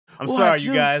I'm sorry,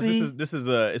 you guys. This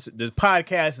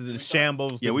podcast is in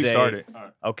shambles. Yeah, today. we started.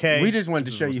 Okay, We just wanted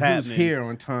to This is show you what's who's happening. here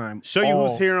on time. Show you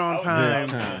who's here on the time.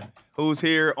 time. Who's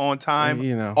here on time?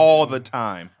 You know. all the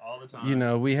time. All the time. You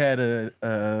know, we had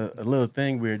a little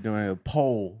thing we were doing, a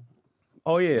poll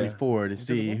Oh yeah. before to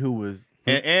see who was.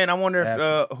 And I wonder if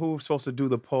Absent. who's supposed to do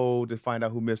the poll to find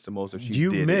out who missed the most. If she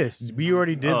You did missed. We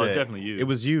already did Oh, that. definitely you. It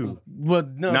was you. Well,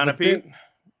 no, Nana but P? then-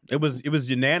 It was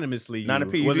unanimously you. Nana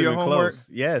P, It you wasn't do your even homework? close.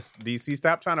 Yes, DC,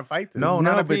 stop trying to fight this. No,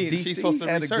 no, Nana but P, DC she's supposed to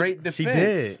had a research. great defense. She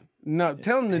did. No,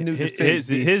 tell him the new defense.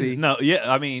 DC. No,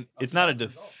 yeah, I mean, it's not a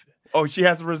Oh, she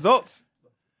has the results.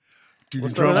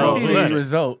 What's So up, let's bro? see these Let's-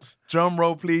 results. Drum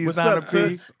roll, please. What's Nana up, P.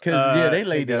 Toots? Because they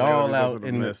laid it all out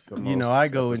in the. Miss You know, I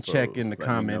go and check in the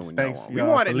comments. Thanks for We y'all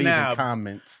want for it leaving now.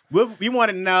 comments. We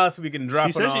want it now so we can drop She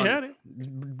it said on. she had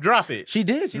it. Drop it. She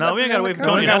did. She No, left we it ain't gotta in wait the for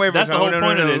Tony. gotta wait That's for the whole Tony.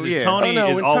 point No, of no, this. yeah. Is Tony Oh, no,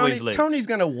 is when always late. Tony's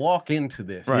gonna walk into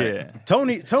this. Yeah.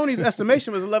 Tony's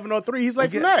estimation was 11:03. He's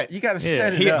late from that. You gotta Yeah.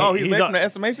 set it He- up. He's He's late on- from the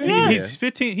estimation. He's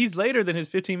 15. He's later than his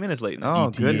 15 minutes late now. Oh,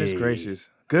 goodness gracious.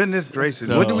 Goodness gracious.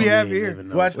 So- What do we have here?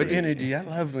 Watch the energy. I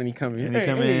love when he come in. And he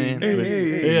come in.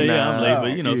 hey, Yeah, nah, I'm late,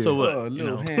 but you know, so what? Oh, a You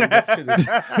little know. hand up to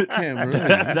the camera.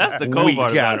 That's the cold We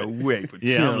part about gotta it. wait for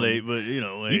Yeah, Tim. I'm late, but you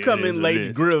know, You it come is in what late it to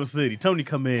is. Grill City. Tony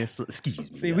come in. Excuse me.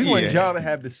 See, we guys. want Yeah. y'all to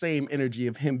have the same energy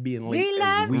of him being late.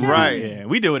 as we Right. Yeah,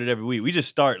 we deal with it every week. We just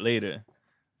start later,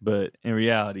 but in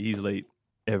reality, he's late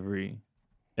every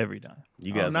time.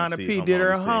 You guys. Nana see P how did her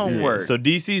long we say homework. this. So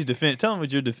DC's defense. Tell him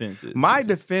what your defense is. My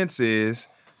defense is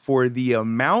for the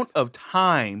amount of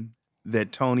time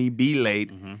that Tony be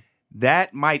late,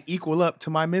 that might equal up to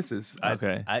my misses.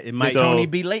 Okay. It might. So- Tony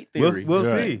be late theory. We'll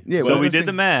Right. see. Yeah, So well, we let's did see.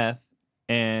 the math,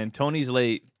 and Tony's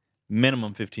late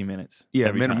minimum 15 minutes. Yeah,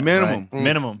 every time, minimum. right?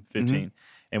 Minimum 15.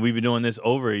 And we've been doing this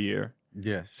over a year.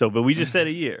 Yes. So, but we just said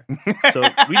a year. So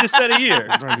we just said a year.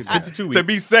 It's 52 weeks. to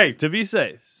be safe. To be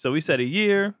safe. So we said a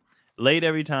year, late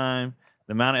every time.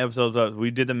 The amount of episodes, we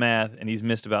did the math, and he's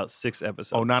missed about 6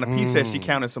 episodes. Oh, Nana P said she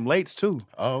counted some lates too.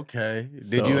 Okay.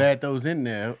 Did So- you add those in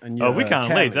there? In your, Oh, we counted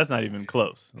tally? late. That's not even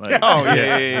close. Like, Oh,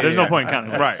 yeah. There's no point in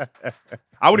counting Right. lates.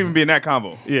 I wouldn't even be in that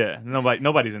combo. Yeah,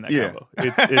 nobody's in that Yeah. combo.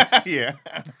 It's Yeah.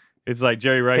 it's like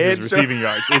Jerry Rice's Head receiving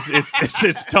yards.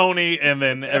 It's Tony and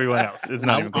then everyone else. It's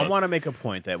not even I close. want to make a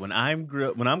point that when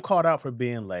I'm called out for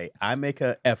being late, I make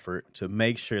an effort to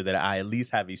make sure that I at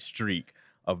least have a streak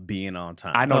of being on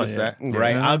time. I noticed yeah. that.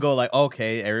 Right, I'll go like,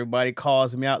 okay, everybody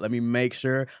calls me out. Let me make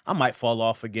sure. I might fall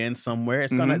off again somewhere.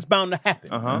 It's bound to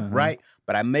happen. Uh-huh. Right,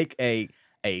 but I make a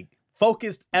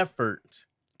focused effort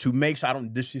to make sure I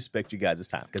don't disrespect you guys'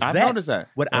 time because I that's noticed that.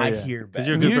 what Oh, I yeah. hear 'Cause back.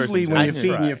 you're a good Usually, person, when Jack. you're I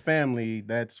feeding try. your family,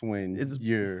 that's when It's-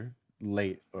 you're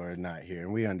late or not here,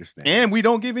 and we understand. And we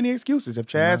don't give any excuses. If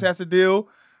Chaz has to deal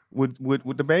with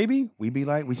the baby, we be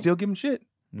like, we still give him shit.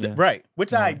 Yeah. Right,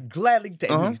 which I gladly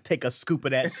take a scoop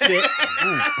of that shit.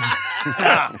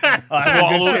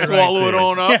 Swallow it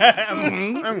on up.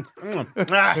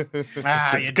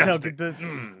 You took it.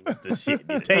 It's the shit.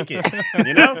 You take it.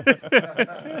 You know.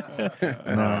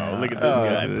 Oh, look at this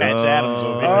guy, Patch Adams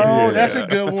over here. Oh, that's a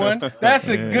good one. That's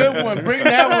a good one. Bring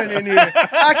that one in here.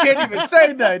 I can't even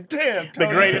say that. Damn, Tony.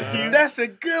 The great excuse? That's a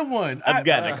good one. I've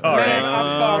got in the car. Man, right?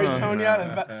 I'm sorry, Tony.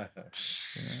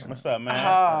 What's up, man?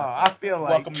 I feel like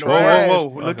Welcome to trash. Whoa.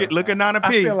 Look at Nana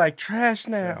I P. feel like trash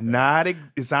now.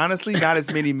 It's honestly not as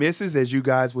many misses as you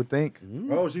guys would think.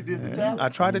 Oh, she did the tally. I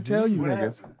tried to tell you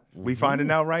niggas. We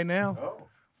finding out right now.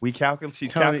 We she's Tony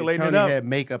calculating it up. had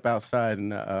makeup outside in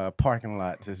the parking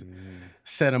lot to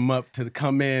set him up to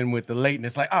come in with the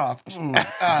lateness. Like,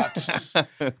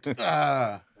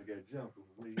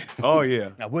 Oh yeah.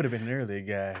 I would have been early,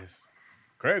 guys.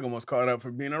 Craig almost caught up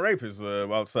for being a rapist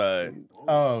outside.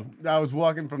 Oh, I was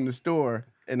walking from the store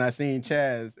and I seen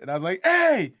Chaz and I was like,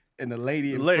 "Hey!" And the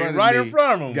lady in front of right me in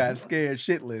front of him. got scared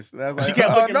shitless. And I was She like,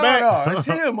 kept looking no, back. no, it's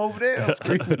him over there. I'm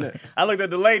screaming at- I looked at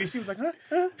the lady. She was like, huh?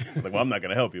 I was like, well, I'm not going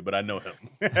to help you, but I know him.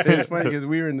 It's funny because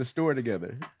we were in the store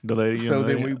together The lady. So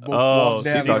then we both oh, walked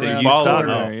she down thought around you the stopped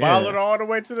corner. her. Yeah. Followed her all the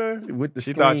way to the with the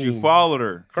She screen. thought you followed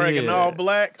her. Craig in Yeah. all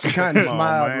black. She kind of Come on,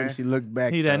 smiled man. when she looked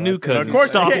back. He that though. new I think- cousin. Of course,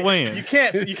 Stop you weighing. you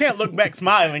can't look back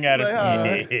smiling at her.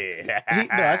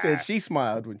 No, I said she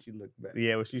smiled when she looked back.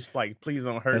 Yeah, well, she's like, please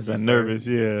don't hurt That's me. that sir." nervous.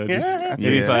 Yeah. Just, Yeah.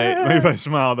 maybe if I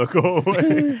smile, they'll go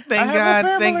away. Thank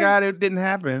God it didn't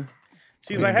happen.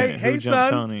 She's like, hey, Who jumped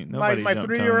son, Tony? Nobody my jumped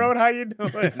 3-year-old, how you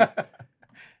doing?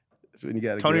 That's when you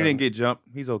got to Tony didn't get jumped.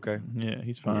 He's okay. Yeah,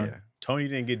 he's fine. Yeah. Tony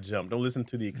didn't get jumped. Don't listen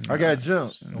to the I got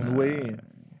excuses. jumped on the way in.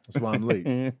 That's why I'm late.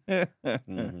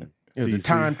 Mhm, It was a DC.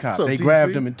 time cop. So, They DC?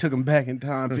 grabbed him and took him back in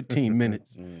time 15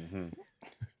 minutes. mhm.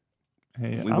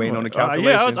 Hey, We I'm waiting on the yeah,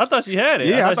 calculations. I thought she had it.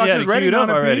 Yeah, I I thought she had you it was ready, queued up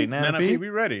Nana P. already. Nana Nana P, P. we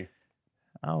ready.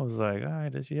 I was like, all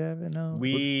right, does she have it? No.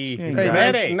 We Hey,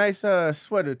 Hey, nice- nice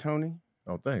sweater, Tony.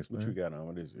 Oh, thanks, What you man. got on?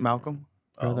 What is it? Malcolm.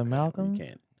 Brother okay. Malcolm? You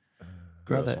can't.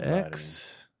 grill Brother somebody.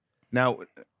 X. Now,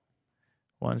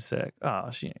 1 sec. Oh,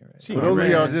 she ain't ready. She For ain't those of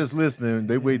ready. y'all just listening,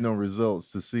 they waiting on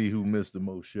results to see who missed the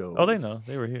most shows. Oh, they know.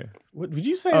 They were here. What did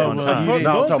you say? Oh, On well, time. you No, didn't.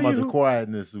 I'm Those talking of about you the who-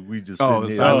 quietness. We just Oh, sitting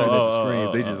here silent. looking at the Oh, screen.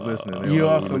 oh, They just oh, listening. oh, They don't know You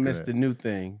what also we're looking missed at. the new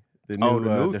thing. The new Oh,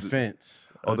 the new- defense.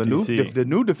 DC. the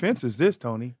new defense is this,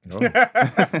 Tony. Oh.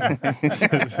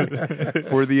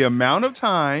 For the amount of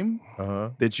time Uh-huh.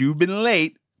 that you've been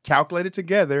late, calculated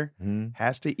together, Mhm.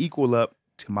 has to equal up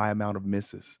to my amount of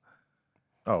misses.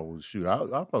 Oh, well, shoot.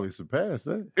 I'll probably surpass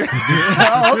that.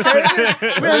 Oh, okay.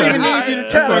 We don't even need you to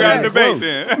tell We got a us. debate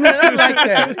then. Man, I like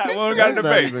that. We don't got a That's not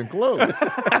debate. even close.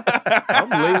 I'm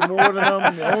late more than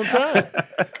I'm on time.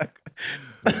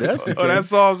 But that's the Oh, that case.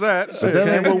 solves that. But that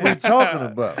ain't what we're talking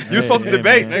about. You're supposed to hey,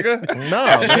 debate, man. nigga. No,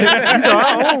 man. You know, I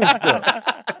own stuff.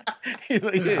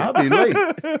 I'll be late.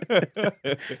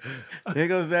 There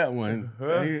goes that one.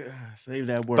 Save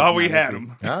that word. Thought we had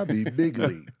him. I'll be big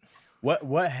late.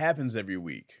 What happens every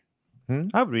week?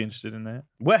 I would be interested in that.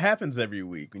 What happens every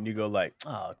week when you go like,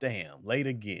 oh damn, late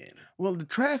again? Well, the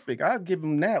traffic, I'll give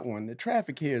him that one. The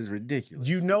traffic here is ridiculous.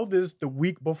 You know this the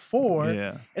week before.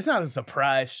 Yeah. It's not a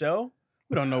surprise show.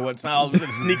 We don't know what time all of a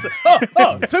sudden sneaks up.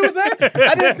 Oh, Tuesday?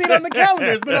 I didn't see it on the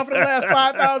calendar. It's been on for the last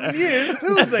 5,000 years.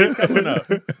 Tuesday's coming up.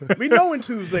 We know when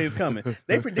Tuesday's coming.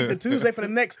 They predicted Tuesday for the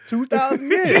next 2,000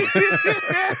 years.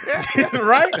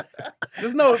 Right?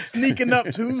 There's no sneaking up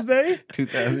Tuesday.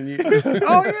 2,000 years.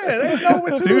 Oh, yeah. They know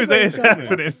when Tuesday Tuesday's is coming.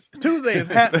 happening. Tuesday is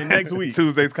happening next week.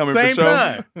 Tuesday's coming Same for show.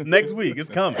 time. Next week. It's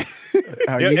coming.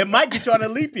 Are It, you- it might get you on a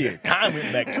leap year. Time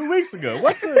went back 2 weeks ago.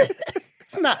 What's the...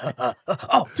 It's not...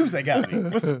 oh, Tuesday got me.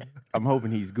 What's... I'm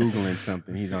hoping he's Googling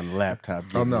something. He's on the laptop.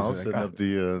 Oh, no, I'm He's setting like, up the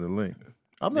link.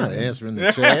 I'm not answering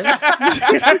the chat.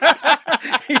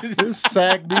 This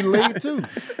sack be late, too.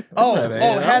 Oh, I'm not oh,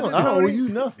 answering. has it, I don't owe Tony? you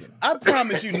nothing. I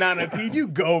promise you, Nana P, if you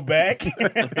go back.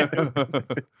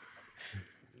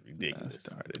 Ridiculous.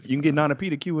 You can get Nana P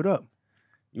to cue it up.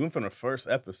 You went from the first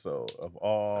episode of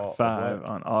all... 5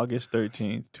 on August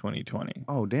 13th, 2020.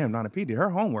 Oh, damn, Nana P did her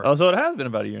homework. Oh, so it has been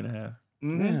about a year and a half.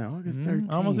 Mhm. Yeah, August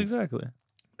 13th. Almost exactly.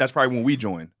 That's probably when we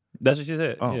joined. That's what she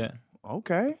said. Oh. Yeah.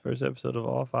 Okay. First episode of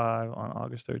all 5 on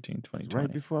August 13th, It's 2020.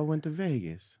 right before I went to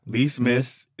Vegas. Least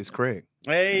miss is Craig.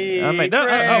 Hey, I mean, that-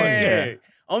 Craig. yeah.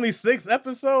 Only 6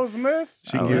 episodes, miss?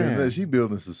 She Oh, giving man. she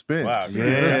building suspense. Wow, She yeah,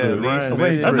 giving us the at least- Ryan Wait, Reynolds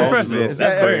that's episode. impressive. Is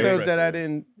That's that very episodes that I impressive.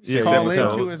 didn't Yeah, call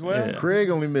episodes. into as well? Yeah. Craig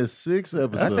only missed 6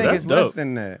 episodes. I think That's it's less dope.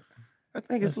 than that. I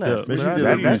think it's That's less. dope. but But she I- did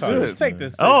that- it that's research. good. Take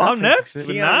this. Oh, I'll I'm take next. the With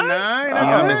six. Keon 9? 9. I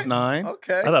That's missed it? 9.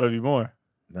 Okay. I thought it would be more.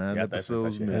 9 Got that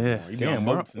episodes. shit. man. Yeah. You Damn, got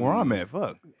where, moats where I'm in at?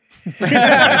 Fuck.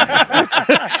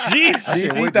 Jeez.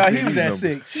 DC wait to thought see he was these at numbers.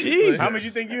 6. Jesus. How much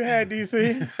you think you had,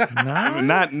 DC?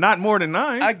 9? Not more than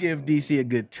 9. I give DC a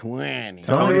good 20.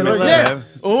 Tony, Tony, like,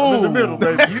 yes. I'm in the middle,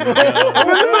 baby.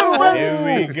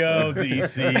 Here we go,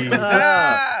 DC.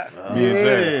 Ah! Oh,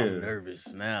 Yeah. I'm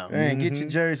nervous now. Man, get your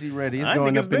jersey ready. It's I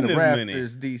going think it's up in been the this many.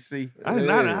 rafters, DC.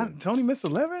 Tony missed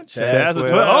 11? Chaz with 12.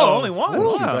 12. Oh, only one.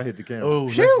 Shoot, Wow. I hit the camera.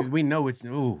 Oh, we know it.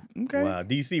 Ooh. Okay. Wow,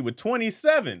 DC with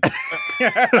 27. I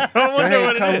Go wonder ahead,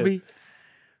 what it is. Kobe.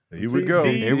 Here we go.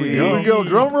 DC. Here we go.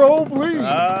 Drum roll, please. This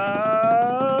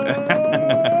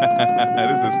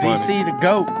is funny. DC the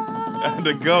GOAT.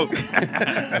 The GOAT.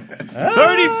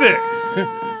 36.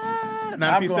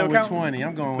 Now, I'm if you going still with count? 20.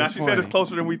 I'm going Now with she 20. said it's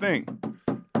closer than we think.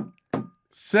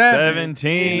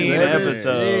 17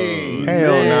 episodes.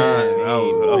 Hell Yeah.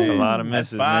 no. That's a lot of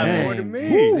misses, 5 man. more than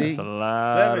me. That's a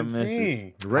lot of misses.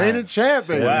 17. Reigning champ,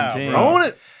 baby. Wow, 17. bro. Own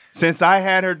it. Since I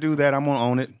had her do that, I'm gonna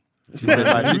own it. She said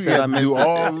I You got to do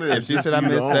all this. If she said I You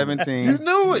missed own it. 17. You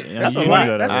knew it. Yeah, That's you a knew lot.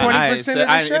 that That's already. 20% of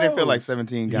the It didn't feel like shows.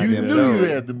 17 You goddamn knew shows. you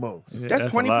had the most. Yeah,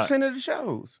 That's a lot. 20% of the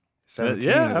shows. 17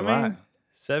 Yeah, is I a lot. mean,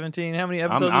 17. How many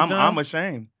episodes I'm you done?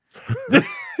 ashamed.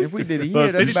 If we did a Well,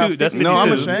 year, it's that's 52. about That's 50. No, I'm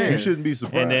 52. ashamed. You shouldn't be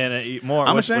surprised. And then more.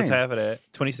 I'm What's ashamed. half of that?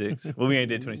 26. Well, we ain't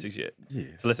did 26 yet. Yeah.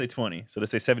 So let's say 20. So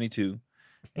let's say 72.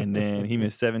 And then he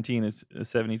missed 17. It's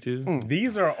 72.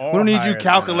 These are all. We don't need higher you than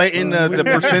calculating the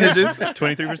percentages.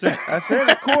 23%. I said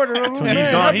a quarter of them.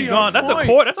 He's gone. He's gone. That's a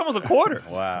quarter. That's almost a quarter.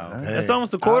 us. Wow. That's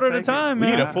almost a quarter of the take it. time, We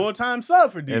need man. a full-time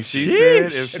sub for DC. If she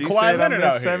Sheesh. said, if she Kawhi said I Leonard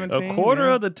out missed here. 17, A quarter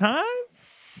yeah. of the time?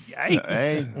 Yikes.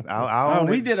 Hey, I'll Oh, own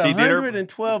we it. did She her-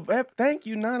 112. Thank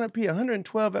you, Nana P.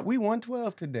 112. We won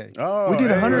 12 today. Oh, We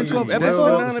did hey. 112 That's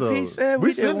episodes. what Nana P said. We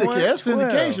We did syndicate. That's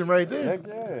 112. syndication right there. Heck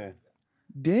yeah.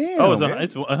 Damn. Oh,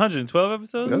 it's 112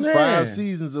 episodes? That's Man. 5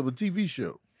 seasons of a TV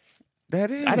show.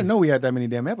 That is. I didn't know we had that many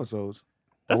damn episodes.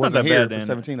 That's I not that wasn't here bad. for Then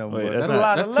 17 of them. Wait, but that's That's a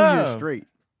lot That's of 2 years love. straight.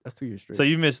 That's 2 years straight. So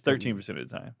you missed 13% of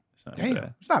the time. It's not damn,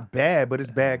 bad. it's not bad, but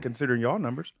it's bad considering y'all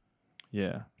numbers.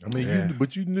 Yeah. I mean, Yeah.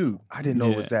 but you knew. I didn't know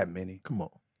it Yeah. was that many. Come on.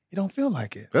 It don't feel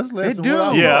like it. That's less than do. what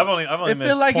I Yeah, was. I've only It missed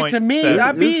feel like it to me. 0.7.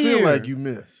 I be It feel here. like you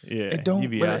missed. Yeah, It don't- you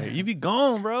be but- out here. You be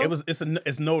gone, bro.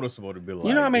 It's noticeable to be like.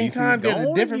 You know how many DC's times there's a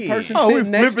gone different again. person Oh, we're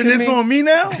sitting next to flipping this me? on me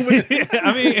now?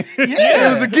 I mean, Yeah,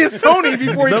 it was against Tony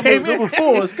before he came in. Number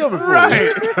 4 is coming for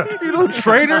Right. You little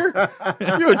traitor.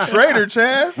 You're a traitor,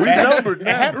 Chaz. We numbered It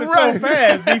now. happened Right. so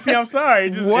fast, DC. I'm sorry.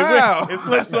 It just Wow. it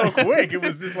slipped so quick. It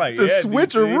was just like The yeah,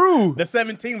 switcheroo. DC. The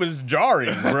 17 was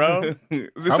jarring, bro. The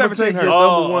I'm gonna 17 take hurt. your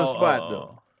Oh, number 1 oh, spot oh.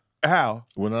 though. How?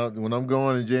 When I'm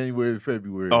going in January,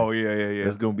 February. Oh, yeah.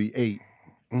 That's gonna be 8.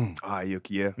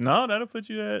 Yeah. No, that'll put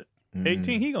you at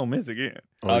 18. He gonna miss again.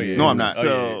 Oh yeah. No, I'm not. Oh,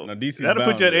 So yeah. No, DC's that'll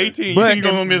bound put you at to. 18. But you think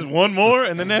you're gonna miss one more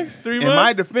in the next 3 months? In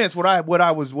my defense,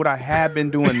 what I have been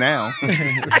doing now.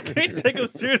 I can't take him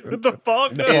serious with the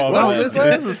fog. The though. fog. Well, man. this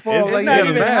is fall It's like not you had a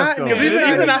even mask hot. on. He's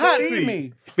in a hot See seat.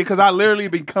 me. Because I literally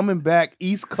been coming back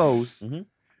East Coast Mhm.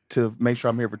 to make sure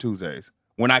I'm here for Tuesdays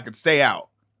when I could stay out.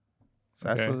 So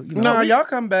that's Okay. a, you know, No, y'all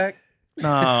come back.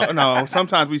 no.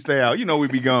 Sometimes we stay out. You know, we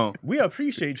be gone. We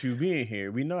appreciate you being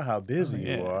here. We know how busy Oh,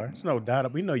 yeah. you are. There's no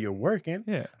doubt. We know you're working.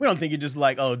 Yeah. We don't think you're just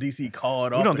like, oh, DC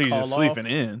called off. We don't to think he's call just off.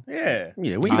 sleeping in. Yeah.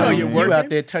 Yeah, we I know know you you're out working.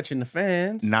 there touching the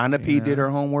fans. Nana P Yeah. did her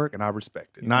homework, and I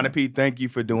respect it. Yeah. Nana P, thank you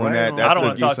for doing Right that. on. That I don't took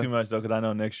want to you talk some- too much though, because I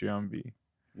know next year I'm gonna be.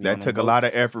 That on took a them lot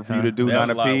of books. effort for you to do, That was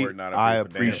Nana a lot of P. work, Nana P, I for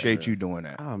damn appreciate sure. you doing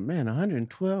that. Oh man,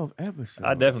 112 episodes.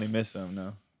 I definitely miss them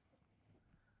though.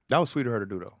 That was sweet of her to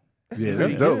do, though. Yeah, pretty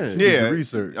that's dope. good. She did Yeah. the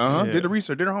research. Uh-huh. Yeah. Did the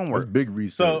research, did her That's homework. big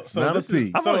research. So Not this a is-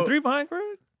 P. I'm So- only 3 behind Greg.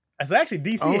 So actually,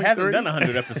 DC Only hasn't 3? done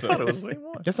 100 I thought it was episodes. way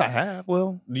more. Yes, I have.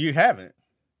 Well, You haven't.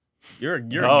 You're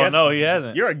a Oh guest. no, he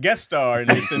hasn't. You're a guest star in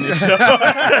this show.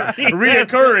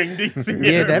 Reoccurring DC.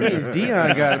 Yeah, that means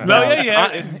Dion got it. No, yeah,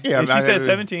 yeah. yeah, And I- she said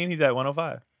 17. He's at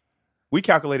 105. we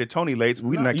calculated Tony lates, but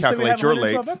we did not You said we calculate have your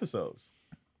 112 lates. episodes.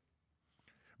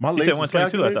 My He lace said was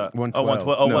 122. I calculated? thought. 112. Oh,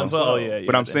 112. Oh, No. 112. Oh, yeah.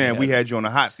 But I'm saying we had you on the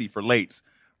hot seat for lates,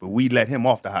 but we let him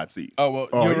off the hot seat. Oh well,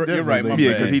 Oh, he you're definitely right. My laid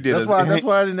Yeah, bad. because he did. That's why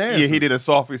I didn't answer. Yeah, he did a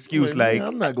soft excuse Like, like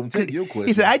I'm not gonna take your question.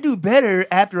 he said I do better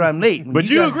after I'm late. But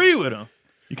you agree with him.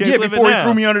 You can't Yeah, flip before it he now.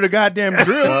 threw me under the goddamn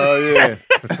grill. Oh yeah.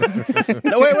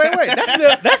 No, wait.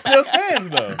 That still stands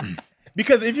though.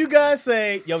 Because if you guys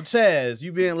say, "Yo, Chaz,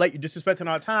 you being late, you disrespecting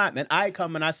our time," and I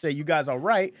come and I say, "You guys are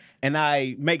right," and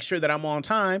I make sure that I'm on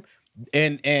time,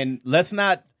 and let's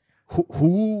not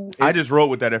who I just rolled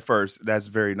with that at first. That's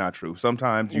very not true.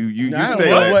 Sometimes you I don't stay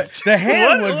know late. what the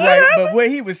hand What? was What right, happened? but what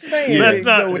he was saying Let's didn't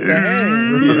not- go with the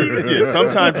hand. Yeah,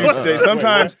 sometimes you stay.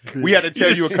 Sometimes we had to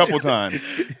tell you a couple times.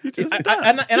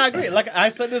 and I agree. Like I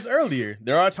said this earlier,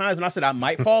 there are times when I said I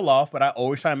might fall off, but I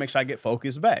always try to make sure I get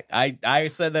focused back. I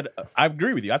said that. I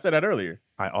agree with you. I said that earlier.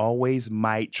 I always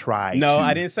might try. No, to.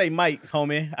 I didn't say might,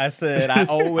 homie. I said I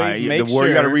always make the sure. word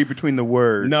you got to read between the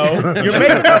words. No, you're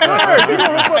making up words. You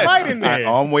don't put might in I there.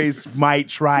 always might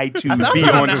try to I said, I'm be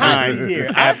not on the hot seat time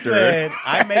here. after. I said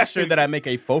I make sure that I make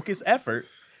a focused effort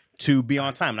to be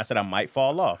on time. And I said I might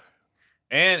fall off.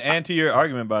 And to your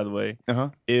argument, by the way, Uh-huh.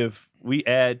 if we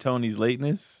add Tony's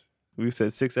lateness, we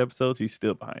said 6 episodes, he's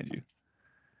still behind you.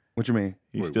 What you mean?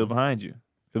 He's Wait, still behind you.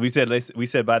 Because we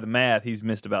said by the math, he's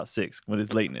missed about 6 with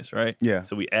his lateness, right? Yeah.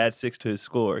 So we add 6 to his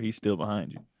score, he's still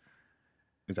behind you.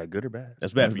 Is that good or bad?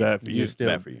 That's bad That's for you. bad for you. You're still,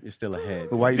 Bad for you. you're still ahead.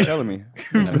 But why are you telling me?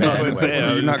 I'm just saying,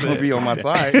 I'm You're not just going to be saying. on my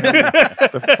side.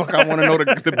 The fuck I want to know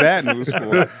the bad news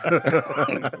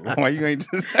for? Why you ain't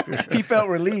just? He felt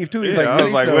relieved too. He's Yeah, I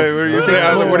was like, so- wait, what are you saying? I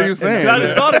was like, what are you saying? I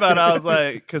just thought about it. I was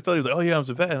like, because Tony was like, oh, yeah, I'm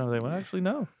so bad. And I was like, well, actually,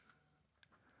 no.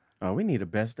 Oh, we need a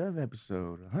best of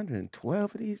episode.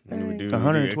 112 of these Yeah, we things. do.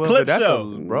 112. Clip That's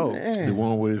show. bro. Man. The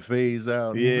one where it fades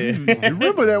out. Yeah. You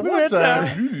remember that one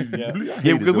time? Yeah.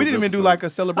 Yeah, because we didn't even do like a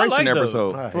celebration like those.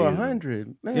 episode. For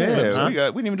 100. Man. Yeah, Huh?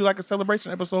 we didn't even do like a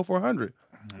celebration episode for 100.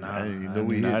 I didn't know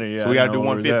we hit. So we got to do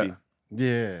 150.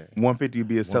 Yeah. 150 would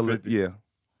be a celebration. 150. Yeah.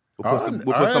 We'll put some,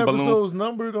 we'll Our put some balloons. episodes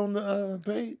numbered on the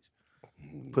page.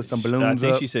 Put some I balloons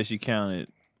think up. she said she counted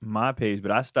my page,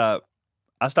 but I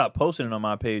stopped posting it on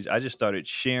my page. I just started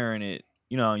sharing it.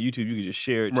 You know, on YouTube, you can just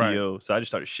share it to Right. yo. So I just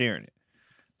started sharing it.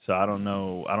 So I don't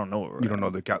know. I don't know what we're You don't at. know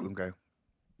the count. Okay.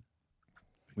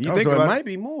 When you Oh, think so it about might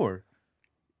be more.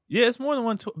 Yeah, it's more than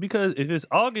one. Because if it's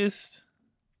August,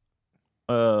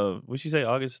 what'd she say?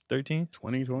 August 13th,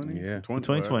 2020. Yeah.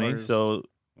 2020. So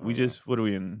we just what are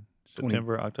we in 20.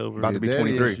 September, October? About to be Daddy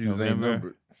 23. issues ain't November.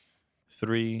 numbered.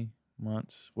 3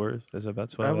 months worth. That's about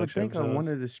 12. I would extra think on episodes. one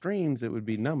of the streams it would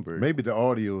be numbered. Maybe the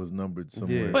audio is numbered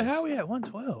somewhere. Yeah. Wait, how are we at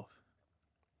 112?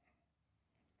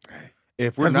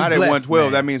 If we're 'Cause not we at blessed, 112,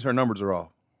 man. that means her numbers are off.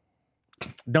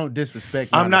 Don't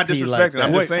disrespect. I'm not Yana P disrespecting. like that.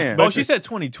 I'm just saying. Bro, she said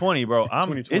 2020, bro.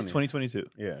 2020. It's 2022.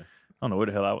 Yeah, it I don't know where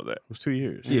the hell I was at. was 2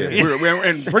 years. Yeah, we're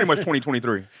in pretty much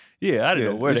 2023. Yeah, I didn't Yeah,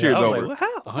 know where the this hell. I year's was over. like, well,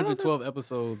 how? 112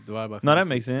 episodes divided by 56. No, that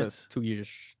makes That's sense. 2 years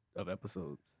of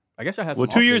episodes. I guess y'all had some Well,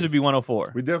 2 off years days. would be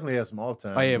 104. We definitely had some off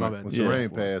time. Oh, yeah, my bad. When Yeah. Serene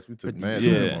passed, we took mad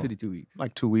Yeah. time off. 52 weeks.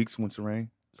 Like 2 weeks once the rain.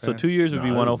 So 2 years would be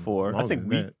Nah, it was 104. long. I think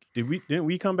Longer than didn't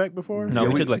we come back before? No, Yeah,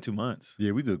 we we- took like 2 months.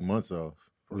 Yeah, we took months off.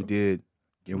 We did.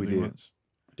 Yeah, we 3 did. months.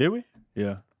 Did we?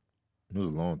 Yeah. It was a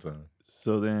long time.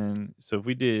 So if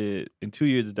we did in 2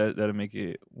 years, that'll make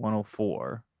it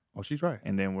 104, Oh, she's right.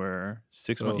 and then we're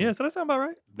 6 So- months. Yeah, so that sounds about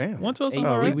right. Damn. 112 sounds Eight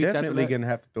about We right. weeks after definitely that. gonna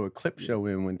have to throw a clip show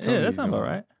in when Yeah, Tony's that sounds about gone.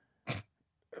 right.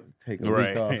 Take a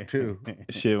week off too.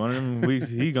 Shit, one of them weeks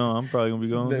he gone, I'm probably gonna be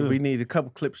gone too. We need a couple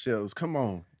clip shows. Come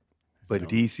on. But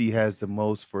DC has the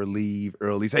most for leave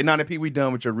early. Say, Nana P, we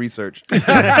done with your research.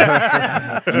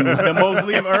 The most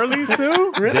leave early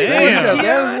too? Really? Damn.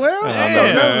 That as well?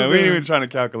 Damn. We ain't even trying to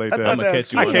calculate that. I'm gonna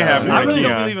catch you. I can't have I you really like don't be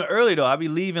Keon. leaving early though. I be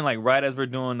leaving like right as we're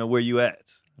doing the where you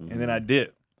at, and then I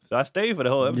dip. So I stayed for the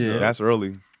whole episode. Yeah. That's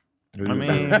early. I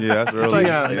mean, Yeah, that's early. like-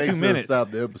 Keon like makes 2 us minutes.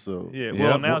 stop the episode. Yeah, Yeah.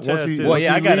 well now Once Chaz he- too. Well, once yeah,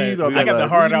 he I gotta- leave, I'll be I got the like,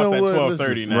 hard you know outs at what?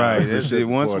 12:30 now. Right. Let's shut the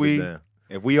Once party we- down.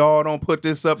 If we all don't put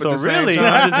this up So at the really, same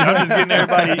time, I'm just getting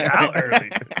everybody out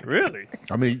early. Really?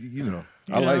 I mean, you know,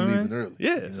 I You like know what I leaving mean? early.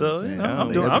 Yeah, You know so, what I'm saying? you know, I'm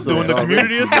The doing- episode the already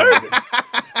community a too service. long.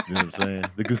 You know what I'm saying?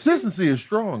 The consistency is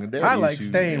strong. And that I like issue,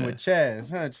 staying yeah. with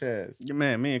Chaz, huh, Chaz? Yeah,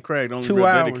 man, me and Craig, the only 2 real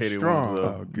hours dedicated strong. ones.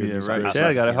 Oh, Yeah, goodness right. gracious.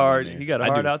 Chad got a hard. man. He got a I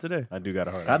hard do. out today. I do got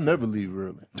a hard. I never leave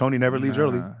early. Tony never leaves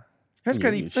early. That's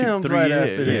because he Shoot, films 3 right years.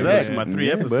 after Yeah, this. Exactly. My 3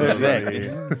 Yeah, episodes. exactly. He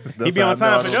That's be how on I know I time for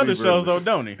don't the other leave shows early. though,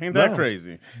 don't he? Ain't that No.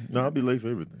 crazy? No, I'll be late for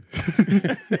everything.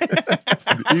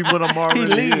 Even when I'm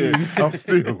already here, I'm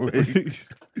still late.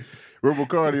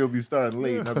 Robocardi will be starting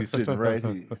late, and I'll be sitting right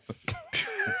here.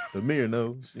 The mirror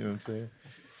knows, you know what I'm saying?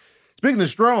 Speaking of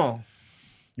strong,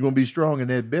 you want to be strong in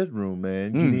that bedroom,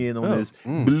 man. Get in on this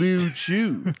Blue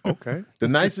Chew. Okay. The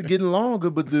nights are getting longer,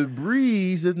 but the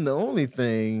breeze isn't the only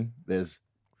thing that's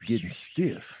getting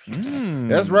stiff.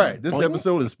 That's right. This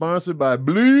episode is sponsored by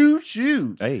Blue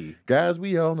Chew. Hey. Guys,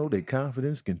 we all know that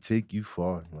confidence can take you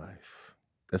far in life.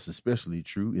 That's especially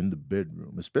true in the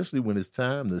bedroom, especially when it's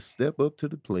time to step up to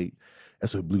the plate.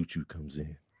 That's where Blue Chew comes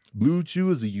in. Blue Chew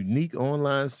is a unique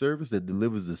online service that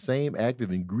delivers the same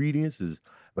active ingredients as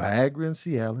Viagra and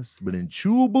Cialis, but in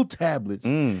chewable tablets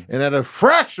and at a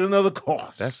fraction of the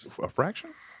cost. That's a fraction?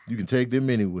 You can take them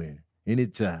anywhere,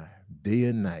 anytime, day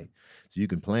and night. So you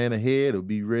can plan ahead or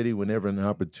be ready whenever an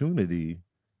opportunity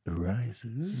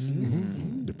arises.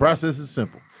 The process is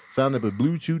simple. Sign up at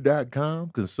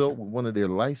BlueChew.com, consult with one of their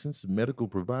licensed medical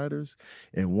providers,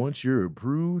 and once you're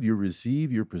approved, you'll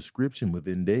receive your prescription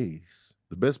within days.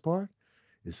 The best part?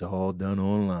 It's all done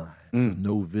online. So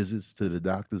no visits to the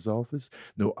doctor's office,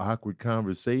 no awkward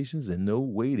conversations, and no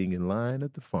waiting in line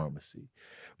at the pharmacy.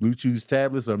 Blue Chew's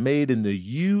tablets are made in the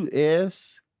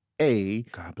USA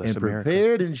God bless and America.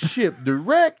 prepared and shipped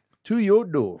direct to your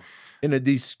door in a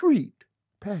discreet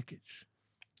package.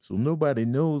 So nobody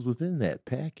knows what's in that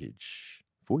package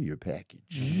for your package.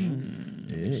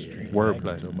 Yeah.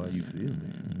 Wordplay. Talking about you feel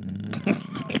me.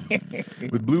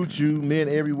 With Blue Chew, men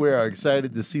everywhere are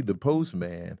excited to see the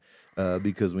postman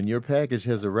because when your package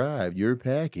has arrived, your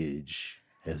package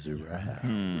has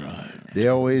arrived. They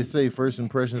always say first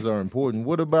impressions are important.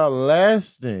 What about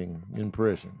lasting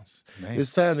impressions?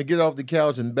 It's time to get off the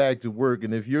couch and back to work.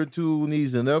 And if your tool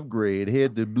needs an upgrade,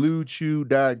 head to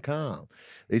BlueChew.com.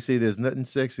 They say there's nothing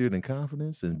sexier than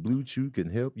confidence, and Blue Chew can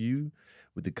help you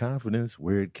with the confidence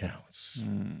where it counts.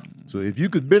 So if you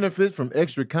could benefit from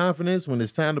extra confidence when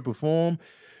it's time to perform,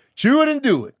 chew it and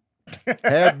do it.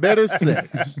 Have better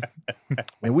sex.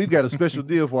 And we've got a special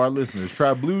deal for our listeners.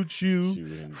 Try Blue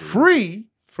Chew free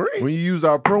when you use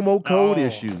our promo code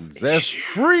issues. That's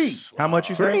free. How much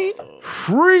you say?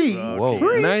 Free. Whoa.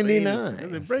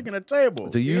 $99. They're breaking a table.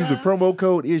 To use the promo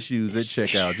code issues at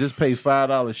checkout. Just pay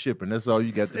 $5 shipping. That's all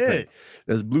you got to pay.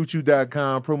 That's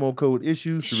BlueChew.com, promo code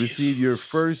issues to receive your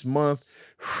first month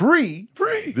free.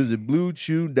 Visit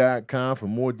BlueChew.com for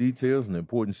more details and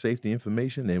important safety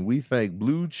information. And we thank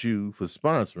Blue Chew for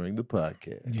sponsoring the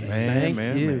podcast. Thank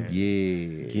you.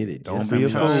 Yeah. Get it. Don't Just be a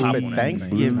in time fool. for Blue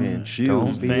Thanksgiving.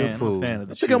 Don't be a I'm fool. a fan of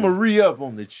the I think I'm going to re-up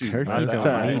on the chew. Turkey It's don't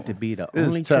time. need to be the It's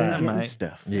only time. thing getting Right.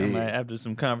 stuff. Yeah. I might, after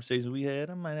some conversations we had,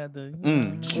 I might have to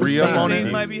Re-up on things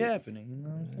it? might be happening. You know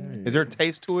what I'm saying? Is there a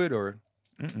taste to it or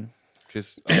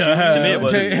just To me, it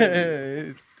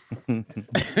wasn't.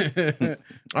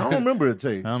 I don't remember the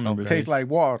taste. I don't remember. Tastes like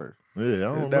water. Yeah, I don't Is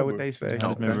remember. that what they say?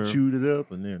 I remember- I chewed it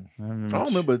up and then I don't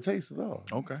remember the taste at all.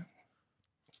 okay?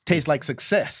 Tastes like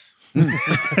success.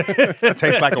 It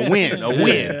tastes like a win. A win.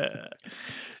 Yeah,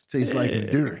 Tastes like Yeah.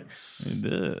 endurance. it does.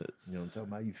 You know what I'm talking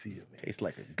about? You feel me? Tastes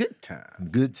like a good time.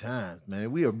 Good times,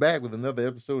 man. We are back with another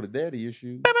episode of Daddy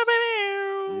Issues.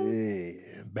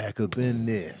 Yeah, back up in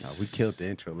this. No, we killed the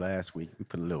intro last week. We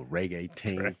put a little reggae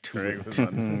ting to Craig it. was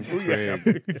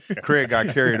on Craig got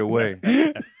carried away.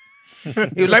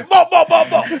 He was like, bo, bo, bo,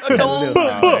 bo.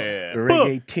 Oh, yeah. The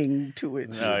reggae ting to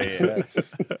it. Oh, yeah.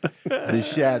 The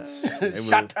shots.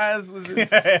 Shot times was it?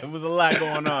 It was a lot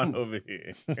going on over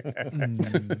here.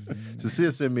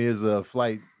 Cecile sent me his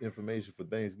flight information for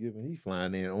Thanksgiving. He's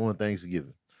flying in on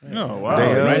Thanksgiving. Oh wow!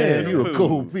 They, right man, into you the a food.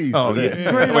 cold piece. Oh, for yeah.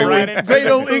 that. Great, Wait, old, wait. great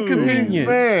old inconvenience.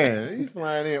 Man, he's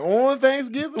flying in on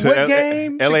Thanksgiving. To What L-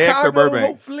 game? LAX or Chicago, Burbank?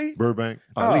 hopefully. Burbank.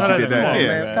 Oh, at least he did come that. on, Yeah.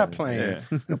 man. Stop playing.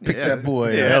 Go pick Yeah. that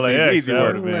boy Yeah, up. that's LAX, easy that work.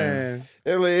 would've been-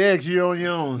 Man, LAX, you on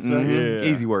your own, son. Yeah.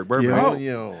 Easy work, You Burbank. on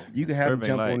your own. you can have him Burbank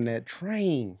jump light. on that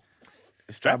train.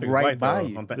 Stop Traffic is right light, by though,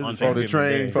 you. on Oh, the Thanksgiving train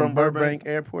Day. from From Burbank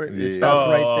Airport. Yeah. It stops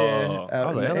right there Oh, out I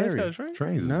in was the like, LAX got a area. train?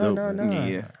 Trains is No, dope, no, man. no.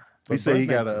 Yeah. He said he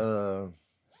got Burbank-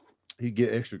 he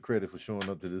get extra credit for showing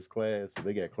up to this class. So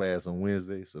they got class on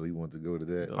Wednesday, so he wanted to go to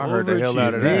that. I heard the hell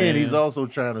out of that. Then man. he's also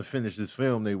trying to finish this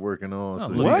film they working on. So Oh,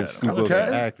 he look got at to him. scoop up Okay.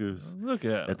 some actors Look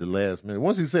at at him. the last minute.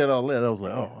 Once he said all that, I was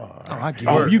like, oh, I get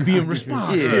Oh, it. you being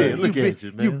responsible. yeah, look you at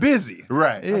you, man. You busy.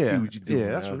 Right. I see Yeah. what you doing. Yeah,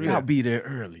 that's out what it there. I'll be there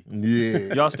early.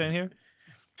 Yeah. Y'all staying here?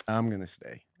 I'm gonna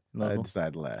stay. I Local?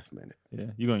 decided last minute. Yeah,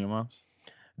 you going to your mom's?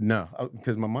 No,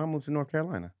 because my mom moves to North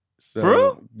Carolina. So, For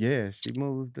real? Yeah, she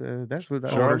moved. That's what I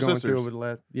Charlotte was going sisters. through over the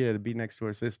last. Yeah, to be next to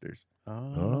her sisters. Oh.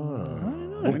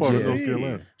 know What that. part of Yeah. North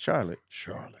Carolina? Charlotte.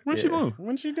 Charlotte. Where'd she Yeah. move?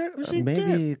 When she did, when she Maybe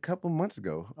did. a couple months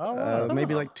ago. Oh, wow.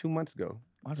 Maybe like 2 months ago.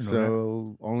 I didn't know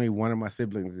So only one of my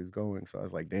siblings is going. So I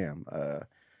was like, damn,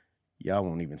 y'all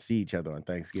won't even see each other on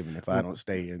Thanksgiving if I don't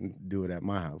stay and do it at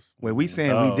my house. When we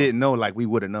saying Oh. we didn't know, like we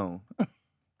would have known.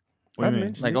 What do you mean?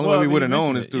 mentioned Like it. only Well, way we I mean, would have you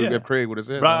known mentioned is through it, yeah. if Craig would have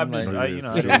said. Bro, something. I'm just, Like, I, you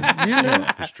know, I Sure. didn't- You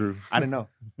know? It's true. I didn't know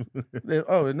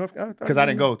Oh, in North Carolina. because I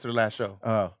didn't go to the last show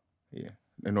Oh,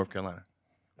 in North Carolina.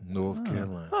 North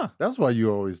Carolina. Huh. That's why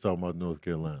you always talk about North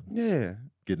Carolina. yeah.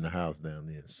 Getting the house down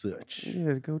there and such.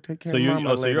 Yeah, go take care So of you're,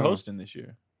 mama so later you're on. hosting this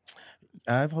year?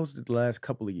 I've hosted the last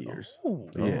couple of years. Oh,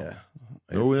 Yeah.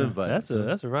 No It's, invite.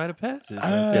 that's a rite of passage.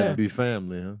 Gotta be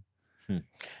family, huh?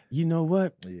 You know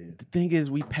what? Yeah. The thing is,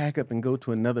 we pack up and go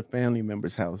to another family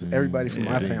member's house. Everybody from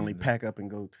my yeah. family pack up and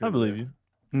go to. I believe you.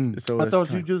 So I it's thought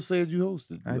time- you just said you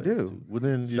hosted. I last do. two. Well,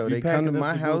 then So if they you come to packing up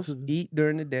my go house, to the- eat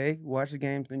during the day, watch the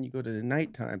games, then you go to the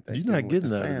nighttime. You're Thanksgiving not with getting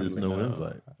the out of this family. no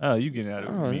invite. Oh, you getting out of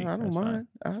Oh, me? I don't That's mind.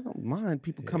 I don't mind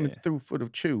people coming Yeah. through for the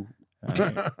chew.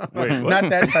 fine. Wait, what? Not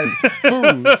that type of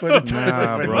food for the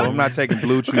Nah, bro, I'm not taking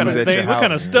blue chews What kind of at your thing? What house.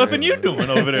 kind of stuffing you doing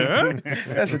over there? Huh?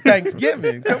 That's a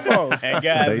Thanksgiving. Come on. Hey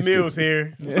guys, Mills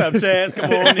here. What's up, Chaz?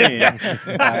 Come on in.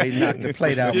 I knocked the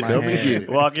plate out my Tell me hand.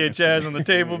 again. Walk in, Chaz on the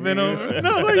table, bent over.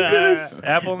 No, like this.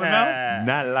 Apple in the mouth.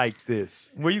 Not like this.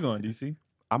 Where you going, DC?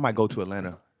 I might go to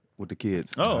Atlanta with the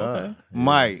kids. Oh, okay.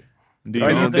 Might. Do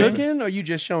Are your you own thing? cooking or you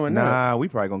just showing up? Nah, we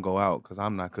probably gonna go out because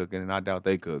I'm not cooking and I doubt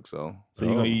they cook. So So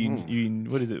you gonna eat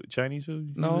what is it? Chinese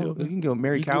food? no, Usually you open? can go.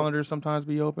 Mary You go- Calendar sometimes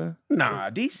be open.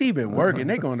 Nah, DC been working.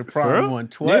 They going to Prime real?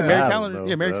 112. Yeah, Mary I don't Calendar. know,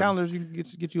 Yeah, Mary bro. Calendars. You can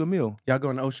get you a meal. Y'all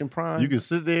going to Ocean Prime? You can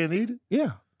sit there and eat it.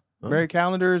 Yeah, Huh. Mary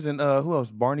Calendars and who else?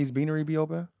 Barney's Beanery be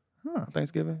open. Huh.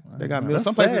 Thanksgiving. They got That's meals.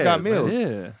 Some places sad, got man. meals.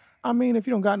 Yeah. I mean, if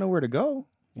you don't got nowhere to go,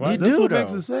 You That's do, what though.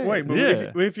 makes it sad. Wait, but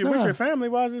Yeah. if you're with Nah. your family,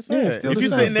 why is it Yeah, sad? still if the you're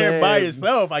same. sitting there by Sad.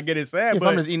 yourself, I get it sad. if I'm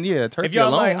But just eating turkey if y'all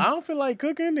alone, like, I don't feel like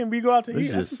cooking, then we go out to It's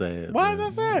eat. just sad. Why is man.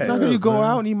 that sad? Now, you go man.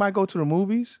 out and you might go to the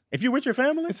movies. If you're with your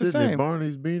family, It's the Sitting at same.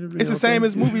 Barney's Beanery. It's the on same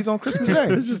as Thanksgiving. movies on Christmas Day.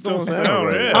 It just don't Don't sound sound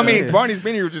right. right. I mean, Yeah. Barney's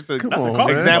Beanery was just a Come That's a on,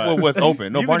 culture man. example of what's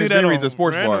open. No, You can Barney's do that Beanery is on a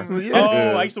sports bar. random-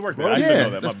 oh, I used to work there. I used to Yeah, know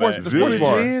that. the My sports- bad. the sports Village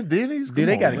bar. Inn, Denny's. Do Come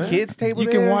they on, got man. a kids table You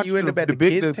there? can watch You end up at the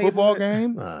big kids football table?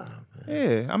 game. Nah, Yeah,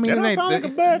 I mean, That it don't ain't sound like the-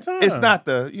 a bad time. It's not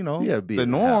the Yeah, be the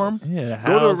in the norm. house. Yeah. Go to a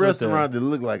house with the- restaurant that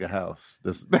look like a house.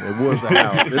 That was a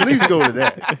house. At least go to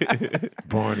that.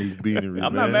 Barney's Beanery.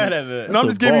 I'm man. not mad at that. No, I'm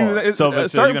That's just a giving you. bar. It's, So,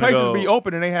 but so certain you're gonna places go- be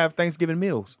open and they have Thanksgiving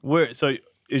meals. Where? So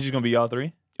is you gonna be y'all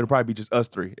three? It'll probably be just us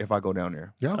three if I go down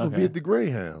there. Y'all gonna Okay. be at the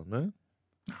Greyhound, man.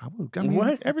 I mean,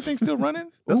 What? Everything's still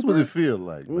running. That's what Uber? it feels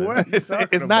like, man. What?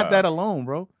 It's not that alone,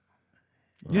 bro.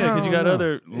 Yeah, because you got know.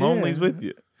 other lonelies Yeah. with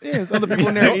you. Yeah, there's other people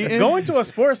in there eating. Going to a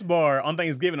sports bar on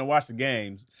Thanksgiving to watch the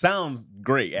games sounds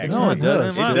great. Actually, No, it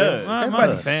doesn't. It My- does. my- my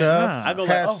Everybody's fan, stuff. nah. I go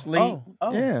Half like, sleep.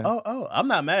 oh. I'm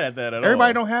not mad at that at all.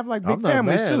 Everybody don't have like big I'm not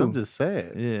families mad. too. I'm just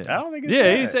sad. Yeah. I don't think it's Yeah, he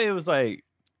sad. didn't say it was like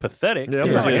pathetic. Yeah, I'm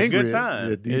It's sound like a just- good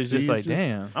time. It's just like,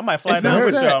 damn. I might fly It's down not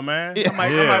with sad. y'all, man. I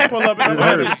might pull up and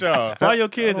I'm with y'all. Fly your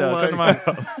kids I don't out. Come to my like-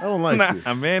 house. I don't like Nah, this.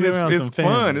 man, Sit around it's some fun.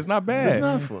 family. It's not bad. It's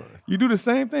not fun. You do the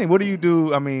same thing. What do you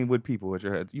do? I mean, with people at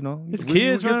your head, you know, It's We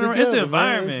kids get running around. It's the together,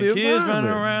 man. environment. It's the Kids running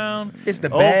environment. around. It's the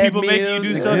Old bad people making you do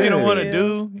meals, stuff the you don't good want to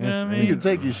meals. do. You know what I You mean? can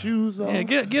take your shoes off. Yeah,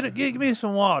 give me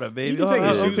some water, baby. You can take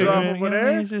your shoes okay, off man, over you know what I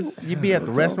there. mean? It's just You be at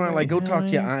the restaurant, like, go You know talk what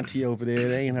to your I mean? auntie over there.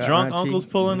 They ain't her drunk auntie. uncles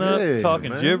pulling up, Yeah, talking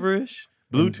man. gibberish,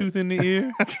 Bluetooth in the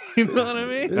ear. You know what I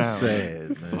mean? It's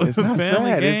sad, man. It's not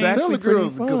Family sad. It's games. actually Tell the pretty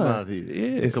girls to come fun. out here.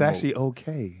 Yeah. It's Come actually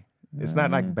okay. It's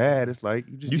not like bad. It's like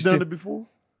you just You still- done it before?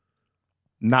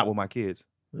 not with my kids.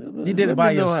 You did it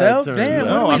by yourself? Damn,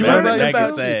 No, what I are we mean, learning that Make about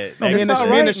it sad. No, Make me it and sad.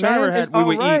 me and the right, Shire man. had It's we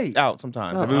would all right. eat out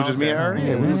sometimes. Oh, if it was just me and her, okay.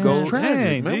 yeah, we Man, would this go. is tragic,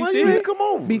 Dang, man. DC. Why you ain't come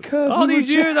over? Because All we these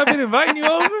were years I've been inviting you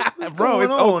over. What's bro, going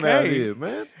it's on out okay. here,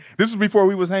 man. This was before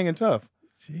we was hanging tough.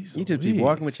 You just be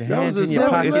walking with your That hands was in a your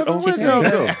pockets. 7-Eleven. Where'd y'all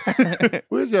go?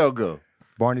 Where'd y'all go?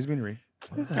 Barney's Beanery.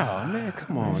 Oh, man,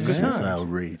 come on, Good man. That's times.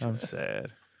 outrageous. I'm sad.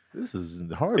 This is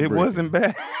heartbreaking. It wasn't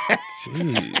bad.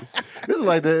 Jeez. This is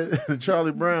like that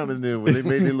Charlie Brown and them when they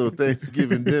made their little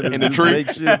Thanksgiving dinner In the just tree. make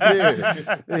shit,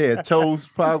 yeah. They had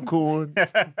toast, popcorn.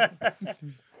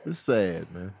 It's sad,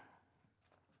 man.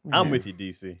 I'm with you,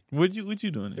 DC. What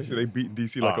you doing? This year? beat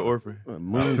DC like an orphan.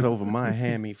 Moons over my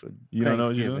hammy for You don't know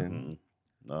what you're Thanksgiving.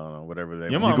 No, whatever they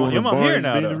Your want. mom, your mom here Barnes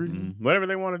now though. Beanery? Whatever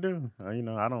they want to do.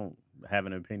 I don't have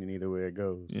an opinion either way it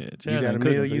goes. Yeah, You got a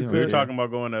meal you We were cook? talking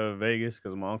about going to Vegas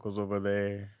because my uncle's over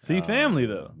there. See, family,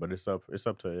 though. But it's up to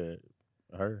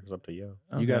her. It's up to you.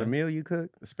 You got a meal you cook?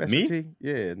 A specialty?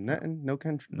 Yeah, nothing. No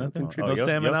country. Nothing? country. No Yo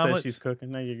salmon said omelets? she's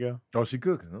cooking. There you go. Oh, she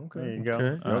cooking. Okay. There you go. Okay.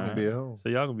 Y'all Alright. can be at home. So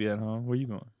y'all gonna be at home. Where you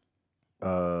going?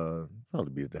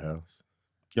 Probably be at the house.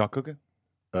 Y'all cooking?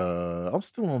 I'm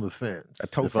still on the fence. A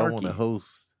If I want to tofurkey.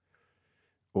 host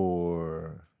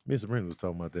or Miss Sabrina was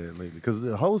talking about that lately because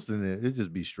hosting it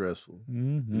just be stressful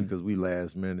Mm-hmm. because we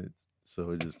last minute,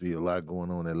 so it just be a lot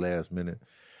going on at last minute.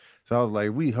 So I was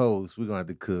like, we host, we're gonna have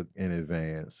to cook in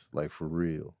advance, like for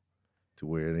real, to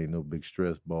where it ain't no big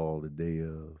stress ball the day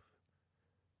of.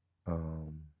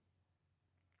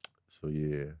 So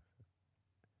yeah,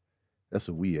 that's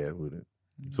what we at with it.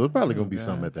 So it's probably gonna be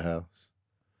something at the house.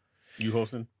 You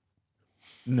hosting?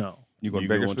 No. You going You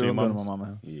to going to your I'm going to Bakersfield? my mama's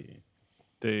house. Yeah.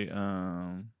 They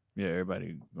yeah,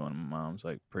 everybody going to my mom's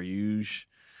like per usual,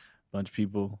 bunch of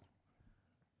people.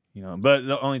 You know, but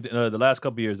the only the last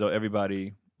couple years though,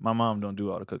 everybody, my mom don't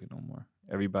do all the cooking no more.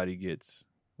 Everybody gets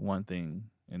one thing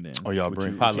and then Oh, y'all What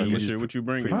bring you, potluck. what you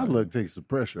bring? Potluck takes the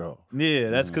pressure off. yeah,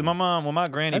 that's because my mom when my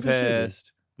granny As it should be.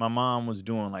 passed, my mom was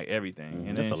doing like everything,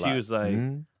 and That's then a she lot. was like,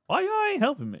 Mhm. "Why y'all ain't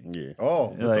helping me?" Yeah.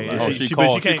 Oh, Like, Oh, she- she but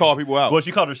called. She can't- called people out. Well,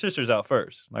 she called her sisters out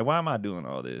first. Like, why am I doing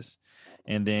all this?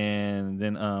 And then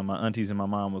my aunties and my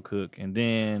mom would cook. And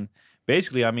then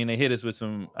basically, I mean, they hit us with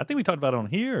some. I think we talked about it on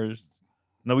here.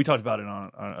 No, we talked about it on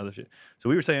other shit. So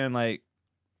we were saying like,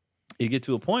 it get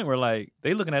to a point where like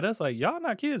they looking at us like y'all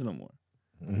not kids no more.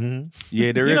 Mm-hmm.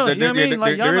 Yeah, there You is. know- There, you know what I there- mean?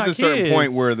 Like, there y'all is a not certain point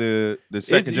kids. where the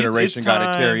second It's generation got to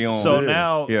time. carry on. So Yeah.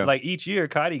 now, Yeah. like each year,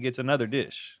 Cody gets another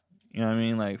dish. You know what I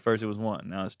mean? Like first it was one,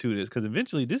 now it's two. This because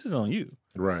eventually this is on you.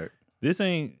 Right. This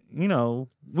ain't, you know,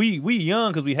 we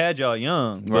young because we had y'all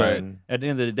young, but Right. at the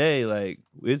end of the day, like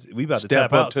we about to Step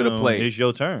tap up out to the soon. plate. It's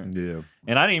your turn, Yeah.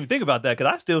 and I didn't even think about that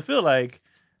because I still feel like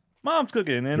mom's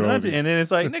cooking and Oh, auntie, and then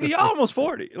it's like nigga, y'all almost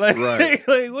 40, like Right.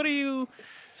 like what are you?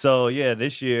 So yeah,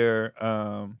 this year,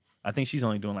 I think she's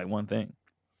only doing like one thing,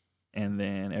 and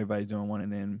then everybody's doing one,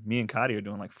 and then me and Cody are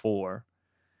doing like four,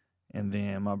 and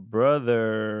then my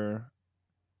brother,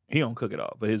 he don't cook at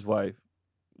all, but his wife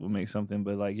will make something.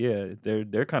 But like, yeah,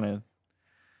 they're kind of.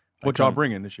 What y'all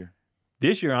bringing this year?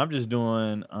 This year, I'm just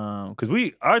doing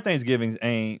because our Thanksgivings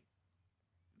ain't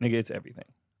nigga. It's everything.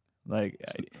 Like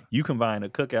you combine a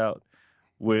cookout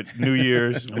with New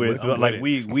Year's with I'm like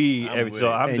with we I'm every, with so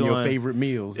it. I'm And doing your favorite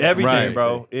meals. everything, Right.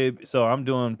 bro. So I'm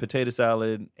doing potato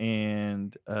salad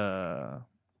and I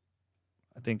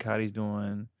think Cody's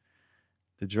doing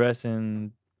the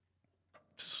dressing,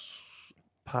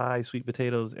 pie, sweet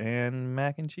potatoes, and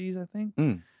mac and cheese. I think.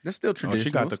 That's still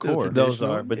traditional. the Still core. Those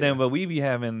traditional. are, but Yeah. then but we be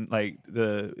having like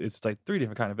it's like 3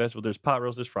 different kind of vegetables. There's pot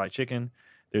roast, there's fried chicken,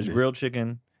 there's grilled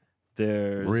chicken,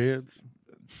 there's Ribs.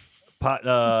 pot.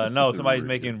 No, somebody's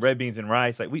making red beans and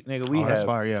rice. Like we Oh, that's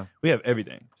fire. Yeah. we have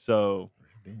everything. So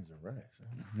Beans and rice.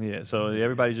 Huh? yeah, so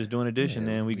everybody's just doing a dish, and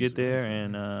then we get there,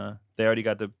 and they already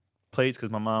got the plates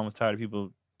because my mom was tired of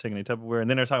people taking their Tupperware, and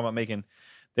then they're talking about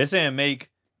they're saying make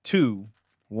 2,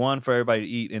 one for everybody to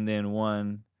eat, and then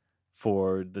one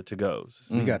for the to-goes.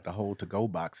 We got the whole to-go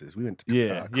boxes. We went to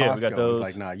Yeah, Costco. yeah, we got It was those.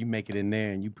 like, nah, you make it in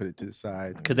there and you put it to the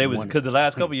side. Because the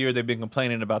last couple of years they've been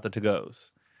complaining about the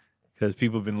to-goes. Because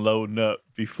people have been loading up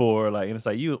before, like, and it's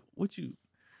like, you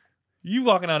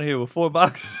walking out of here with 4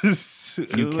 boxes.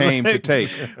 You came to take.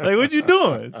 Like, what you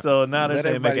doing? So now they're Let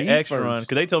saying make everybody an eat extra run. first.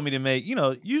 Because they told me to make,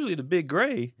 usually the big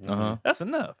gray, Uh-huh. that's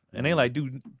enough. And they like,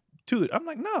 do 2. I'm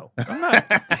like, no, I'm not.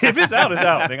 If it's out, it's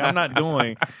out. Nigga. I'm not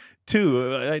doing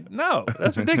 2. Like, no,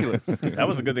 that's ridiculous. That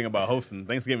was a good thing about hosting.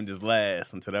 Thanksgiving just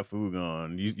lasts until that food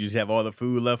gone. You just have all the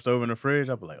food left over in the fridge.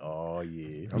 I'll be like, oh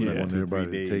yeah. I'm not Yeah. wanting 2-3 everybody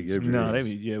to days. take everything.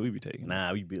 No, we be taking.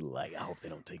 Nah, we be like, I hope they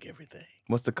don't take everything.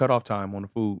 What's the cutoff time on the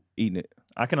food? Eating it.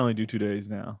 I can only do 2 days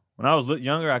now. When I was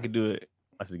younger, I could do it.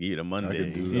 I should give you the I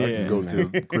Monday. can do. Yeah. I can go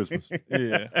till Christmas. Yeah.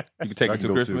 You can take I it can to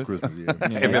go Christmas. till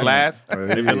Christmas. Yeah. If it lasts. If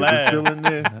it it's lasts. still in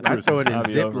there, I throw it in I'll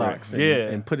be over Ziplocs it. Yeah.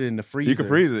 and put it in the freezer. You can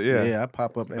freeze it, yeah. Yeah, I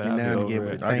pop up every I'll be now and over again it.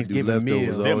 with I can do Thanksgiving leftovers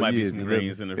meals. all There might be year some if you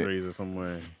greens in let the me- freezer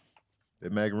somewhere.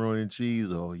 That macaroni and cheese.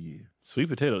 Oh yeah. Sweet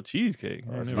potato cheesecake.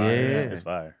 I ain't It's never fire. had Yeah. that. It's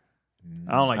fire.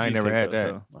 I don't like I ain't cheesecake. never had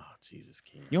though, that. Oh, Jesus,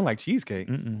 King. You don't like cheesecake?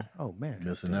 Mm-mm. Oh man.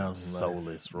 Missing out on life.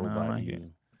 Soulless I robot. like you. it.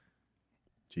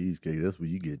 Cheesecake. That's where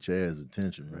you get Chaz's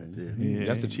attention right there. Yeah.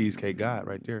 That's a cheesecake god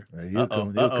right there. Right, he'll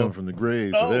Uh-oh. come from the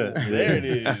grave Oh, for that. there it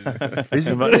is. Is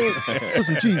it put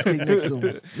some cheesecake next to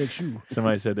him. Next you.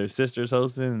 Somebody said their sister's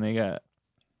hosting and they got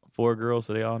 4 girls,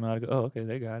 so they all know how to go. Oh, okay,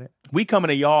 they got it. We coming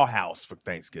to y'all house for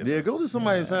Thanksgiving. Yeah, go to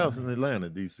somebody's house in Atlanta,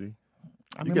 DC.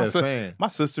 I You mean, got my, a fan. my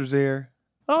sister's there.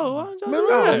 Oh, why don't y'all Man, do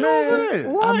that?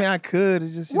 man. I mean, I could.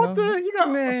 It's just What the? You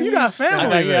got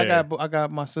family I there. got I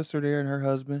got my sister there and her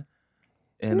husband.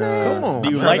 And Come on. Do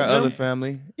you I like got them? other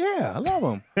family? Yeah, I love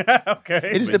them. Okay.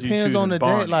 It just But you depends on choosing the day.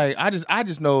 Barney's. Like I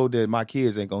just know that my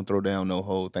kids ain't gonna throw down no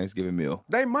whole Thanksgiving meal.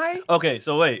 They might. Okay,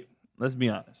 so wait. Let's be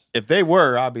honest. If they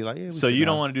were, I'd be like, yeah. So you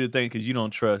don't want to do the thing because you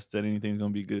don't trust that anything's gonna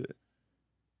be good.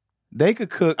 They could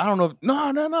cook. I don't know.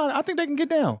 No. I think they can get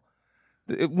down.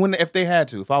 If they had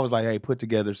to. If I was like, hey, put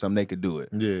together something, they could do it.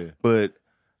 Yeah. But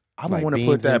I don't Like want to beans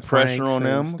put that and pressure franks on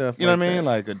and them. stuff You know like what I mean?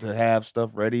 that. Like to have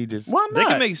stuff ready. Just Why They not?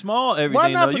 can make small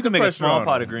everything not though. put You the can make a pressure small on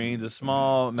pot them? of greens, a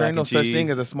small there mac ain't no and such cheese. thing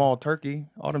as a small turkey.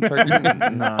 All them turkeys,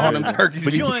 Nah, all them turkeys.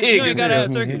 But be you ain't big as gotta hell.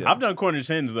 have turkey. Though. I've done Cornish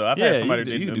hens though. I've Yeah, had somebody you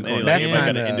do- did you them. do and Cornish like, hens. they got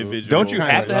That's an kinda- individual. Don't you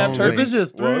have to have If turkey? it's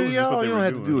just Well, it three, was just what y'all, they you were don't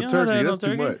have to doing. do You a don't turkey. have no That's too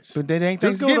turkey? much. But that ain't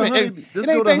Just go to Thanksgiving. honey- It just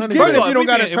ain't go to honey Thanksgiving baked. if you don't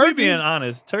got a First of all, turkey. If we being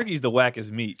honest, turkey's the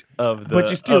wackest meat of the. But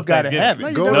you still of gotta have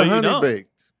Thanksgiving. it. Go No, to you honey don't. baked.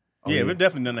 Yeah, we've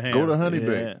definitely done the ham. Go to honey Yeah.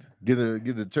 baked.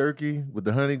 Get the turkey with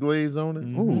the honey glaze on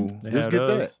it. Ooh. They Just have get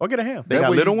those. that. Or get a ham. They That got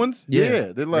way little you- ones.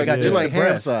 Yeah, they're like got they're just like the ham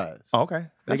breast. size. Oh, okay.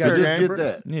 They That's just fair get game.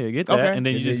 that. Yeah, get Okay. that, and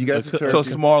then And you then just you got the cook- turkey. So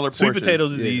smaller Sweet portions.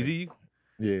 potatoes is Yeah. easy.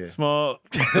 Yeah, Small.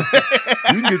 you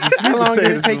can get some sweet How long did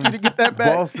it potatoes take you from to get that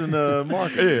back? Boston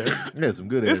market. Yeah, some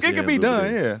good. It ass can yams be over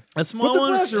done. there. Yeah. A small the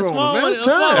one. pressure A on small them, one. man. A It's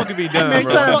small time. one can be done. It's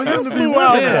bro. time for him to be Flew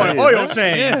out working. for oil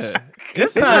change. Yeah.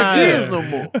 It's Not time. kids no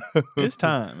more. It's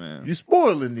time, man. You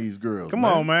spoiling these girls. Come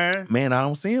on, man. Man, I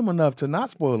don't see them enough to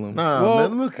not spoil them. Nah, well,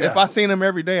 man, look if out. I seen them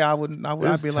every day, I wouldn't. I'd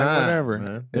It's be like, time, whatever.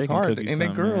 man. They It's can hard, cook you and they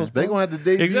something, girls. man. They gonna have to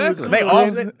date Exactly. you. They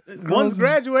all Girls- one's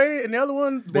graduated and the other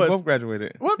one They was. both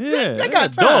graduated. Well, Yeah, they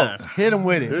got adults. time. Hit them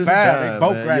with it. There's Bad. time, They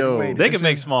both man. graduated. They can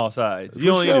make small sides. You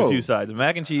For only need a sure. few sides.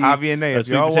 Mac and cheese, Ivy and Nay, a if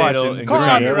sweet y'all potato, watching, and Call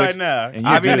greens. me Which- right now. And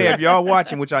Ivy you're and Nay, good. if y'all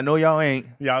watching, which I know y'all ain't.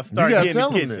 Y'all start gotta getting in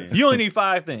tell the 'em kitchen. this. You only need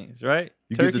 5 things, right?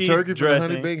 You get the turkey for the dressing,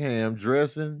 honey baked ham,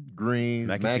 dressing, greens,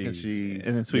 Mac mac and and cheese. cheese,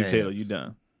 and then sweet yams. potato. You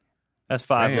done. That's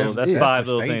 5 Damn, little. That's yeah, 5 that's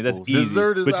a little things. That's staples. easy.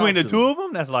 Dessert is Between the optional. two of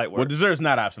them, that's light work. Well, dessert's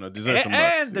not optional. Dessert's a must.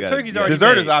 And the You gotta- turkey's yeah. already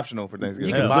Dessert made. is optional for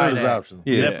Thanksgiving. Yeah. Dessert buy is that. optional.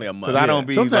 Yeah, Definitely a must. because I don't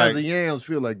be Sometimes like, the yams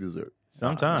feel like dessert.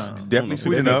 Sometimes. definitely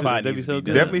sweet They enough. might They need be to so be good.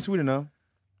 done. Definitely sweet enough.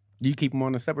 Do you keep them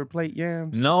on a separate plate,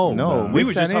 yams? No, No, We mix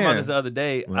were just that talking about in. this the other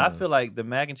day. I Wow. feel like the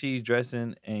mac and cheese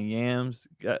dressing and yams.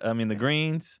 I mean, the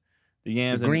greens, the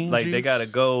yams, The and green like they juice? gotta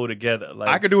go together. Like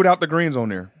I could do without the greens on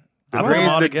there. The, I put them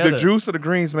greens, all the together. juice of the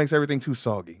greens makes everything too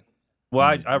soggy. Well,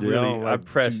 I Yeah, really don't I like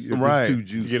press if it's Right. too to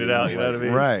juicy. get it out. You know what I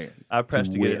mean? Right. I press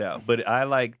to get it wet. out, but I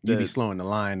like You be the slowing the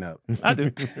line up. I do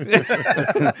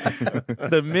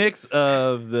the mix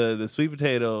of the sweet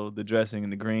potato, the dressing,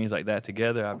 and the greens like that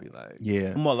together. I'd be like,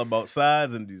 Yeah. I'm all about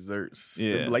sides and desserts. So,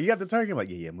 Yeah. like you got the turkey. I'm like,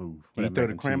 yeah, move. Do you Put that throw mac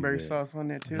the and cheese cranberry there. sauce on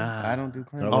there too? Nah. I don't do Oh,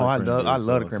 cranberry. I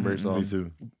love cranberry the sauce. cranberry Me sauce.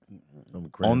 too. I'm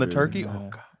a On the cranberry. turkey? Nah. Oh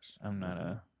gosh. I'm not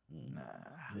a nah.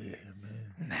 Yeah,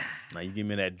 man. Now you give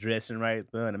me that dressing right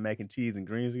there and the mac and cheese and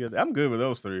greens together. I'm good with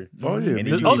those 3. Oh, yeah. And me then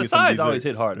you too. Oh, give the me some sides always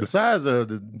desserts. hit harder. The size of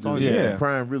the Oh, yeah.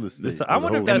 prime real estate. I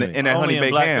wonder if that's And that only honey in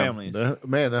baked black ham. families.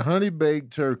 the honey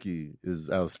baked turkey is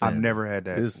outstanding. I've never had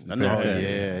that. It's I never had fantastic.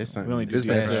 it. Yeah, it's We only something. do It's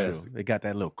that. fantastic. They got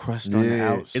that little crust on the Yeah.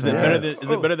 outside. Is it better than Yes. is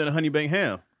it better than a honey baked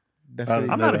ham? That's I- what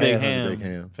I'm he- not a big had ham, a big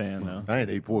ham. fan though. I ain't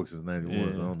ate pork since '91,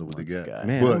 Yeah. so I don't know what they got. Guy.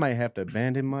 Man, I But- might have to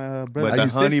abandon my But brother. the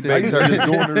and honey sister. I used to baked just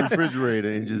go in the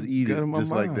refrigerator and just eat Go it to my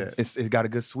just like mom's. that. It's got a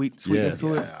good sweetness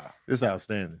to it. It's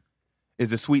outstanding.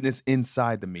 Is the sweetness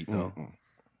inside the meat though? Mm-mm.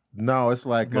 No, it's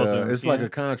like Most of it's them, like yeah. a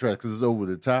contract because it's over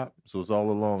the top, so it's all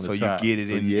along So the you top. get it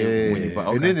in yeah, when you buy- and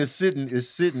okay. then it's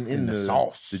sitting in the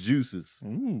sauce. the juices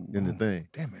Ooh. in the thing.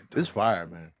 Damn it! It's fire,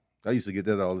 man. I used to get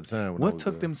that all the time. When I What was,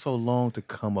 took them so long to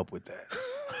come up with that?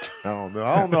 I don't know.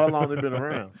 I don't know how long they've been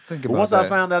around. Think But about once that. I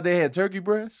found out they had turkey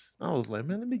breasts, I was like,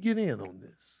 man, let me get in on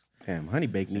this. Damn, honey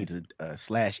bake needs a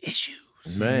slash issues.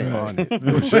 Man, on it.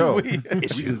 for sure. We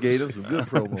just gave them some good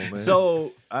promo, man.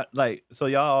 So, so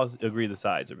y'all all agree the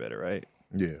sides are better, right?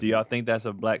 yeah, Do y'all think that's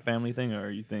a black family thing,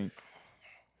 or you think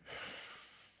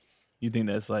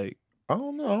that's like? I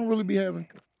don't know. I don't really be having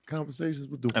conversations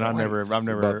with the And I've never, whites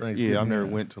about Thanksgiving. I've never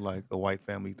went to like a white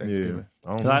family Thanksgiving. Yeah, I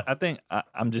don't 'Cause know. I think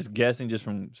I'm just guessing just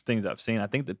from things I've seen. I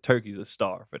think the turkey's a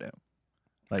star for them.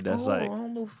 Like that's I like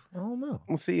don't know. I don't know.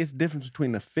 Well, see, it's the difference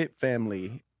between the fit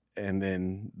family and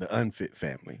then the unfit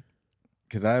family.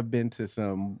 Because I've been to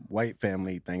some white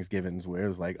family Thanksgivings where it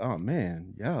was like, oh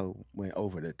man, y'all went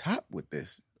over the top with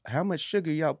this. How much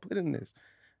sugar y'all put in this?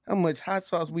 How much hot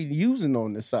sauce we using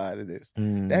on the side of this?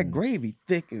 That gravy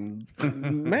thick and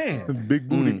man. big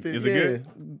booty. thing. Is it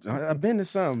good? Yeah. I've been to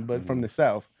some, but from the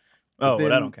South. oh, well, Then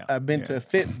that don't count. I've been Yeah. to a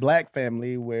fit black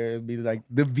family where it'd be like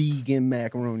the vegan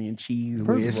macaroni and cheese.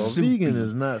 where First it's of all, soupy. vegan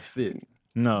is not fit.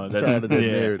 No, I'm that, tired of that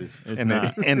yeah, narrative. It's And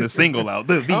not. and the single out,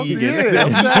 the vegan. Yeah,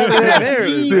 I'm tired of that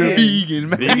narrative. The vegan,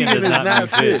 man. Vegan does is not, not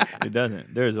fit. It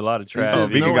doesn't. There's a lot of trash. Oh, There's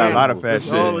vegan no got a lot of animals. fat That's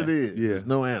shit. all it is. Yeah. There's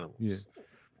no animals. Yeah.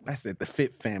 I said the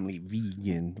fit family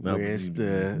vegan, No, where it's you-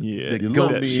 the Yeah, the you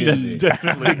goat lump me cheese, in.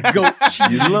 Definitely. goat cheese.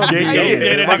 You love me. Yeah,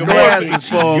 yeah, My that nigga glasses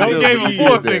fall. Goat good gave when him you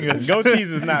four did that. fingers. Goat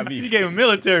cheese is not You vegan. gave him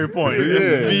military point. Yeah,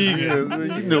 Vegan.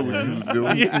 yeah, you know what you was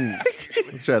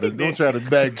doing. Don't try to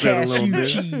backpedal on Cashew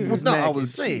this. cheese, No, I mac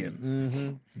was and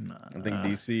saying. cheese. I think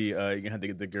DC, you're gonna have to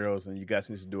get the girls, and you guys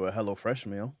need to do a Hello Fresh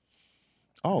meal.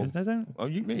 Oh, Is that that? oh,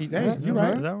 you Is right.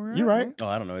 that where we're You at? right. Oh,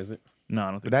 I don't know. Is it? No, I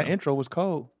don't But think that so. intro was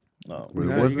cold. No. But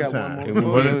No, it you wasn't got one time. more. It It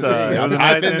wasn't It time. was a I've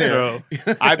nice been there.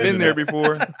 intro. I've been there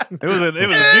before. It was a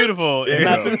beautiful.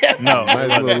 It's not no.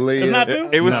 Might as well lay It's it. not too.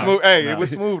 It was No. smooth. Hey, No. it was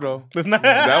smooth though. It's not.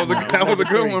 That was a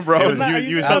good one, bro. It was-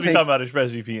 you were supposed to be take- talking about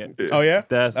ExpressVPN. Oh yeah.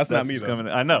 That's not me what's though. coming.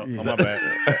 I know. Oh my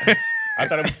bad. I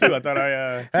thought it was two. I thought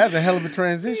I That's a hell of a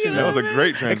transition. That was a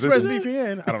great transition.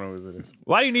 ExpressVPN. I don't know what it is.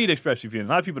 Why do you need ExpressVPN? A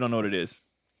lot of people don't know what it is.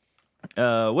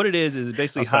 What it is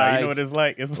basically I'm sorry. hides. You know what it's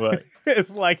like? It's What? like it's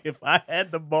like if I had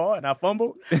the ball and I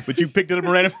fumbled, but you picked it up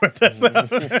and ran it for a touchdown.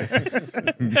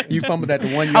 You fumbled at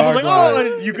the 1 yard I was like, line.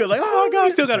 oh, and you could like, oh god,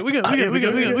 We still got it. We good. We good. We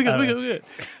good. good.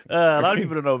 A lot of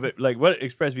people don't know. But like what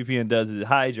ExpressVPN does is it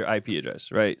hides your IP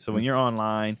address, right? So when you're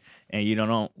online and you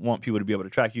don't want people to be able to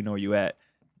track you know where you at,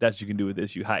 that's what you can do with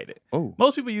this. You hide it. Oh.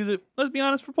 Most people use it. Let's be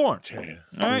honest, for porn.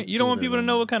 All right, you don't want people to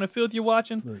know what kind of filth you're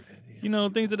watching. You know,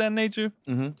 things of that nature.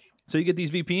 Mhm. So you get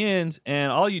these VPNs,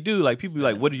 and all you do, like people be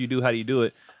like, "What do you do? How do you do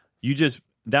it?" You just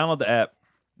download the app,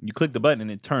 you click the button,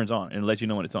 and it turns on, and it lets you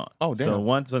know when it's on. Oh, damn. So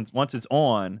once it's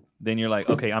on, then you're like,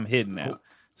 "Okay, I'm hidden now."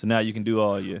 So now you can do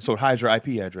all your So it hides your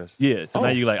IP address. yeah. So now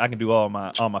Oh. you like I can do all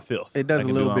my filth. It does I a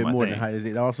can little do all bit my more thing. than hide it.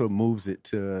 It also moves it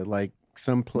to like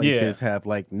some places have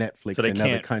like Netflix So they in other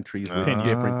can't countries with pin you.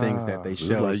 different things that they It's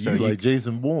show. like so you like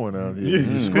Jason Bourne out here.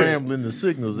 You scrambling the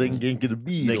signals. They can't get a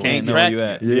bead They on can't it. know where you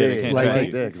at. Yeah, they can't like track they-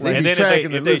 you. that. 'cause like- be And then tracking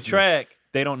if the they listener. track,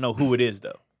 they don't know who it is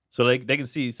though. So they can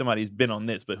see somebody's been on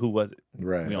this, but who was it?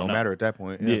 Right. We Don't don't know. matter at that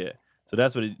point. Yeah. So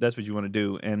that's what you want to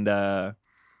do, and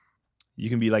you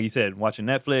can be like you said, watching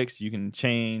Netflix. You can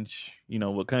change,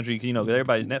 what country. 'Cause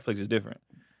everybody's Netflix is different.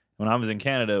 When I was in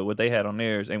Canada, what they had on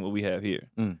theirs ain't what we have here.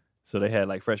 Mm. So they had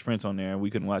like Fresh Prince on there, and we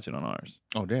couldn't watch it on ours.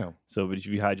 Oh damn. So, but if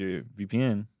you hide your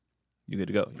VPN, you're good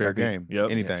to go. Fair You're good. game. Yep.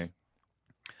 Anything.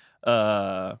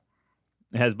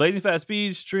 It has blazing fast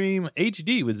speed, stream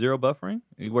HD with zero buffering.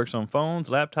 It works on phones,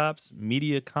 laptops,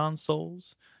 media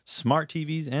consoles, smart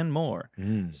TVs, and more.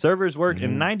 Servers work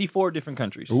in 94 different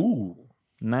countries. Ooh.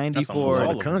 94 That's a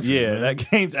lot of countries, Yeah, man. that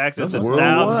gains access That's to worldwide.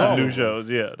 thousands of new shows.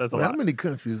 Yeah, that's a Well, how lot. many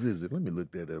countries is it? Let me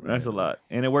look that up. That's a lot.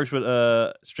 And it works with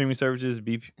streaming services,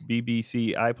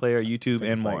 BBC, iPlayer, YouTube,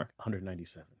 and more.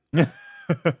 197.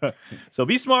 So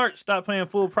be smart. Stop paying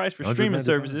full price for streaming 195.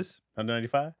 services.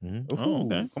 195. Oh,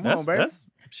 okay. Come on, baby. That's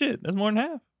shit. That's more than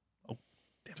half.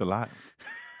 It's a lot.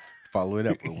 follow it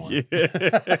up with one.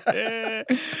 Yeah.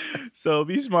 So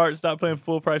be smart. Stop paying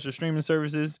full price for streaming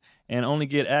services and only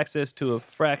get access to a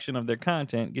fraction of their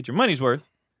content. Get your money's worth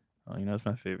Oh, you know, that's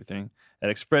my favorite thing. At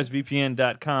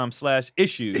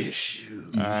expressvpn.com/issues.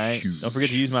 All right. Don't forget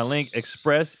to use my link,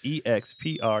 Express,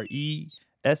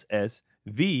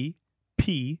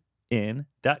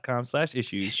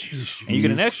 expressvpn.com/issues. And you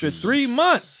get an extra 3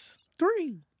 months.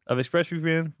 3 of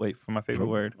ExpressVPN. Wait for my favorite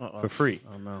word. For free.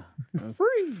 Oh no.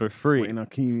 For free. Waiting on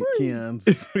Keon's.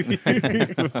 For free.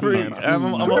 I'm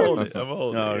gonna hold it.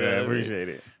 Oh, okay, I appreciate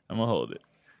it. I'm gonna hold it.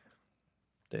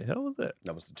 The hell was that?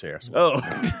 That was the chair. I swear. Oh.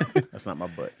 That's not my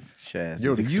butt. Chaz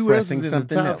Yo, is the U.S. expressing is in the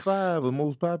something top else. 5 of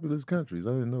most populous countries. I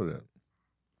didn't know that.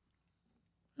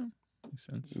 Makes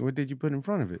sense. What did you put in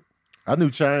front of it? I knew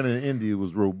China and India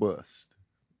was robust,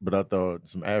 but I thought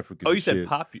some African. Oh, you said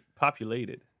shit.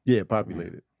 populated. Yeah,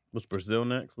 populated. What's Brazil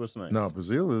next? What's next? No,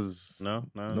 Brazil is No.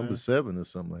 number 7 or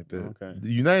something like that. Okay. The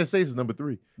United States is number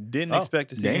 3. Didn't Oh, expect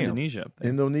to see damn. Indonesia up there.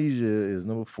 Indonesia is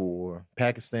number 4.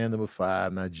 Pakistan number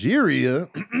 5. Nigeria,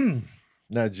 Because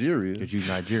you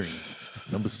Nigerian.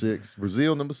 number 6.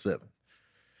 Brazil number 7.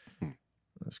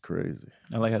 That's crazy.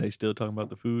 I like how they still talking about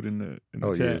the food in the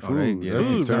Oh yeah, chat. food. yeah, That's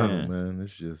food, eternal, man. man.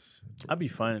 It's just I'd be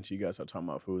fine until you guys start talking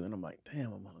about food, and I'm like,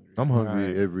 damn, I'm hungry. I'm hungry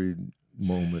Right. every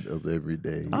moment of every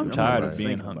day. I'm of my tired of life. being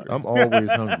Thinking hungry. about I'm always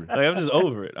hungry. Like I'm just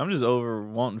over it. I'm just over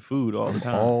wanting food all the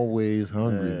time, Always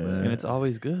hungry, Yeah. man. and it's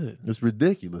always good. It's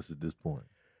ridiculous at this point.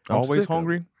 I'm Always sick of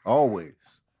hungry? it.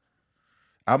 Always.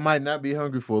 I might not be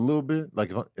hungry for a little bit,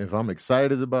 like if I'm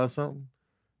excited about something,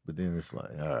 but then it's like,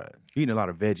 all right. Eating a lot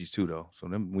of veggies too, though. So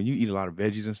when you eat a lot of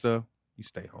veggies and stuff, you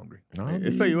stay hungry.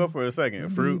 It fill you up for a second.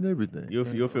 Fruit, and everything. you'll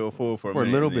feel full for a For a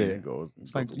minute, little and then bit. It goes,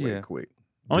 It's like, away yeah. quick.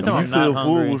 Only Do time you I'm not feel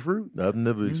full hungry. with fruit? I've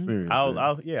never experienced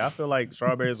that. I feel like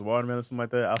strawberries, watermelon, something like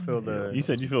that. I feel the. You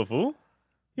said you feel full?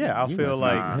 Yeah, I You feel must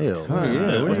like. not. Hell,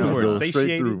 Yeah, what's the it word? goes straight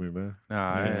Satiated? through me, man.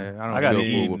 Nah, Yeah. I don't I gotta feel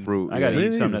eat- full with fruit. I gotta Me eat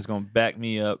something neither. that's gonna back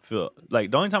me up. Feel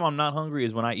like the only time I'm not hungry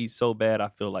is when I eat so bad I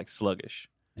feel like sluggish.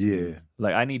 Yeah.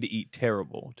 Like I need to eat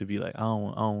terrible to be like I don't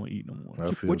want to eat no more.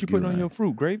 I feel What you putting on guilty. your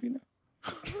fruit? Gravy? Now?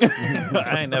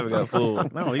 I ain't never got full.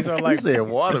 No, these are You like. said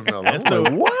watermelon. It's I'm the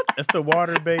like, what? It's the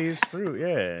water-based fruit.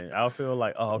 Yeah, I'll feel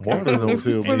like, oh, okay. Water don't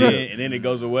feel and good. then it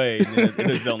goes away, and then it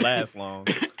just don't last long.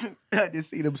 I just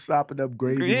see them sopping up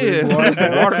gravy. Yeah,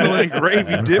 watermelon and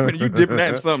gravy dipping. You dipping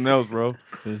that in something else, bro.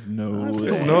 There's no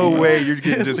way. No way you're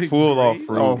getting just full off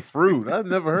fruit. Oh, fruit. I've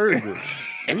never heard of it.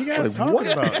 What are you guys Like, talking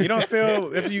what? about? You don't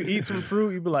feel if you eat some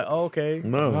fruit, you be like, oh, okay.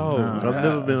 No, I've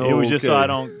never been. It was just so okay. I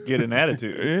don't get an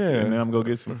attitude. Yeah. And then I'm gonna go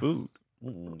get some food.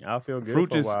 I'll feel good Fruit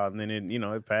for a just- while, and then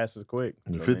it passes quick.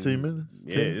 In So 15 then- minutes?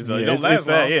 Yeah, 10? it Yeah, don't it's last fast.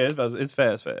 long. Yeah, it's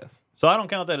fast. So I don't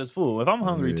count that as full. If I'm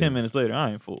hungry Yeah. 10 minutes later,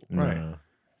 I ain't full. Nah.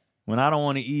 When I don't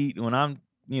want to eat, when I'm,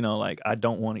 like I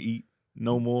don't want to eat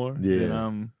no more, Yeah.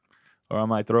 then or I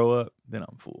might throw up, then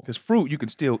I'm full. Because fruit you can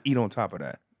still eat on top of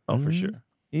that Oh, for Mhm. sure.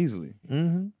 easily.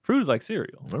 Mm-hmm. Fruit is like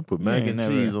cereal. I put You mac ain't and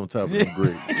never- cheese on top of the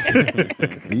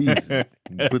grapes. Easy.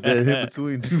 You put that in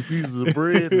between 2 pieces of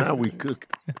bread. Now we cook.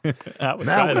 I would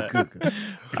Now try we that. cooking.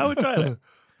 I would try that.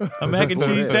 A mac and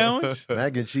cheese sandwich?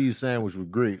 Mac and cheese sandwich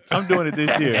with grapes. I'm doing it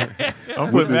this year. I'm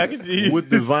With putting mac and cheese. with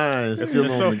the vines still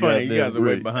It's on so the funny. You goddamn guys are way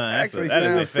grape. behind. Actually That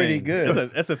is a sounds pretty thing.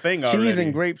 good. That's a thing already. Cheese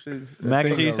and grapes is a Mac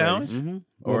and thing cheese already. sandwich? Mm-hmm.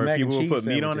 Or Or mac and people will cheese put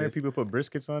meat on there. sandwiches. People put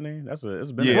briskets on there.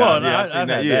 It's been. Yeah, a Well, while. no, yeah, I've I've seen had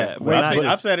that, that. yeah. But I just-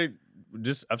 I've said it.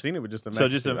 I've seen it with just a. so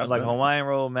just like a Hawaiian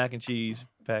roll, mac and cheese,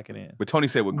 pack it in. But Tony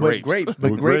said with But grapes. but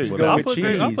With grapes grapes. go I'll with put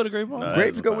cheese. I'll put a grape on. No, it.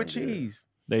 Grapes that go doesn't with sound good. cheese.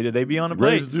 They be on the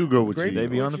Grapes plates. do go with Grapes cheese. They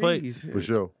be go on the with plates. cheese. For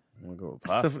sure. I'm gonna go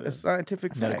with It's pasta. a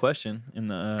scientific Got a fact. question in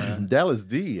the. Dallas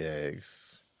D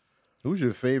asks, who's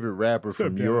your favorite rapper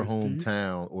from your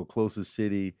hometown or closest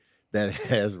city that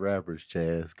has rappers,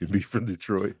 Chaz? Could be from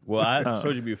Detroit. Well, I Oh.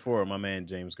 told you before. My man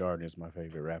James Garden is my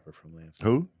favorite rapper from Lansing.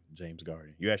 Who? James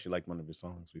Garden. You actually liked one of his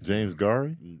songs. before. James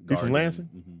Gary? Mm, He from Garden. Lansing?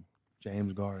 Mhm.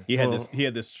 James Garden. He had Well- this. He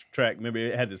had this track. Remember,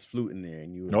 it had this flute in there,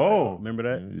 and you. Were Oh. like, remember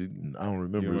that? I don't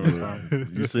remember. You remember it. the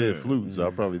song? You said flute, so I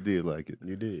probably did like it.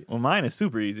 You did. Well, mine is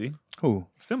super easy. Who?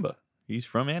 Simba. He's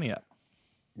from Antioch.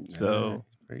 So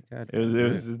Very good. it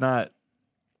was not.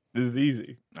 This is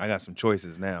easy. I got some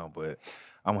choices now, but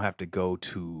I'm gonna have to go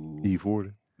to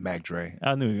E40. Mac Dre.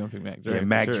 I knew you were gonna pick Mac Dre. Yeah, for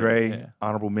Mac sure. Dre. Yeah.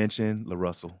 Honorable mention, La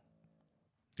Russell.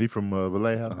 He from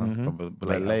Vallejo? Mhm. From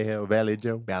Vallejo. Vallejo, Valley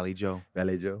Joe. Valley Joe.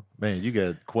 Valley Joe. Man, you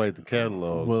got quite the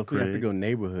catalog. Well, if we have to Craig. go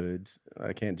neighborhoods,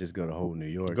 I can't just go to whole New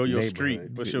York. Go your street.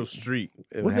 Neighborhoods. What's your street?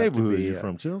 It What would have to neighborhood be, you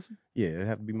from? Chelsea? Yeah, it'd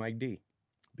have to be Mike D.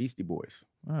 Beastie Boys.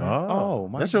 All right. Oh,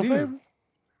 Mike that's your D. favorite?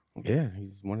 Yeah,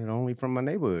 he's one and only from my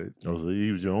neighborhood. Oh, so he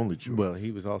was your only choice. Well,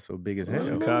 he was also big as Well, hell.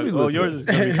 let me Chicago. look Oh, yours at is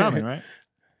gonna be coming, right?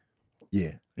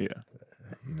 Yeah. Yeah.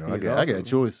 You know, He's I got also-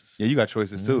 choices. Yeah, you got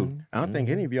choices too. Mhm. I don't think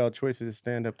any of y'all choices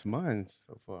stand up to mine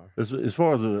so far. As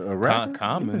far as a rapper,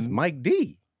 Common. It's Mike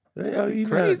D. Yeah, he's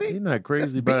Crazy? not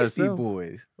crazy by Beastie himself.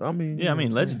 Boys. I mean, Yeah, I mean you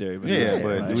know what I'm saying? legendary. But Yeah, Yeah, but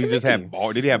what do you we just mean? have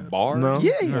bars? Did he have bars? No.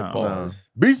 Yeah, he had No. bars.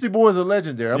 Beastie Boys are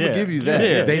legendary. I'm Yeah. gonna give you Yeah, that.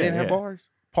 yeah, They didn't have yeah. bars.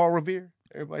 Paul Revere.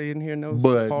 Everybody in here knows.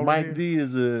 But Paul Mike Revere? D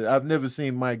is I've never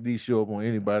seen Mike D show up on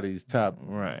anybody's top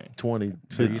Right. 20,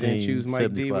 So you 15, didn't choose Mike D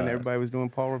 75. when everybody was doing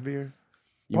Paul Revere.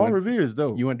 You Paul want, Revere is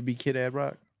dope. You wanted to be Kid Ad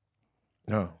Rock.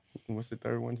 No. What's the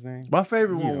third one's name? My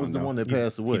favorite You one don't was the know. one that He's-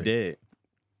 passed away. He dead.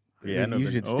 Yeah, I know. You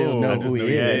that- should still know I just who he know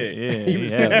he is. dead. Yeah, You yeah,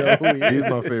 still know who he He's is.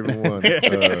 my favorite one.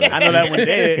 I know that one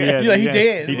dead. Yeah. You're like, he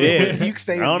dead. He dead. You can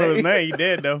say I don't know his name. name. He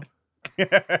dead though.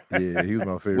 Yeah, he was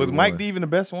my favorite. Was Mike one. D even the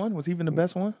best one? Was he even the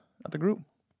best one of the group?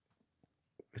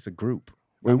 It's a group.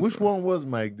 Wait, which one was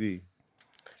Mike D?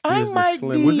 was the Mike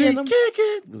slim- D. Was it and Kick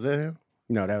It? Was that him?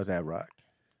 No, that was Ad Rock.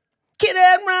 Kid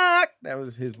Ad Rock. That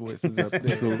was his voice. Was up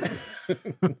there.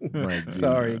 Mike D.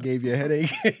 Sorry, it gave you a headache.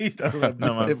 He started rubbing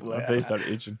No, his nipple my out. face started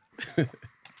itching.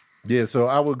 Yeah, so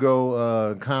I would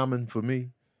go Common for me.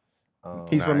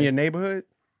 He's from your neighborhood.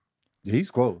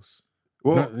 He's close.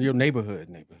 Well, No, your neighborhood.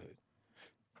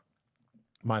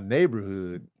 my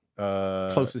neighborhood.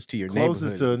 Closest to your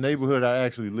Closest to a neighborhood. neighborhood I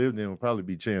actually lived in would probably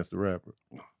be Chance the Rapper.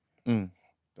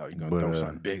 Oh, you gonna But, throw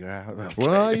something bigger out? Okay.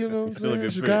 Well, you know, what I'm Still a saying?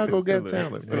 good Chicago pick. got Still a-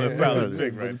 talent. Still man. a solid Yeah.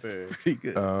 pick right there. pretty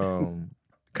good.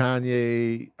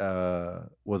 Kanye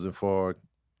wasn't far.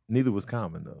 Neither was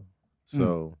Common though.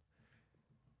 So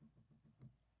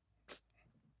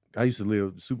I used to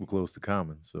live super close to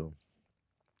Common. So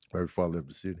right before I left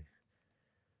the city.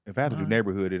 If I had to do Alright.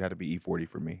 neighborhood, it'd have to be E40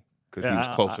 for me because he was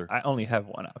I- closer. I only have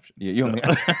one option. Yeah, you only-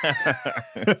 And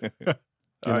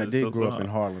I Alright, did so grow up so- in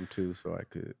Harlem too, so I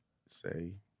could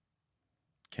say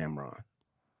Cameron.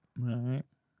 Alright.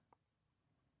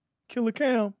 Killer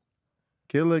Cam.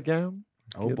 Killer Cam.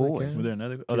 Oh Killer boy. Cam. Was there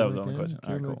another? Oh, that was the Killer only question.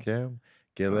 Cam, All right, Killer cool. Cam.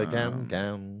 Killer Cam. Um,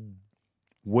 Cam.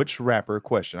 Which rapper?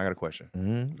 Question. I got a question.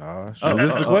 Mm-hmm. Oh, Is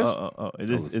this the question? Is this? Oh, Is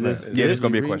it's this? not. Yeah, it this is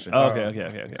gonna be a you question. Oh,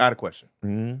 okay. I had a question.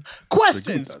 Mm-hmm.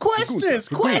 Questions. Questions.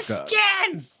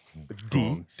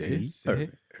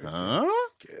 DC. Huh?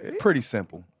 Pretty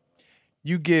simple.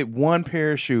 You get one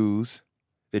pair of shoes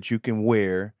that you can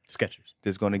wear Skechers.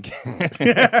 that's gonna get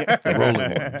The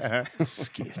rolling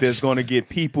ones. That's gonna get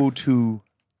people to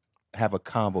have a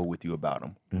convo with you about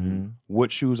them. Mm-hmm.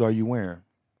 What shoes are you wearing?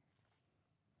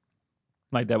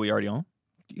 Like that we already on?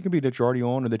 It can be that you're already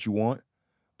on or that you want,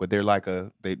 but they're like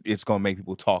it's gonna make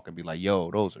people talk and be like,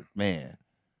 "Yo, those are man,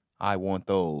 I want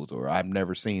those," or "I've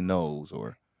never seen those,"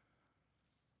 or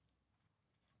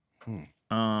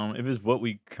If it's what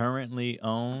we currently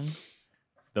own,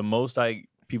 the most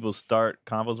people start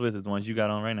combos with is the ones you got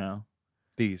on right now.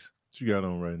 these. What you got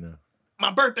on right now?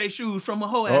 My birthday shoes from a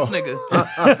hoe ass nigga.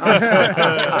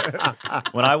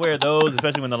 When I wear those,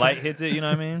 especially when the light hits it, you know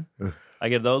what I mean? I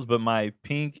get those, but my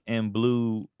pink and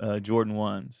blue Jordan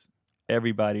 1s,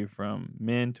 everybody from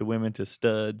men to women to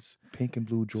studs. Pink and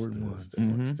blue Jordan ones.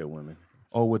 Still women.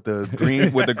 Oh, with the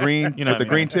green, with the green, You know with the what I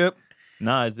green mean? tip.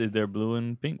 Nah, they're blue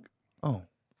and pink. Oh,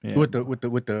 Yeah. with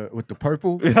the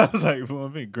purple. I was like, blue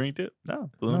and pink, green tip? No,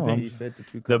 blue and No, pink. He said the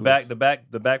two. The back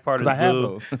part is because I have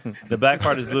blue. those. The back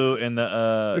part is blue, and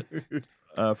the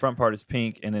front part is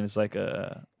pink, and then it's like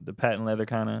the patent leather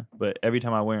kind of. But every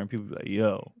time I wear them, people be like,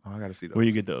 "Yo, Oh, I gotta see those. where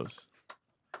you get those?"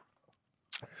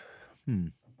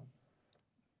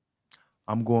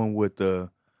 I'm going with the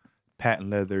patent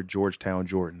leather Georgetown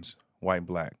Jordans, white and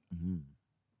black,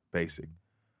 basic.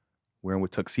 Wearing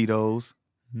with tuxedos,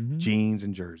 Mhm. jeans,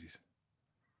 and jerseys.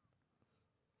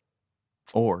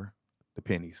 Or the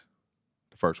pennies,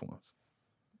 the first ones.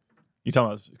 You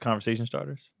talking about conversation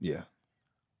starters? Yeah.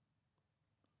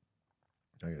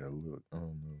 I gotta look. I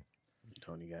don't know.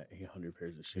 Tony got 800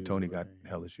 pairs of shoes. And Tony got right?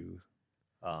 hella shoes.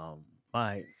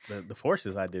 The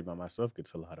forces I did by myself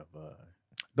gets a lot of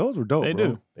Those were dope. They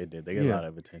bro. do. they get Yeah. a lot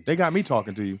of attention. They got me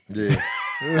talking to you. Yeah.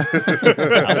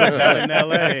 I went out in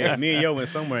LA. Me and Yo went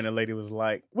somewhere and the lady was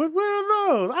like, what are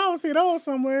those? I don't see those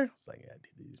somewhere. It's like, yeah, I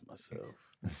did these myself.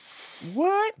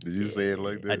 What? Did you say it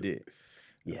like that? I did.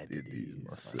 Yeah, I did these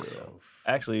myself.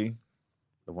 Actually,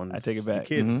 The ones I take it your back.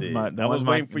 kids Mhm. did. the I was ones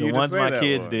waiting for you the to ones say my that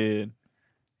kids one. did.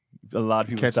 A lot of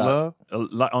people Catch stopped. love?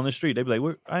 A lot on the street. They be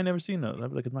like, I ain't never seen those. I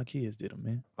be like, 'cause my kids did them,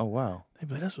 man. Oh wow. They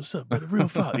be like, that's what's up, brother. Real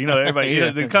father. You know, everybody. You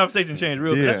know, the conversation changed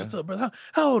real. Yeah. That's what's up, brother.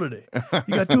 How old are they?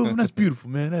 You got two of them. That's beautiful,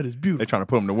 man. That is beautiful. They trying to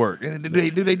put them to work. Do they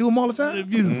do them all the They're time?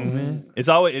 beautiful, man.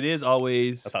 It is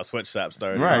always. That's how sweatshops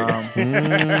started. Right.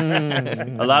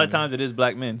 A lot of times it is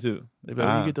black men too. They be like,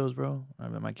 where Ah. you get those, bro? I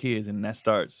mean, my kids, and that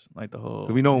starts like the whole.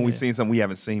 So we know when we yeah. seen something we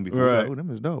haven't seen before. Right. Like, oh, them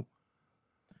is dope.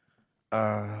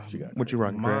 What you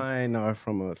rocking, Craig? Mine are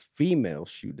from a female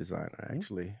shoe designer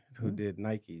actually who did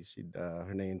Nikes.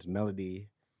 Her name's Melody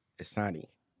Isani.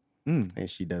 and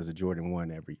she does a Jordan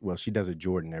 1 she does a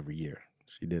Jordan every year.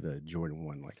 She did a Jordan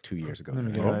 1 like 2 years ago. Let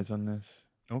me get now. eyes on this.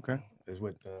 Okay. It's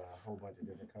with a whole bunch of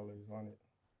different colors on it.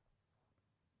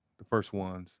 The first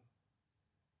ones.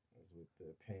 It's with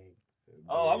the pink. The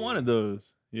Oh, I gray, wanted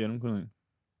those. Yeah, I'm cool.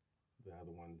 The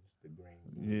other one's the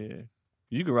green. Yeah,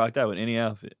 you can rock that with any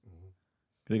outfit. Mhm.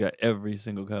 They got every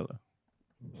single color.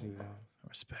 See that? I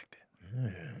respect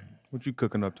it. What you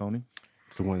cooking up, Tony?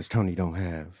 It's the ones Tony don't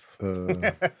have.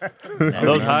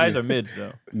 Those highs are mids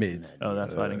though. Mids. Oh,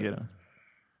 that's why I didn't get them.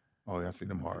 Oh, yeah, I see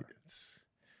them hard.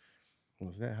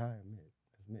 Was that high or mid?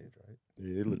 It's mid, right?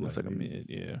 Yeah, it Looks like a mid.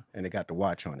 Yeah. And it got the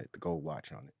watch on it, the gold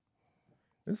watch on it.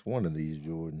 It's one of these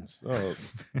Jordans. Oh,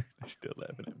 They're still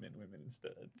laughing at men, women, and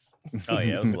studs. Oh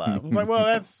yeah, it was live. I was like, well,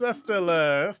 that's still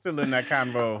in that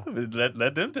convo.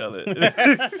 Let them tell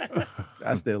it.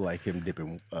 I still like him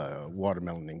dipping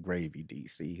watermelon in gravy,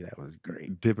 DC. That was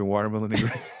great. Dipping watermelon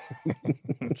in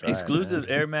Exclusive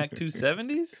Air Max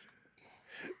 270s.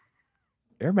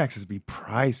 Air Maxes be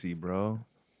pricey, bro.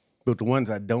 But the ones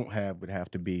I don't have would have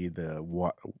to be the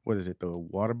what is it? The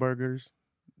Whataburgers,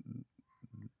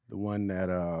 the one that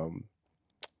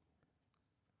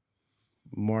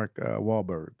Mark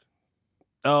Wahlberg.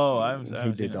 Oh, I he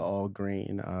haven't did seen the that. all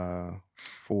green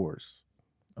fours.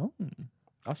 Oh,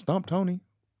 I stumped Tony.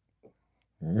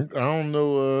 I don't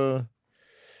know.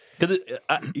 because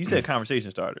you said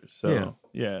conversation starters. So Yeah.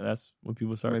 yeah, that's what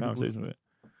people start Maybe conversation with.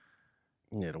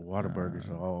 Yeah, the Whataburgers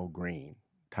are all green,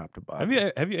 top to bottom.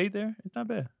 Have you ate there? It's not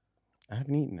bad. I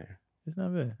haven't eaten there. It's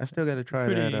not bad. I still got to try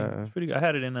Pretty, that. it's pretty good. I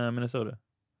had it in Minnesota.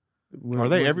 Are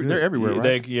they they're everywhere, yeah,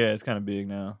 right? yeah, it's kind of big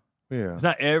now. Yeah. It's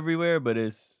not everywhere, but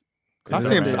it's. I it's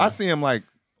see him. around. I see him like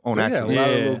on They got a actually. lot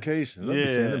of Yeah. locations. I've been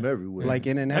seeing Yeah. them everywhere. like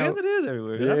In and I guess Out. it is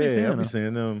everywhere. yeah, I be seeing I be them.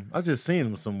 seeing them. I just seen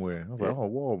them somewhere. I was like, oh,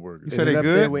 Wahlburgers. You Is said it they up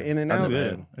good? there with In and It's Out?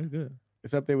 good. It's good.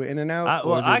 It's up there with In and Out.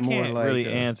 Well, or is it I more can't like really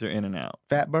a answer In and Out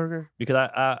Fat Burger. because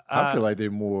I feel like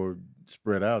they're more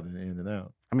spread out than In and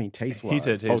Out. I mean, taste wise. He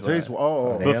said Oh, taste. taste. wise.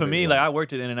 Oh, They But have for it me, once. like I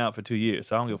worked at In and Out for 2 years,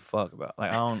 so I don't give a fuck about.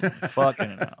 Like I don't fuck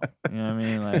In and Out. You know what I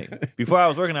mean? Like before I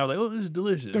was working, I was like, oh, this is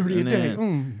delicious. 30 a And day.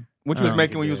 then- What you was Oh,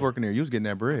 making when you was yeah. working there? You was getting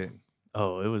that bread.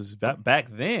 Oh, it was back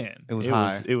then. It was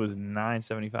high. It was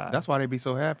 $9.75. That's why they be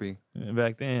so happy.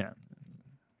 back then.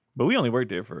 But we only worked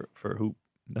there for hoop.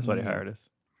 That's why they Mhm. hired us.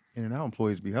 In and Out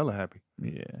employees be hella happy.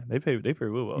 Yeah, they pay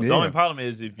real well. The Yeah. only problem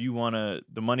is if you wanna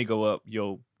the money go up,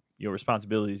 your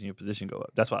responsibilities and your position go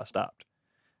up. That's why I stopped.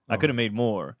 I Oh. could have made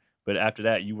more, but after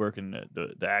that, you work in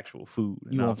the actual food.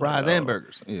 And You I want was like, fries oh. and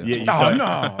burgers? Yeah. Yeah, you Oh start-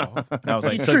 no! And I was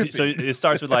like, You so tripping. it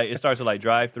starts with like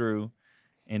drive through,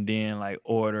 and then like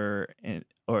order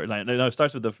or like no, it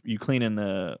starts with you cleaning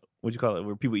the what you call it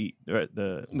where people eat right,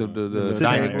 the The sitting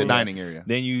dining area. the dining area.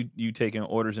 Then you taking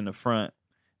orders in the front,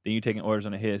 then you taking orders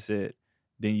on the headset,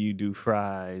 then you do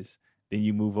fries, then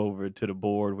you move over to the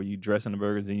board where you dress in the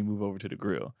burgers, then you move over to the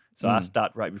grill. So I Mm.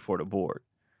 stopped right before the board.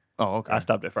 Oh, okay. I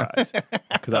stopped at fries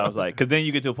because I was like, because then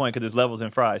you get to a point because there's levels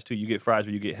in fries too. You get fries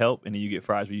where you get help, and then you get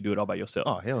fries where you do it all by yourself.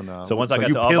 Oh hell no. So once I got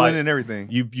you to all peeling by- and everything.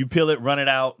 You peel it, run it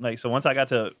out. Like so, once I got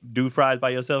to do fries by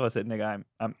yourself, I said, "Nigga,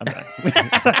 I'm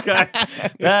done.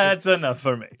 That's enough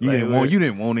for me." You Like,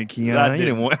 didn't want it, Keon. I You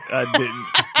didn't want. I didn't.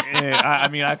 And I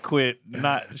mean, I quit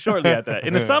not shortly after that.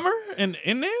 In the summer, in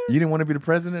there. You didn't want to be the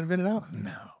president of In and Out.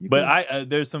 No, You but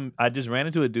could- I just ran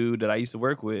into a dude that I used to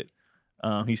work with.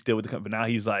 He's still with the company, but now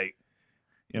he's like,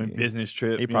 Yeah. business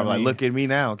trip. He you know probably what I like, mean? look at me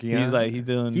now, Keon. He's like, he's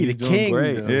doing the doing king,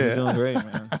 great. though. Yeah. He's doing great,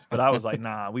 man. But I was like,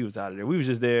 nah, we was out of there. We was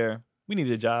just there. We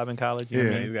needed a job in college. You know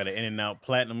what I He's mean? got an In-N-Out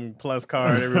Platinum Plus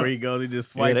card everywhere he goes. He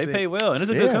just Yeah, swipes they it. pay well, and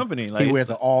it's a good Yeah. company. Like He wears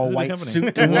an it's a all-white good company.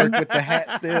 suit to work with the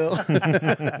hat still.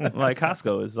 Like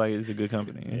Costco. It's a good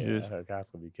company. It's Yeah, I just heard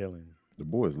Costco be killing. The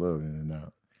boys love In and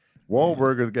Out.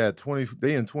 Wahlburgers got 20.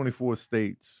 They in 24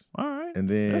 states, all right. and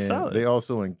That's then solid. they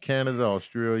also in Canada,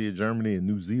 Australia, Germany, and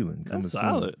New Zealand. coming That's soon.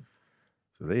 solid.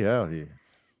 So they out here.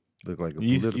 Look like a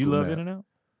You political love map. In and Out?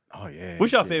 Oh yeah.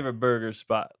 What's your yeah. favorite burger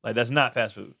spot? Like that's not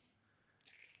fast food.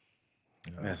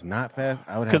 That's not fast.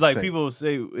 I would have Because to like say, people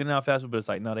say In and Out fast food, but it's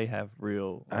like no, they have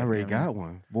real. I already got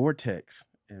one. Vortex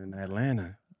in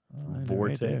Atlanta.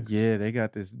 Vortex. Yeah, they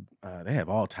got this. They have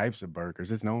all types of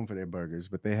burgers. It's known for their burgers,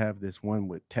 but they have this one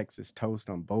with Texas toast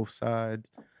on both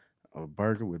sides, a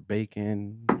burger with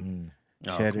bacon, Mm.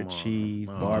 Oh, cheddar come on. cheese,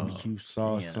 Oh, barbecue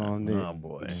sauce damn. on it. Oh,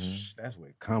 boy. That's what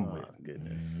it come Oh, with.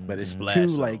 goodness. But it's Splash two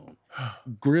zone. like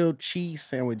grilled cheese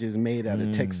sandwiches made out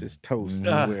of Texas toast,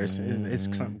 where it's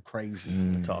something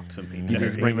crazy. Talk to me. You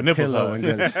just Bring bring the a nipples pillow out. and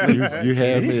go to sleep. You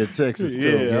had me at Texas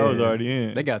too. Yeah, I was already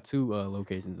in. They got 2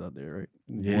 locations out there, right?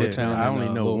 Yeah, Woodtown I and, only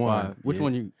know Little one. Five. Which Yeah.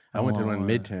 one you? I went to one in Oh,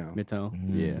 Midtown. Midtown.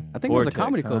 Mm. Yeah, I think there's a Vortex,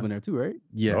 comedy club huh? in there too, right?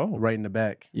 Yeah, Oh. right in the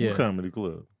back. Yeah, What comedy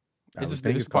club? I it's would just,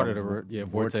 think it's it's part of called the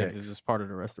Vortex. It's just part of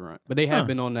the restaurant. But they Huh. have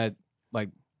been on that like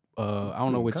I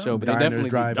don't know which show, but they Diners, definitely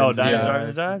drive-ins. Oh, Diners, Yeah.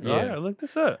 Drive-In, Drive? Yeah. Oh, I gotta look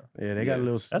this up. Yeah, they got a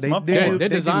little. That's they, my they boy. do- Their they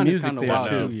do design is music kind of there, wild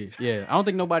too. too. Yeah, I don't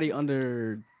think nobody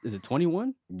under is it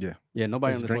 21? Yeah, Yeah,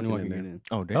 nobody There's under 21 drinking can in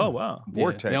get in. Oh damn. Oh, wow. Yeah,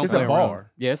 Vortex. they don't It's a play bar. around.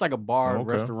 Yeah, it's like a bar, Oh, okay.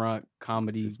 restaurant,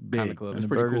 comedy It's kind of big. club. And It's the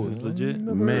pretty burgers cool. is legit.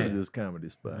 Never Man. heard of this comedy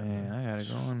spot. Man, I gotta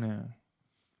go on there.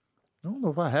 I don't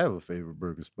know if I have a favorite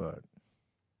burger spot.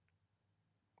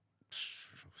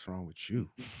 what's wrong with you?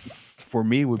 For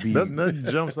me would be Nothing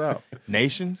jumps out.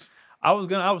 Nations. I was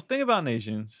thinking about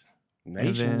Nations.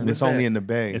 Nation. then- And it's only in the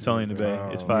Bay. It's only in the Bay.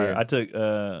 It's Oh, fire. yeah. I took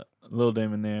Lil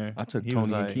Damon there. I took He was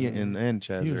Tony like- and Keaton and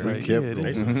Chaz. He was there. like, kept yeah,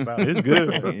 this going. is, it's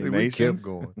good. we Nations. kept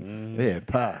going. Mhm. They had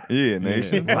pie. Yeah,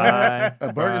 Nation. Pie,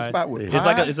 A burger pie. spot with It's It's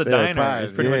like pie? it's a They had diner. pies,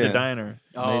 It's pretty much yeah. a diner.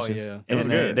 Oh Nations. yeah, And was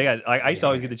they, good. they got. I used to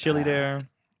always get the chili there,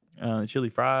 chili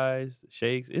fries,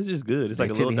 shakes. It's just good. It's like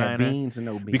a little Chili had diner beans and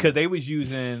no beans. because they was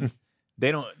using.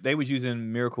 They was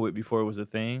using Miracle Whip before it was a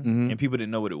thing, Mhm. and people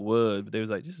didn't know what it was. But they was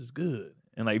like, "This is good."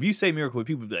 And like if you say Miracle Whip,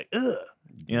 people be like, "Ugh,"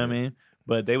 you know what I mean?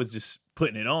 But they was just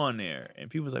putting it on there, and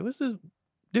people was like, "What's this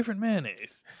different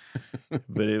mayonnaise?"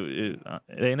 But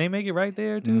and they make it right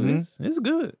there too. Mhm. It's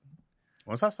good.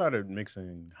 Once I started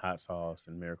mixing hot sauce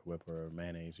and Miracle Whip or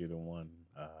mayonnaise, either one,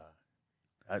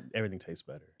 everything tastes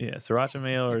better. Yeah, sriracha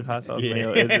mayo or hot sauce Yeah.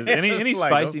 mayo. It's just- any It's like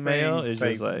spicy those mayo things is just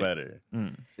taste like better.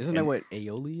 isn't that what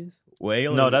aioli is?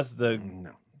 Well, No, that's the No.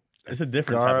 it's a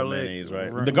different garlic, type of mayonnaise,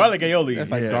 right? right. The garlic aioli That's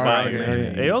is like fire. garlic Yeah.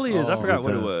 mayonnaise. aioli is. I Oh, forgot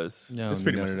what it good was, Yeah, I It's don't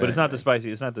pretty do much none of the but that. it's not the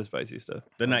spicy. It's not the spicy stuff.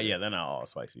 They're not. Yeah, they're not all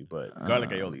spicy, but garlic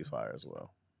Oh. aioli is fire as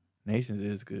well. Nations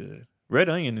is good. Red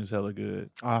onion is hella good.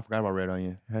 Oh, I forgot about red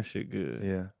onion. That shit good.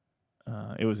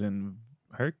 Yeah. It was in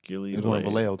Hercules. It was one of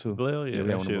Vallejo too. Vallejo, yeah, we that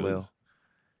had one in shit Vallejo. was-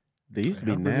 They used to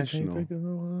be I really can't national. think of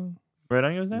no, Red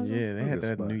onion was national. Yeah, they had Burger that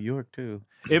in spot. New York too.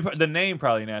 The name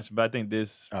probably national, but I think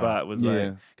this spot was like Yeah.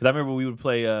 because I remember we would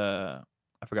play. I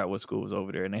forgot what school was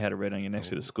over there, and they had a red onion next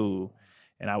to the school.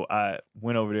 And I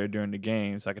went over there during the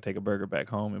game so I could take a burger back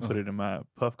home and put it in my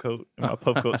puff coat. And my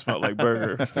puff coat smelled like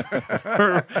burger.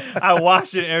 I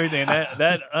washed it and everything.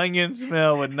 That onion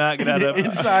smell would not get out of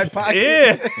Inside pocket.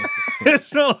 Yeah, it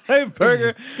smelled like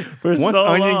burger. For Once so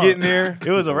onion long. get in there,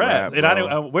 it was a wrap. And I bro.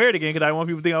 didn't I wear it again because I didn't want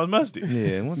people to think I was musty.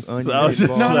 Yeah, once onion. So I was get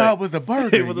just involved- No, like- it was a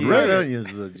burger. It was a yeah. Red burger.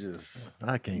 onions are just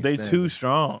I can't. They stand too it.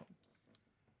 strong.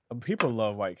 People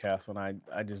love White Castle, and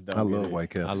I just don't. I get love it. White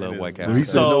Castle. I love It is White not When he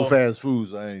Castle. said So- no fast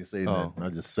foods, I ain't say Oh. nothing. I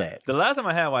just sat. The last time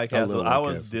I had White I love Castle, White I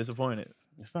was Castle. disappointed.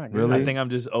 It's not good. Really? I think I'm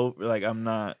just over. Like I'm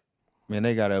not. Man,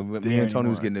 they got a. Me There and Tony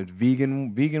was anymore. getting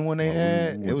a vegan one they Oh, we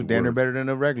had. went It was to damn near work. better than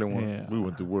the regular one. Yeah. We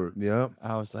went to work. Yep.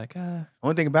 I was like,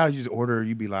 Only thing about it, you just order.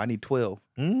 You be like, I need 12.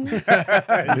 Hmm?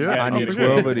 I need get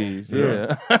 12 it. of these.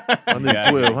 Yeah. Yeah. I need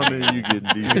Yeah. 12. How many you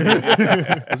getting these?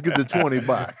 Let's get the 20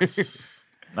 box.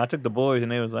 I took the boys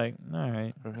and they was like, all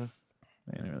right. Mhm.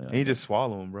 They didn't really And like you it. just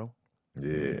swallow them, bro.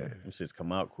 Yeah. Them shits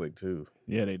come out quick too.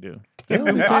 Yeah, they do. They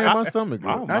don't be tearing my stomach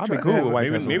up. I'd be tried cool that. with White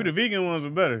Maybe, Castle. maybe the vegan ones are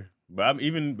better. But but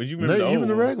you remember They- the even old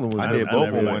the ones? regular ones. I did I both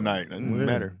never on liked one them. night. It didn't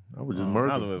matter. I was just I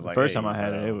murdered. was like, First hey, time I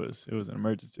had it, bro. it was an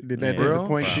emergency. Did that Yeah.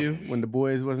 disappoint you when the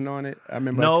boys wasn't on it? I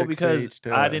remember. I No, took because Sage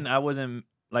to, I wasn't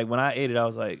like when I ate it. I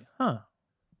was like, huh.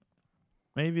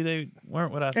 Maybe they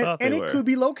weren't what I thought And they it were. could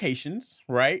be locations,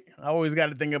 right? I always got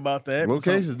to think about that.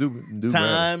 Locations do matter.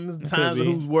 times, It times could of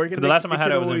be. who's working. 'Cause the last time I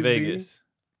had it was in could always be. Vegas.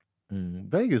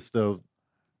 Vegas stuff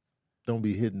don't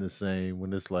be hitting the same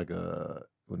when it's like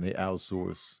when they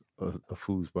outsource a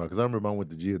food spot. Because I remember I went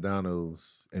to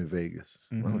Giordano's in Vegas.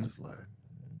 And I Mhm. was just like,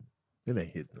 it ain't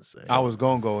hitting the same. I was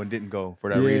going to go and didn't go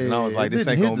for that reason. I was Yeah, like, it this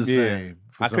didn't ain't hit going to the be. same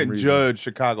for I some couldn't reason. judge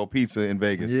Chicago pizza in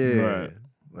Vegas. Yeah, Right.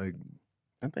 like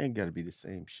I think it got to be the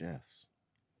same chefs,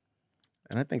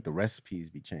 and I think the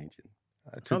recipes be changing.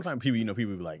 Sometimes people be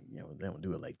like, they don't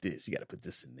do it like this. You got to put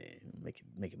this in there, and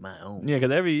make it my own. Yeah,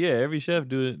 because every chef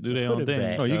do their Put own it thing.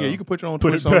 back. Oh, you can put your own Put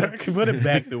twist it on back. Put it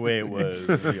back the way it was.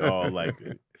 We all liked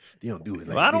it. they don't do it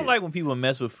like Well, I don't this. like when people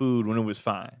mess with food when it was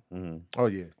fine. Mm-hmm. Oh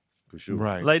yeah, for sure.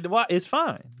 Right. Like, why? It's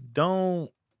fine. Don't.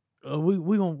 We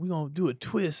gonna do a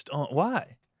twist on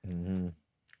why? Mm-hmm.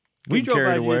 We Getting drove by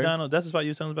carried away. Giordano. That's the spot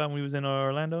you were telling us about when we was in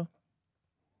Orlando.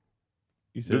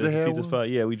 You said Did they it's a have pizza one? spot.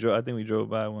 Yeah, we drove. I think we drove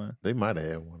by one. They might have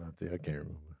had one out there. I can't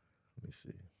remember. Let me see.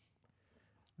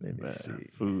 Let me see.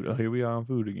 Food. Oh, here we are on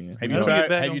food again. Have How you do we get tried?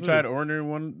 back Have on you food? tried ordering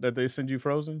one that they send you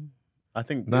frozen? I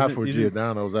think Not is for it-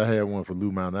 Giordano's. I had one for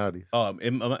Lou Malnati's.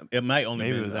 it might only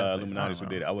Maybe it been was that place. I Illuminati's don't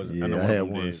who did it. know. I wasn't. Yeah, I, know I one had of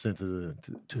them one did. sent to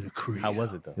the crib. How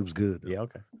was it though? It was good. Though. Yeah.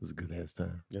 Okay. It was a good ass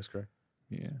time. That's correct.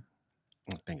 Yeah.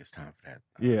 I don't think it's time for that.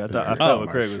 Yeah, I thought Oh, what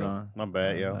Craig was on. My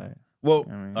bad, yo. Like, Well,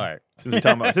 I mean, all right. Since we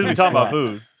talking about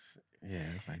food. Yeah,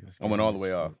 it's like let's I get went all the this way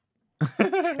shit.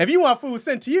 off. If you want food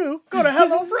sent to you, go to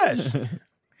HelloFresh.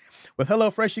 With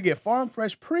HelloFresh, you get farm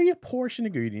fresh, pre-portioned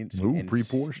ingredients. Ooh, and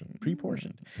pre-portioned.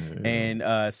 Pre-portioned. Yeah.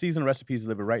 And seasoned recipes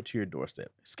delivered right to your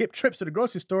doorstep. Skip trips to the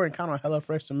grocery store and count on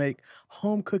HelloFresh to make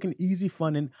home cooking easy,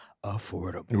 fun, and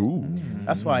affordable. Ooh.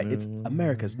 That's why it's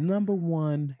America's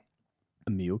 #1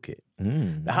 meal kit.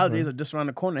 The holidays are just around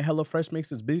the corner. HelloFresh makes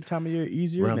this busy time of year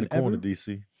easier Around than the corner, ever.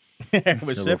 DC.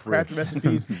 With chef-crafted HelloFresh.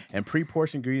 recipes and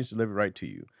pre-portioned ingredients delivered right to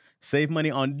you. Save money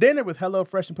on dinner with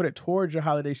HelloFresh and put it towards your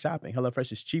holiday shopping.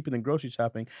 HelloFresh is cheaper than grocery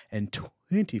shopping and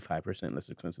 25% less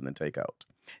expensive than takeout.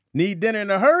 Need dinner in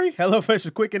a hurry? HelloFresh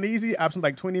is quick and easy. Options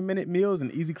like 20-minute meals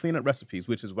and easy cleanup recipes,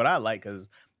 which is what I like because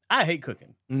I hate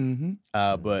cooking. Mm-hmm.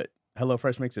 But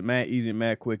HelloFresh makes it mad easy and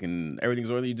mad quick, and everything's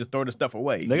ordered. You just throw the stuff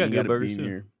away. They got You good gotta burgers, be in too.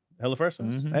 your HelloFresh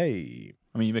ones? Mhm. Hey.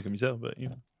 I mean, you make them yourself, but you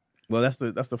know, Well, that's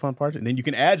the fun part. And then you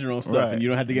can add your own stuff, Right. and you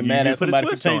don't have to get You mad can at put a somebody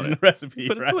for twist on changing it. the recipe.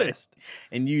 put a right? twist.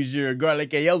 And use your garlic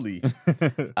aioli.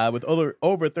 With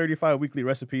over 35 weekly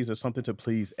recipes, there's something to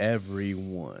please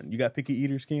everyone. You got picky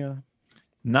eaters, Keon?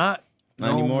 Not no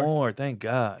anymore? more. Thank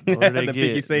God. The older they The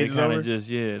picky get, stage they is kind over? of just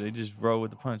they just roll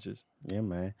with the punches. Yeah,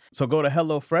 man. So go to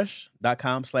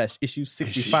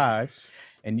HelloFresh.com/issue65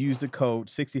 and use the code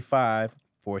 65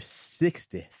 for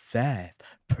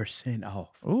 65% off.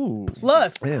 Ooh,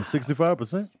 Plus, Yeah,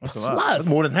 65%. that's a lot. plus, That's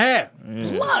more than half.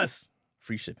 Yeah. plus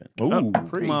free shipping. Ooh, Come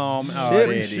on, oh, Free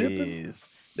there it shipping? is.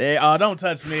 There, oh, don't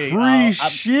touch me. Free I'm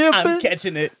shipping.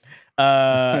 catching it.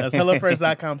 It's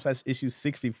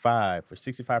HelloFresh.com/issue65 for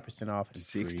 65% off and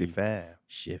free 65.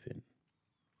 shipping.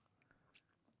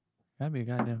 That'd be a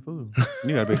goddamn food.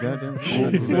 You gotta be goddamn.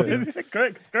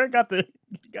 Craig got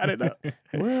it up.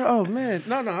 Well, oh man,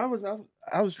 no,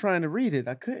 I was trying to read it.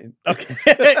 I couldn't. Okay.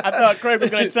 I thought Craig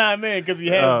was going to chime in because he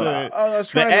has the. I was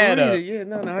trying ad to read up. it. Yeah,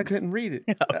 no, I couldn't read it.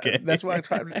 Okay. That's why I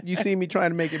tried. You see me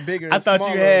trying to make it bigger. I and thought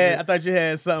smaller you over had. I there. thought you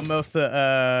had something else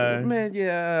to. Man,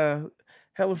 yeah.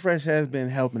 HelloFresh has been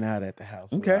helping out at the house.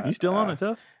 a Okay. lot. You still on it,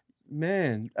 tough?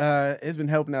 Man, it's been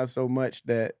helping out so much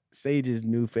that Sage's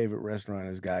new favorite restaurant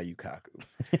is Gayukaku.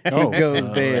 Oh. He goes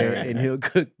Oh, there right. and he'll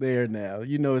cook there now.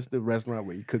 You know, it's the restaurant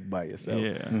where you cook by yourself.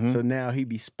 Yeah. Mhm. So now he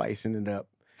be spicing it up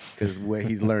because what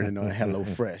he's learning on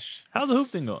HelloFresh. How's the hoop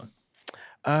thing going?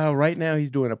 Right now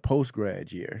he's doing a post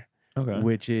grad year, Okay.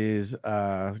 which is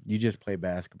you just play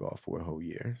basketball for a whole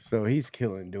year. So he's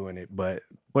killing doing it, but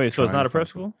Wait, so it's trying not to a prep focus.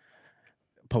 school?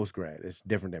 post grad it's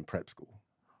different than prep school.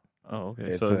 Oh, okay.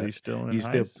 It's So is a- he still in you high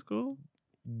still- school?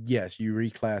 Yes, you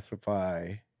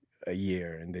reclassify a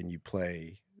year and then you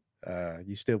play.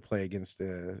 You still play against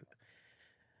the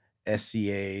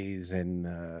SCAs and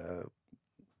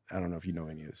I don't know if you know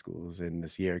any of the schools in the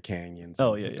Sierra Canyons.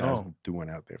 Oh, and yeah, yeah. I threw one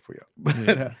out there for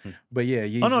y'all. But yeah,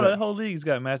 Oh no, that whole league's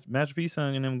got Master P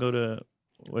Sung and them go to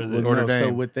what is it? Notre So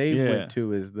Dame. what they Yeah. went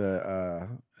to is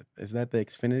is that the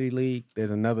Xfinity League?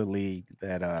 There's another league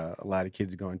that a lot of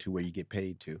kids are going to where you get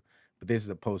paid to. But this is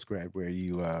a post grad where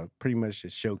you pretty much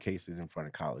just showcases in front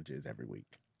of colleges every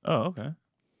week. Oh, okay.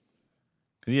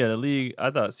 'Cause, yeah, the league. I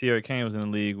thought Sierra Canyon was in the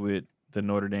league with the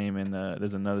Notre Dame and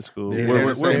there's another school. They're-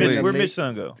 Where they're Mitch, in where the Mitch league.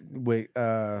 Son go? Wait,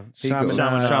 Chaminade.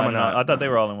 Chaminade. Chaminade. I thought they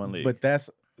were all in one league. But that's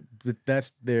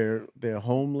their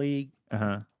home league.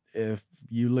 uh-huh. If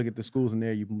you look at the schools in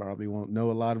there, you probably won't know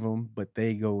a lot of them, but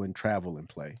they go and travel and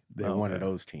play. They're one of Okay.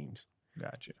 those teams.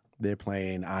 Gotcha. They're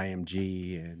playing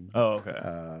IMG and Oh,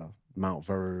 okay. Mount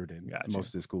Verde and Gotcha. most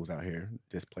of the schools out here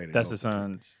just play. That's the local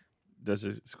team. son's. That's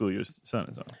the school your son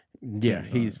is on. Yeah,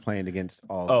 team. he's playing against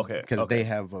all. Oh, okay, because okay. they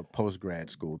have a post grad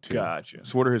school too. Gotcha.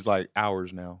 So what are his like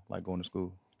hours now, like going to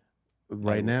school?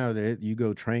 Right now, you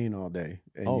go train all day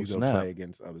and Oh, you go snap. play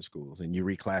against other schools, and you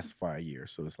reclassify a year.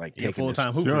 So it's like You're taking full this-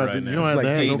 time You hooper don't have right to, you now. don't have like to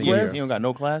have no taking a year. class. You don't got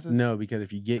no classes? No, because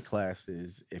if you get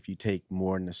classes, if you take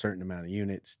more than a certain amount of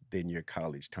units, then your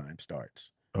college time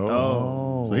starts.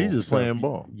 Oh. So he's just So if playing you-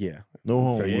 ball. Yeah. No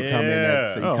home. So you Yeah. come in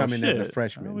as, Oh, as shit. a I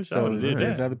freshman. wish I So would've did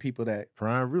there's that. other people that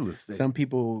Prime real estate. some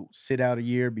people sit out a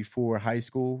year before high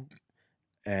school,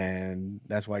 and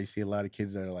that's why you see a lot of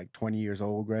kids that are like 20 years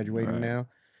old graduating Right. now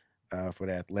for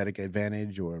the athletic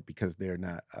advantage, or because they're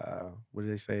not. What do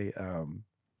they say?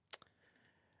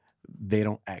 They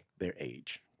don't act their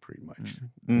age, pretty much.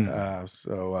 Mm.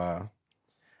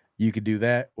 You could do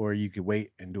that, or you could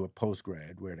wait and do a post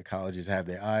grad where the colleges have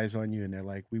their eyes on you and they're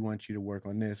like, we want you to work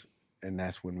on this, and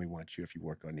that's when we want you if you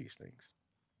work on these things.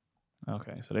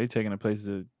 Okay, so they taking the places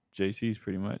of JCs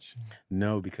pretty much.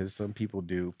 No, because some people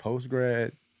do post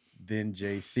grad, then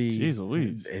JC. Jeez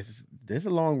Louise. There's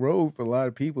a long road for a lot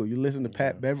of people. You listen to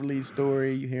Pat Beverly's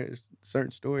story, you hear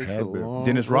certain stories. It's a Pat Beverly. long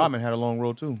Dennis road. Rodman had a long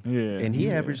road too. Yeah. And he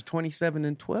yeah. averaged 27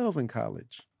 and 12 in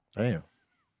college. Damn.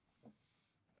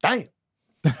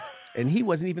 And he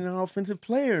wasn't even an offensive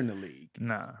player in the league.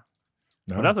 Nah.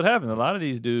 No. But that's what happens. A lot of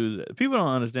these dudes, people don't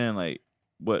understand like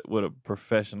what a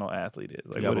professional athlete is,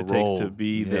 like You what have it a takes role. to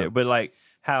be Yeah. there. But like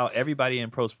how everybody in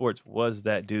pro sports was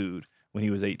that dude when he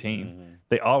was 18.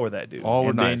 They all were that dude. All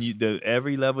were and then nice.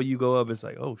 every level you go up, it's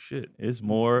like, oh shit, it's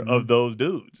more of those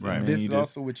dudes. Right. And then This you is just-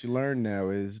 also what you learn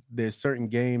now is there's certain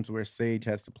games where Sage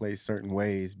has to play certain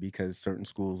ways because certain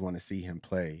schools want to see him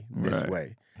play this Right.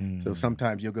 way. Mm. So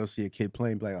sometimes you'll go see a kid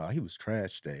playing, be like, oh, he was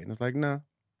trash today. And it's like, no,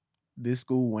 this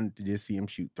school wanted to just see him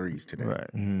shoot threes today.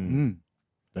 right. Mm.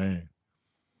 Dang.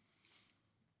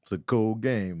 It's a cold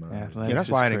game, man. Athletics Yeah, that's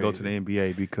is why I didn't go to crazy. the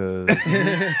NBA because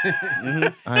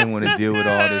I didn't want to deal with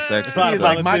all this It's a lot extra. of He's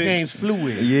like, my politics. game's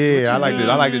fluid. Yeah, I like to.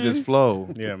 I like to just flow.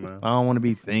 Yeah, man. I don't want to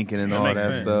be thinking and That all makes that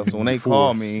sense. stuff. So when they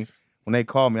called me,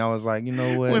 I was like, you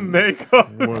know what? When they go,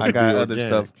 I got other organic.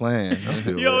 stuff planned. I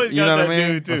feel you always You got know that what I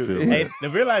mean? dude too. I feel Hey, the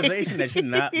realization that you're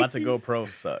not about to go pro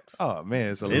sucks. Oh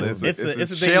man, it's a It's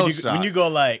a thing shell when you go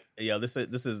like, yo, this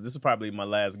is probably my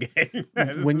last game.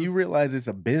 When you realize it's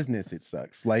a business, it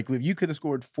sucks. Like if you could have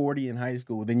scored 40 in high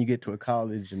school, then you get to a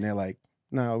college and they're like,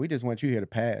 no, we just want you here to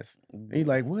pass. And you're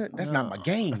like, what? That's not my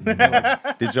game.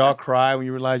 Did y'all cry when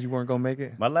you realized you weren't gonna make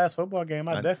it? my last football game,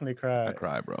 I definitely cried. I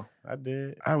cried, bro. I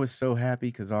did. I was so happy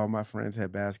because all my friends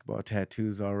had basketball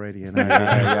tattoos already, and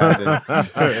I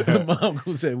didn't. My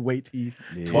uncle said, "Wait till you."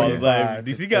 I was 25 like,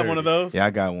 to DC got one of 30. those. Yeah, I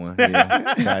got one.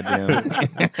 Yeah, goddamn.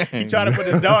 He tried to put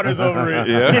his daughters over it.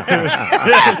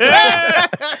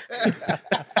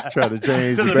 Try to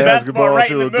change There's the a basketball basketball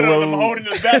right in to the a middle of them globe. holding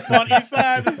the basketball on each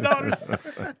side. His daughters,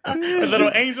 the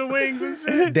little angel wings and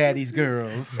shit. Daddy's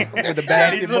girls with the These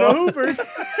basketball. little hoopers.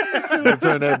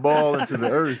 Turn that ball into the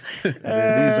earth. And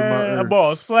then these are my The earth.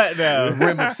 ball's flat now.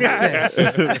 Rim of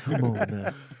success. Come on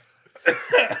now.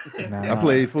 I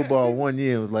played football 1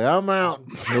 year. It was like, I'm out.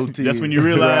 No tears. That's when you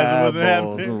realize it wasn't Dry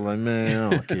balls. happening. I was like, man, I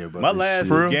don't care about My this last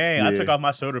shit. game, I Yeah. took off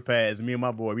my shoulder pads. Me and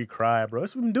my boy, we cried, bro.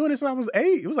 We've been doing this since I was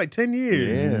 8. It was like 10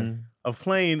 years Yeah. of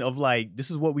playing. Of like,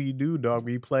 this is what we do, dog.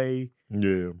 We play.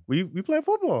 Yeah. We play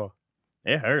football.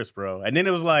 It hurts, bro. And then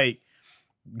it was like,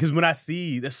 because when I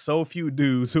see there's so few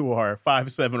dudes who are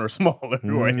 5'7" or smaller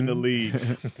who are in the league,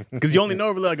 because you only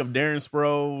know really like of Darren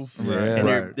Sproles, Right. and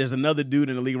Right. there's another dude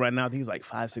in the league right now. I think he's like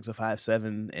 5'6" or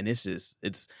 5'7", and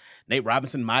it's Nate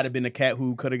Robinson might have been the cat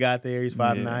who could have got there. He's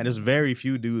 5'9". Yeah. There's very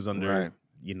few dudes under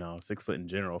Right. 6 foot in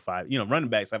general. 5, running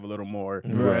backs have a little more.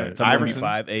 Right. Some maybe Iverson.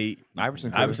 5'8".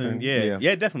 Iverson. Iverson, yeah,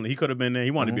 definitely. He could have been there.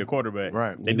 He wanted to be a quarterback.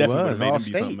 Right. They He definitely would was, have made him be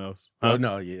All-State. something else. Oh Huh?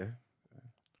 no, yeah.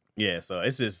 Yeah, so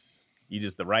it's just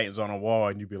the writing's on the wall,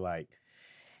 and you'd be like,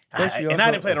 Plus, you and I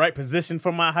also- didn't play the right position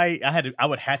for my height. I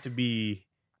would have to be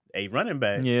a running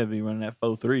back. Yeah, be running that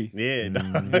 4-3. Yeah,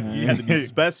 Mm. you have to be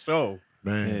special.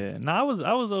 Man. Yeah, no, I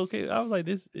was okay. I was like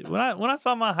this when I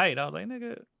saw my height, I was like,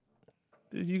 nigga,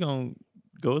 you gonna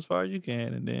go as far as you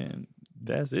can, and then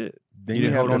that's it. Then You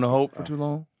didn't have hold on the- to hope for too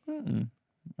long. Mm-mm.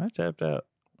 I tapped out.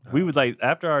 We was like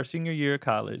after our senior year of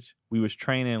college, we was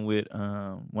training with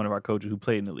one of our coaches who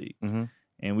played in the league, Mhm.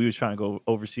 and we was trying to go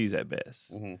overseas at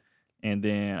best. Mhm. And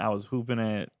then I was hooping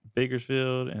at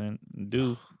Bakersfield, and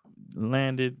dude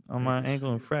landed on my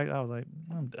ankle and fractured. I was like,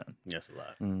 I'm done. That's a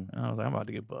lot. Mm. And I was like, I'm about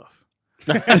to get buff.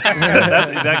 That's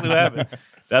exactly what happened.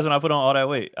 That's when I put on all that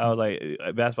weight. I was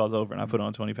like, basketball's over, and I put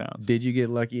on 20 pounds. Did you get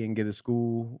lucky and get a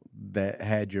school that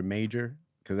had your major?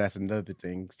 Because that's another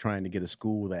thing. Trying to get a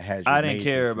school that has. Your I didn't major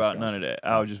care for about none of scholarship. that.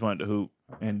 I was just wanted to hoop,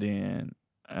 and then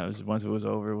once it was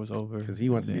over, it was over. Because he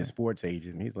wants to be a And sports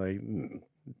agent. He's like,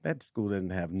 that school doesn't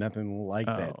have nothing like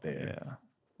then- that oh, there. Yeah.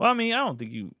 Well, I mean, I don't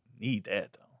think you need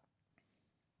that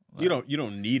though. You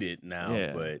don't need it now,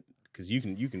 Yeah. but because you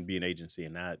can be an agency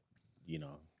and not, you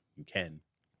can,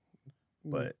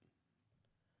 but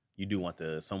you do want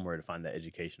somewhere to find that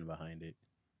education behind it.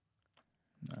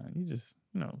 Nah, you just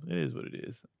it is what it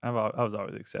is. I was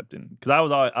always accepting because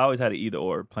I always had an either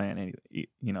or plan.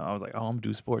 I was like, oh, I'm gonna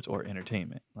do sports or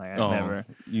entertainment. Like I Oh, never.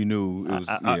 You knew it was.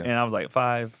 And I was like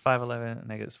 5'11",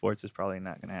 nigga. Sports is probably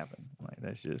not gonna happen. Like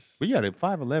that's just But yeah, the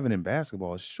 5'11" in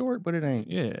basketball is short, but it ain't.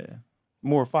 yeah.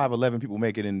 More 5'11" people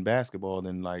make it in basketball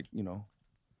than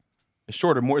it's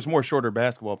shorter. It's more shorter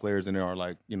basketball players than there are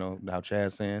how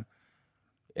Chad's saying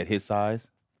at his size.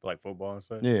 Like football and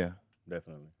stuff. Yeah.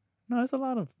 Definitely. No, there's a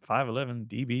lot of 5'11"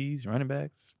 DBs, running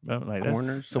backs, but like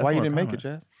Corners. So why you more didn't make it,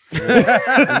 common. Jazz?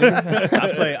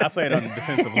 I played on the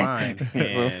defensive line.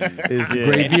 And It's Yeah.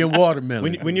 gravy and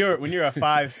watermelon. when you're a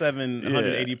 5'7",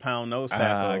 180-pound nose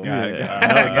tackle, got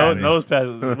it, Nose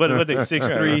passes. What they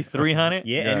 6'3", 300?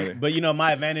 yeah, but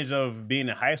my advantage of being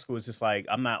in high school is just like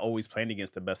I'm not always playing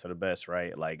against the best of the best,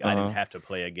 right? Like I didn't have to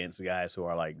play against guys who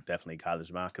are like definitely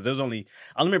college bound because there was only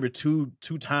I remember two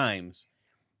times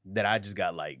that I just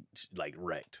got like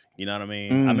wrecked. You know what I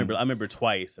mean? I remember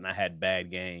twice, and I had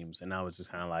bad games, and I was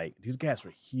just kind of like, these guys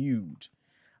were huge.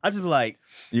 I just be like,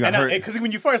 You got hurt. because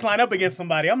when you first line up against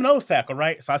somebody, I'm nose tackle,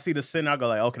 right? So I see the center, I go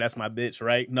like, okay, that's my bitch,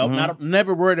 right? No,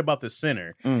 never worried about the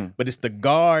center, but it's the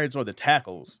guards or the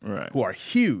tackles Right. who are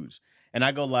huge, and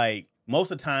I go like.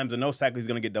 Most of the times, the nose tackle is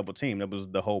going to get double teamed. That was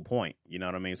the whole point. You know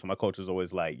what I mean? So my coach was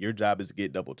always like, your job is to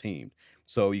get double teamed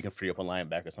so you can free up a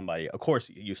linebacker or somebody. Of course,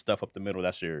 you stuff up the middle.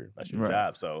 That's your Right.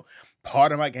 job. So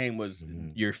part of my game was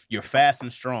you're fast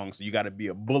and strong, so you got to be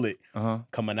a bullet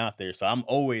coming out there. So I'm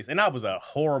always, and I was a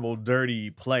horrible,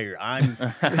 dirty player. I'm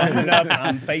coming up,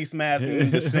 I'm face masking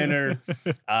the center.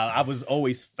 I was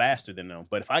always faster than them.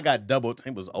 But if I got double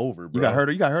teamed, it was over, bro. You got hurt?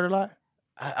 You got hurt a lot?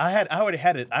 I already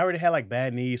had like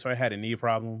bad knees, so I had a knee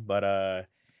problem. But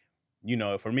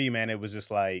for me, man, it was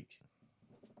just like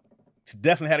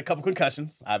definitely had a couple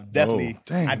concussions. I definitely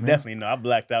know. I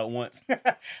blacked out once.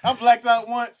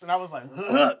 and I was like,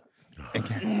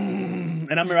 and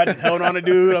I remember I just held on to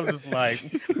dude. I was just like,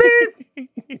 beep.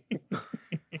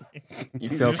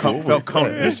 You felt comfortable.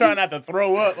 Just trying not to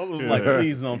throw up. I was like,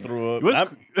 please don't throw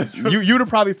up. You'd have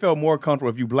probably felt more comfortable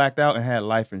if you blacked out and had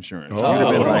life insurance. Oh, You'd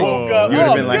have been like, woke up. you'd have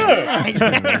Oh, been like, good.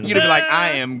 you'd have been like,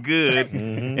 I am good.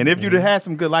 And if you'd have had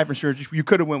some good life insurance, you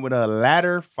could have went with a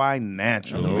Ladder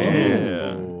Financial,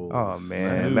 man. Oh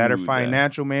man, Ladder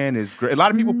Financial, man, is great. A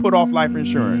lot of people put off life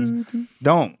insurance.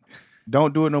 Don't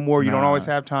do it no more. You don't always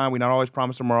have time. We not always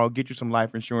promise tomorrow. Get you some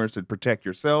life insurance to protect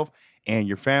yourself and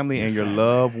your family and your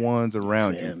loved ones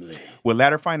around you. With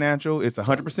Ladder Financial, it's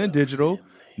 100% digital.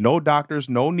 No doctors,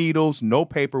 no needles, no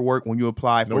paperwork when you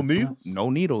apply for needles? no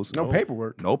needles. no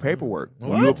paperwork. No paperwork.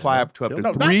 When you apply up to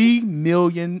 $3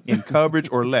 million in coverage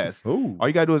or less, all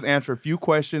you gotta do is answer a few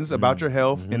questions about your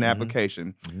health in the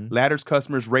application. Ladder's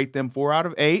customers rate them 4 out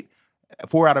of 8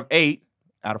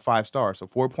 out of 5 stars. So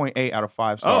 4.8 out of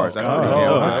 5 stars. That's pretty Okay, I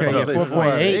yeah, was gonna say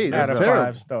 4.8 out of that's terrible.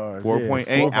 5 stars.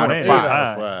 4.8 out of 4.8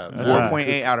 5. is high.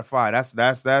 4.8 out of 5. That's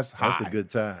high. That's a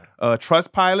good time.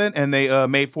 Trustpilot, and they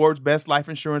made Forbes' best life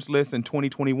insurance list in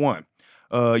 2021.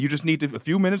 You just need a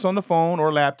few minutes on the phone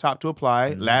or laptop to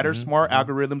apply. Ladder's smart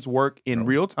algorithms work in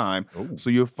real time, so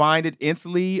you'll find it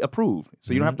instantly approved.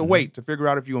 So you don't have to wait to figure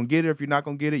out if you're going to get it or if you're not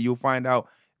going to get it. You'll find out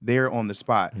there on the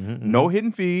spot. No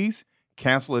hidden fees.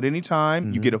 Cancel at any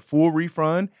time. You get a full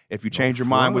refund if you change your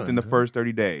mind within the first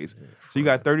 30 days. So you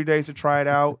got 30 days to try it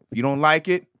out. You don't like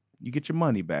it, you get your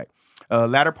money back.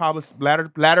 Ladder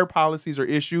policies are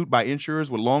issued by insurers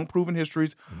with long proven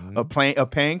histories of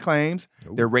paying claims.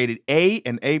 They're rated A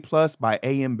and A+ by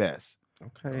AM Best.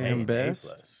 Okay, and best.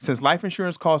 Since life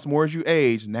insurance costs more as you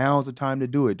age, now is the time to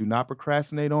do it. Do not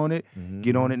procrastinate on it.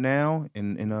 Get on it now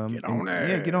and get on it.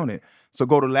 Yeah, get on it. So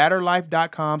go to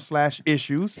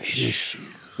ladderlife.com/issues.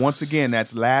 Once again,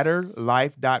 that's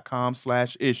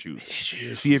ladderlife.com/issues.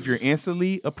 See if you're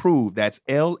instantly approved. That's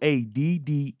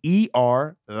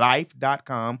LADDER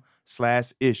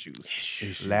life.com/issues.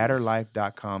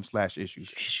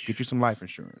 Ladderlife.com/issues. Get you some life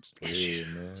insurance. Yeah,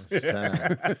 man. It's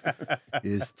time.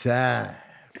 It's time.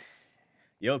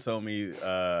 Yo told me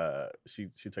she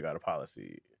took out a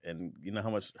policy, and you know how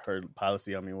much her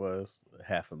policy on me was?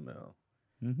 $500,000.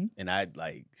 And I'm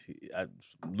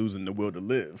losing the will to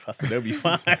live. I said, that'll be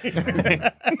fine.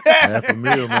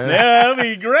 $500,000, man. That'll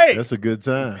be great. That's a good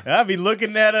time. I'll be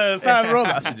looking at a side road.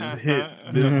 I should just hit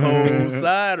this whole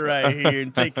side right here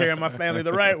and take care of my family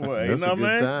the right way. That's you know a what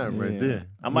I good mean? time right there.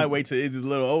 I might wait till Izzy's a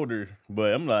little older,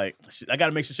 but I'm like, I got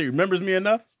to make sure she remembers me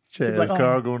enough. Chad's like,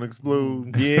 car gonna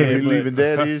explode. Yeah, we but- leaving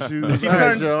daddy issues. She All right,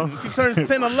 turns y'all.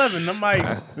 10, 11. I might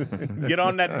get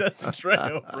on that dusty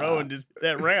trail, bro, and just hit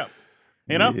that ramp.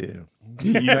 You know? Yeah.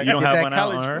 You don't Get have that one out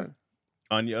on college her?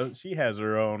 On she has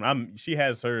her own. She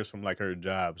has hers from like her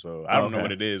job, so I don't know Okay.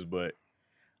 what it is, but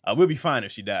we'll be fine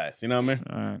if she dies. You know what I mean?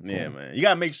 All right, cool. Yeah, man. You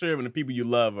gotta make sure when the people you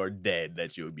love are dead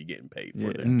that you'll be getting paid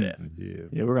for their death. Yeah.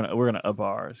 Yeah, we're gonna up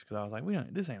ours because I was like,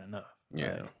 this ain't enough.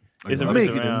 Yeah. Like, it's Make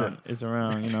it around. enough. It's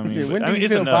around. You know what I mean? Yeah, when But, do you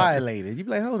it's feel enough. violated? You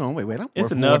be like, hold on, wait, I'm It's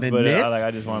worth more enough, than but this.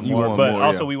 I just want You more. want But more,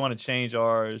 also, yeah. we want to change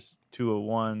ours to a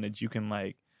one that you can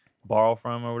like borrow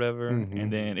from or whatever, Mhm.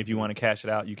 and then if you want to cash it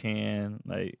out, you can.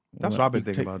 Like That's what I've been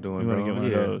thinking about doing, you wanna bro. get one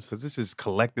of Yeah, those. because this is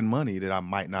collecting money that I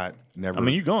might not never. I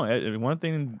mean, you're going. One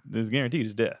thing that's guaranteed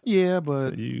is death. yeah, So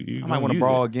but you I might gonna want to use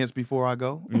borrow it. against before I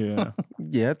go. Yeah.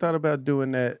 Yeah, I thought about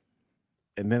doing that,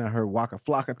 and then I heard Waka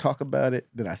Flocka talk about it.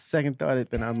 Then I second thought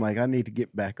it. Then I'm like, I need to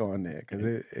get back on there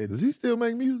because Does he still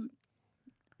make music?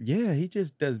 yeah, he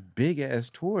just does big ass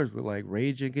tours with like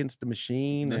Rage Against the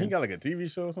Machine. He and got like a TV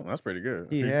show or something. That's pretty good.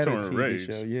 he had a touring with TV Rage.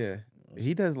 show. Yeah,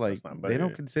 he does like That's not they don't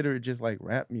bad. consider it just like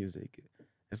rap music.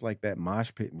 It's like that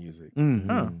mosh pit music. Mm-hmm.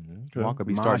 Huh. Walker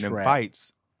be Mosh starting them rap.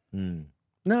 fights. Mm.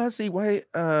 No, see, white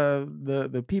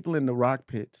the people in the rock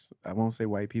pits. I won't say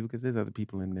white people because there's other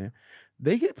people in there.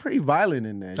 They get pretty violent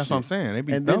in that. That's shit. what I'm saying. They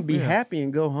be And then be thumping. happy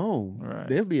and go home. Right.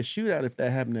 There'll be a shootout if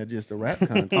that happened at just a rap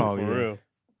contest. Oh, For yeah. real.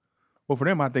 Well, for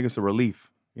them, I think it's a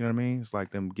relief. You know what I mean? It's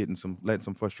like them letting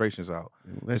some frustrations out.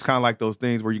 It's kind of like those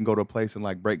things where you can go to a place and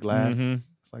like break glass. Mhm.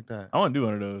 It's like that. I want to do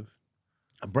one of those.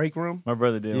 a break room. My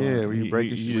brother did. Yeah, one. where you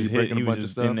breaking shit, where you just breaking a he was bunch of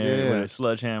just stuff. in there Yeah. with a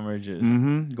sledgehammer. Just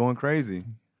Mm-hmm. Going crazy.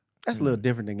 That's a little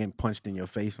different than getting punched in your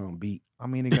face on beat. I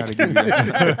mean, it got to give you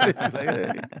that. Like,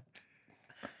 hey.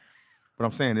 But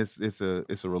I'm saying it's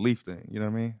a relief thing. You know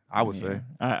what I mean? I would say.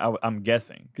 I'm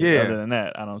guessing. 'Cause Yeah. Other than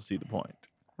that, I don't see the point.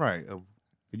 Right.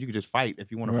 You could just fight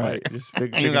if you want to Right. fight. Just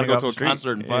pick, And you pick gotta nigga go off to the a street.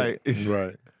 concert and Yeah. fight.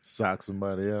 Right. Sock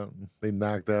somebody out. They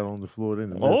knocked out on the floor. Then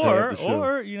the next half the show.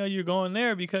 Or you're going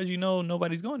there because you know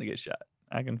nobody's going to get shot.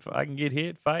 I can get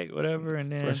hit, fight, whatever,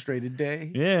 and then Frustrated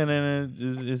day. yeah, and then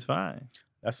it's fine.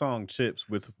 That song "Chips"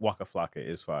 with Waka Flocka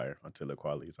is fire on Tilla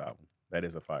Kweli's album. That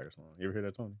is a fire song. You ever hear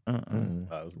that, Tony? Mm.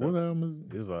 It was What dope. album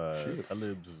is It's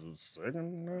Talib's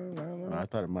second. I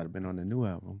thought it might have been on the new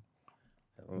album.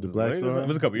 The Black Star? It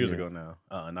was a couple years Yeah. ago now.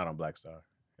 Not on Black Star.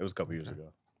 It was a couple years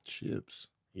ago. Chips.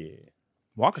 Yeah.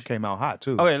 Walker came out hot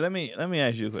too. Okay, let me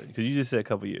ask you a question because you just said a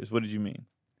couple years. What did you mean?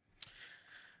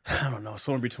 I don't know.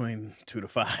 Somewhere between 2 to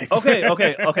 5. Okay.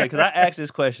 Because I asked this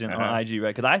question on IG,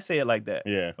 right? Because I say it like that.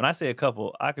 Yeah. When I say a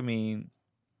couple, I can mean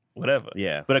whatever.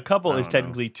 Yeah. But a couple I is don't know.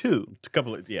 technically two. A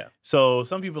couple of, yeah. So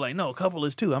some people are like, no, a couple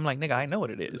is two. I'm like, nigga, I know what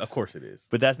it is. Of course it is.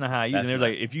 But that's not how I use it. That's And they're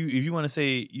not. like, if you want to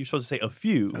say, you're supposed to say a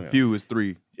few, Yeah. Few is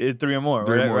 3. three or more,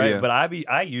 Three or right? more, right? yeah. But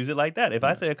I use it like that. If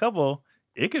I say a couple,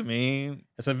 it could mean,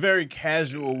 It's a very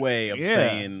casual way of Yeah.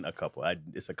 saying a couple.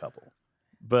 It's a couple.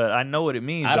 but I know what it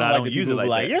means, I but don't I like don't the use people it who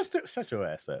like be that. like, it's shut your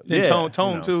ass up. Then Yeah. tone You know tone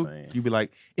what I'm too. saying? You'd be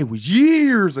like, it was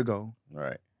years ago.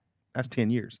 Right. That's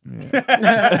 10 years. Yeah.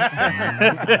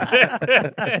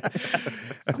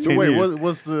 That's So 10 wait, years.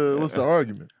 what's the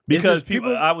argument? because just people,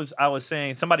 people- I was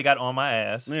saying somebody got on my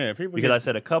ass Yeah, people because get- I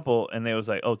said a couple, and they was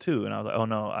like, oh, two, and I was like, oh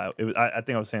no, I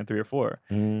think I was saying 3 or 4,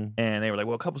 Mm. and they were like,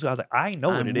 well, a couple. So I was like, I know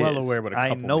what I'm it is. well aware what a I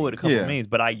couple know what a couple means. Yeah. means,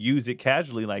 but I use it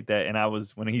casually like that. And I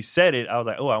was when he said it, I was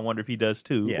like, oh, I wonder if he does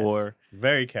too, Yes. or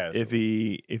very casual. if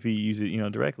he uses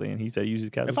it directly. And he said he uses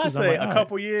it casually. If I too. So I'm say like, a all right.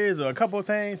 couple years or a couple of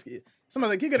things,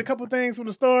 somebody's like, you get a couple things from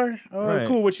the store? Oh, Right.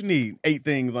 cool. What you need? 8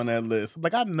 things on that list. I'm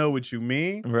like, I know what you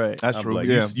mean. right? That's I'm true. like,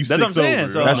 yeah. you That's what I'm 6 saying.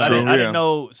 over. So That's I, true, didn't, I yeah. didn't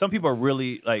know. Some people are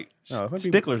really like No, some people-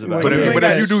 sticklers about But, it. if, but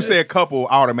Yeah. if you do say a couple,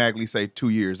 I automatically say 2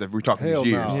 years. If we're talking Hell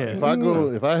years, no.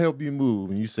 Yeah. If I help you move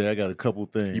and you say I got a couple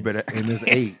things, You better- and it's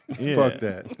 8. Yeah. Fuck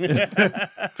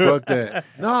that. Fuck that.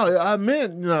 No, I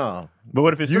meant no. But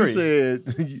what if it's You 3?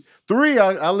 said 3.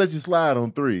 I'll let you slide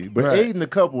on 3, but Right. 8 and a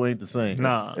couple ain't the same.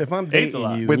 Nah, If I'm 8's a dating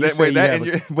lot. you, But you that, say wait, you that, have and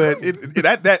a- you-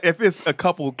 but that if it's a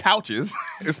couple couches,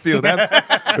 it's still that's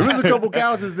If it's a couple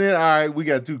couches, then all right, we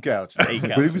got 2 couches. 8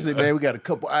 But if you couches. say, man, we got a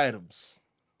couple items.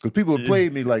 Because people have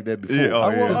played me like that before. Yeah, oh,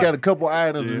 yeah. It's got a couple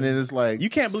items, and then it's like You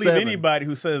can't believe 7. anybody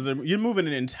who says you're moving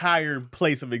an entire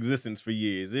place of existence for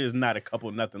years. There's not a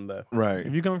couple, nothing left. right.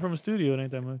 If you're coming from a studio, it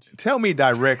ain't that much. Tell me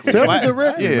directly. Tell me Why-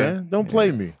 directly, yeah. man. Don't play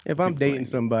me. if I'm dating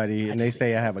somebody and they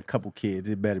say I have a couple kids,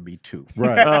 it better be 2.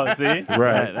 Right. Oh, see, Right.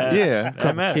 That- Yeah. that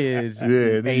Couple matters. kids. Yeah,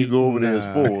 and then you 8 go over there and,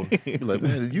 as 4. You're like,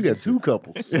 man, you got 2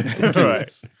 couples.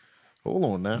 Right. Hold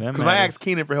on now. That Because I matters. asked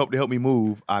Keenan for help to help me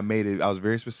move, I was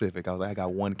very specific. I was like, I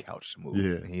got 1 couch to move.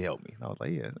 Yeah. And he helped me. And I was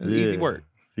like, yeah, it's easy work.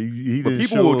 He But didn't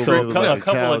people show will up trip. with So like a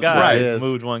couple couch of guys that has-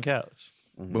 moved 1 couch.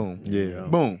 Boom. Yeah.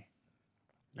 Boom.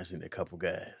 I seen a couple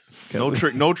guys.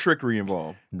 No trickery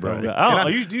involved. Right. I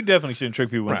don't, you definitely shouldn't trick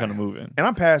people when it Right. comes to moving. And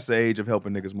I'm past the age of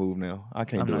helping niggas move now. I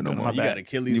can't I'm do not it no doing more. my You bad. got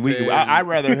Achilles We- tail. I'd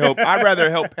rather help. I'd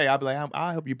rather help pay. I'd be like,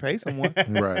 I'll help you pay someone.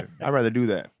 Right. I'd rather do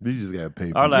that. You just got to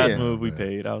pay. Our people. last Yeah. move, we Man.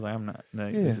 paid. I was like, I'm not.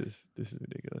 Like, Yeah. This is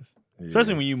ridiculous. Yeah.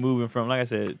 Especially when you moving from, like I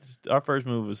said, our first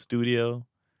move was studio.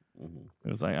 Mhm. It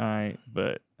was like, all right,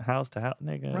 but house to house,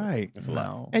 nigga. Right. That's a lot.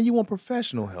 No. And you want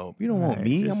professional help. You don't want Right,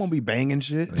 me. I'm just- gonna be banging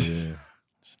shit. Yeah.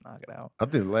 Just knock it out. I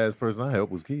think the last person I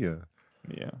helped was Kia.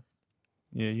 Yeah.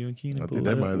 Yeah, you and Keenan. I pulled think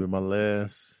that it might up. have been my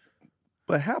last.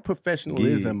 But how professional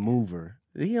is a Gig. mover?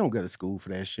 He don't go to school for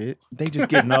that shit. They just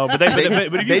get No, but but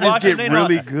if you they just watch them, get they know,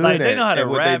 really good Like they at- know how to at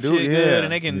what they rap do, shit yeah. good,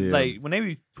 and they can Yeah. like when they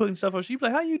be putting stuff up. She be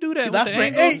like, "How you do that?" 'Cause with I the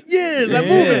spent angles? 8 years. I moved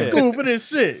Yeah. in school for this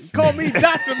shit. Call me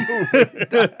Dr.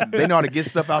 Mover. they know how to get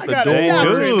stuff out the got door. a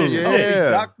doctorate in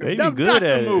Yeah. it. They be I'm good Dr.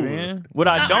 at it, Mover. man. What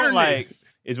I don't Ernest. like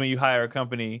is when you hire a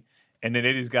company and then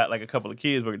they just got like a couple of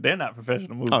kids, but they're not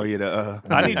professional movers. Oh yeah,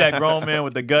 I need that grown man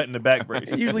with the gut and the back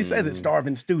brace. It usually says it's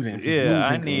starving students. Yeah,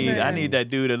 I moving. need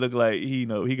that dude that look like he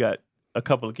got a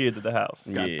couple of kids at the house.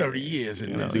 Got Yeah. 30 years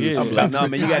in You know, this. yeah. I'm like, nah,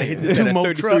 man, you got to hit this Two at a more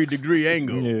 33-degree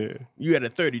angle. Yeah. You at a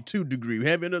 32-degree.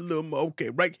 Have it a little more. Okay,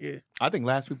 right here. I think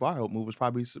last people I helped move was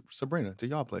probably Sabrina to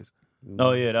y'all place.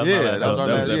 Oh yeah, that was Yeah, my last. that was our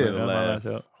last- definitely yeah, that was my last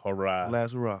help. Hurrah.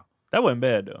 Last hurrah. That wasn't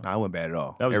bad though. Nah, I wasn't bad at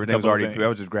all. That was a Everything was couple of already. things. I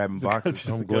was just grabbing boxes.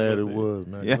 I'm a glad couple it of was,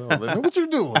 man. Yeah. No, like, man, what you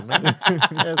doing, man?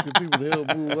 Asking people to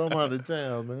help move. I'm out of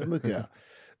town, man. Look out.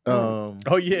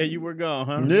 Oh, yeah, you were gone,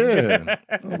 huh? Yeah.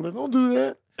 I'm like, don't do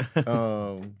that.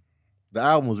 The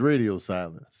album was Radio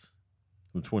Silence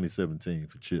from 2017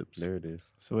 for Chips. There it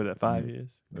is. So what? That 5 years,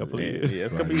 couple of Yeah, years. yeah,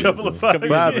 it's a Right. couple years. Couple of songs.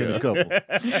 Five Yeah. and a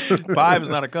couple. 5 is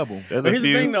not a couple. That's But a here's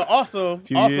few. the thing, though. Also,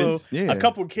 few years. Yeah. a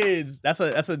couple kids. That's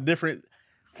a different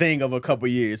thing of a couple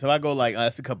years. So if I go like,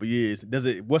 that's a couple years.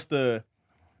 What's the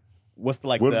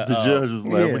like What the if the judge was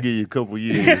like, I'm yeah. gonna give you a couple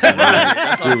years? That's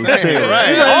what I'm It was saying, 10. right?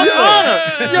 He's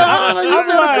like, Your I'm Honor, you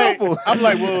said a like, couple. I'm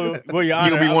like, well, your You honor.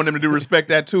 gonna be wanting them to respect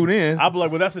that too then? I'm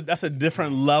like, well, that's a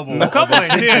different level. A couple of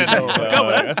ain't attention, 10 though. though, A couple.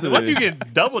 dog. That's, That's once a- you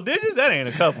get double digits, that ain't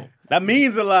a couple. That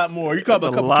means a lot more. You call That's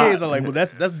a a couple lot. kids. I'm like, well,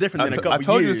 that's different than a couple I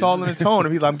told years. you it's all in the tone.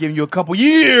 And he's like, I'm giving you a couple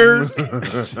years.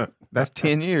 That's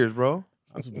 10 years, bro.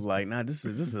 I was like, nah, this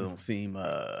don't seem.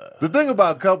 The thing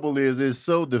about couple is it's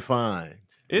so defined.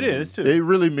 It is too. It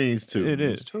really means two. It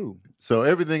is. It's true. So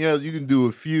everything else you can do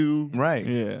a few. Right.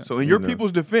 Yeah. So in your You know.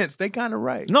 people's defense, they kind of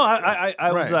right. No, I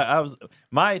Right. was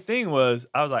my thing was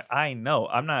I was like, I know,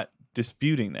 I'm not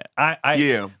disputing that. I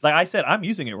Yeah. like I said, I'm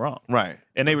using it wrong, Right.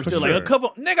 and they were still sure. like a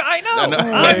couple, nigga. I know, I know.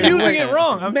 I'm Wait, using wait. it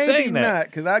wrong. I'm Maybe saying that. not,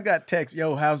 because I got text,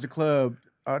 yo, how's the club?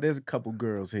 Oh, there's a couple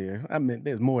girls here. I mean,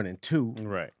 there's more than two.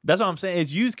 right. That's what I'm saying.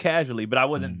 It's used casually, but I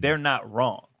wasn't. They're not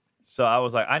wrong. So I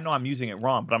was like, I know I'm using it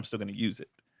wrong, but I'm still going to use it.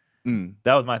 Mm.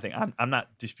 That was my thing. I'm not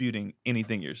disputing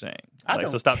anything you're saying. I Like,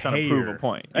 don't so stop trying to prove care. a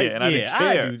point. Yeah, and I didn't I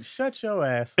care. do. Shut your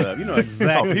ass up. You know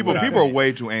exactly. Oh, people what I are mean.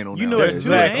 way too anal You now. know That's it's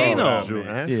too exactly anal. what I Sure, mean.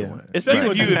 answer Yeah. one. Especially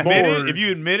Right. if you admit Bored. it. If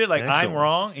you admit it, like That's I'm your-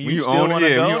 wrong, and When you still own it, want to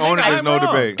yeah. go, When you own it, nigga, there's I'm no wrong.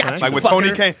 debate. Got Like you, when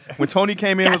fucker. Tony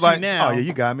came in, Got was you like, now. "Oh yeah,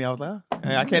 you got me." I was like, oh,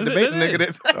 hey, "I can't Is it- debate the is nigga." it?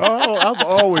 That's Oh, I'm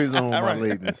always on my All right.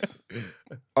 lateness.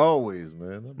 Always,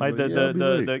 man. I'm Like yeah, I'll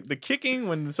be late. the kicking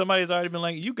when somebody's already been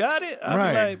like, "You got it." I'm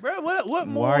Right. like, bro, what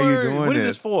more? Why are you doing What is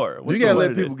this? this for? What's You gotta the let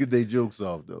word of people get their jokes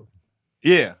off though.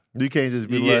 yeah. You can't just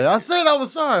be Yeah. like, I said I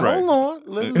was sorry. Right. Hold on.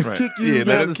 Let us Right. kick you Yeah, let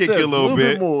down us the kick you a steps little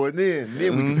bit. more, and then we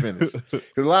can finish.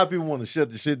 Because a lot of people want to shut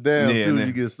the shit down Yeah, as soon as man.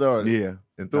 you get started. Yeah.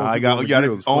 And throw I people on got the you got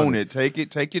grill to is own funny. it.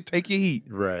 Take your heat.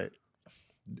 Right.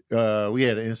 We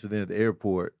had an incident at the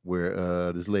airport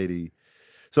where this lady.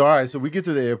 So all right, so we get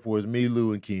to the airport. It's me,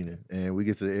 Lou, and Keenan, and we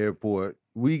get to the airport.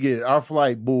 We get our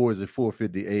flight boards at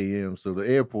 4:50 a.m. So the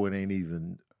airport ain't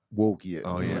even woke yet.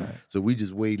 Oh, yeah. So we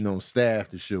just waiting on staff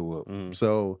to show up. Mm.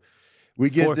 So we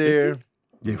get there.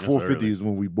 Yeah, That's 4:50 early. is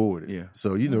when we boarded. Yeah.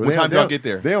 So you know, What time they y'all don't- get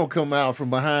there? They don't come out from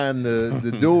behind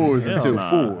the doors Hell until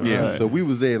nah. 4. Yeah. So we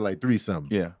was there like 3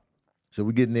 something. Yeah. So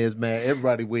we getting there, it's mad.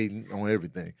 Everybody waiting on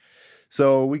everything.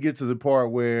 So we get to the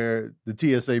part where the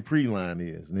TSA pre-line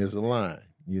is, and there's a line,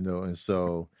 you know, and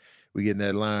so we get in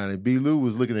that line, and B. Lou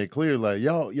was looking at Clear like,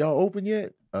 y'all open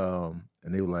yet? And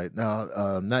they were like,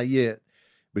 no, not yet.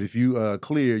 But if you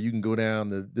clear, you can go down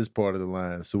to this part of the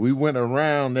line. So we went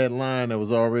around that line that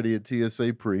was already at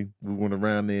TSA pre. We went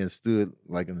around there and stood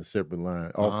like in a separate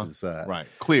line off to the side. Right.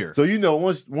 Clear. So you know,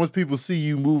 once people see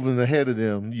you moving ahead of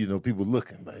them, you know, people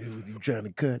looking like, "Who you trying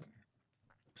to cut?"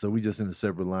 So we just in a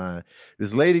separate line.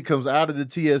 This lady comes out of the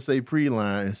TSA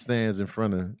pre-line and stands in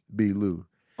front of B. Lou.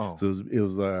 Oh. So it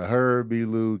was her, B.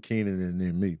 Lou, Keenan, and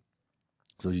then me.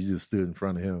 So she just stood in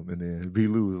front of him, and then B.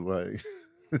 Lou was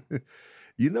like,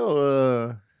 you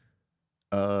know,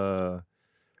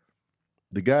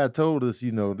 the guy told us,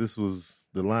 you know, this was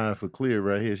the line for Clear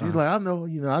right here. She's like, I know,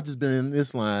 you know, I just been in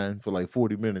this line for like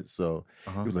 40 minutes. So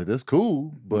he was like, that's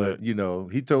cool. But, you know,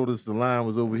 he told us the line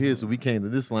was over here. So we came to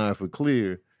this line for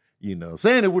Clear, you know,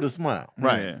 saying it with a smile.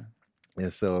 Right. Yeah.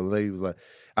 And so the lady was like,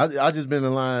 I just been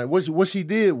in line. What she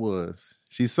did was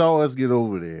she saw us get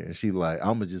over there and she like,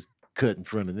 I'm going to just cut in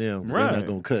front of them. 'Cause they're Right. not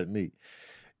going to cut me.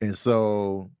 And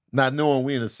so not knowing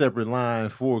we in a separate line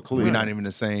for Clear. We're not even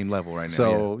the same level right now.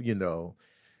 So, you know,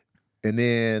 And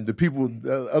then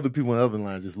the other people in the other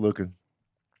line just looking.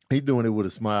 He doing it with a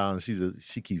smile, and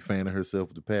she keep fanning herself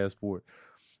with the passport.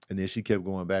 And then she kept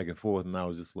going back and forth, and I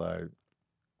was just like,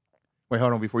 Wait,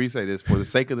 hold on. Before you say this, for the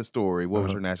sake of the story, what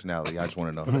was her nationality? I just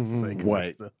want to know.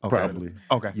 white, Okay. probably.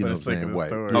 Okay. You know what I'm sake of saying? the White.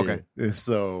 story. Okay. And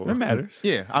so It matters.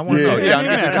 Yeah, I want to know. Yeah, I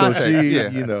get the So context. she, Yeah.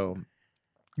 you know.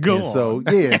 Go and on. So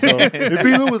and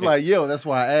B-Lou was like, "Yo, that's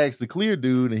why I asked the clear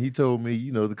dude," and he told me,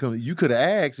 you know, you could have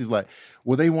asked. He's like,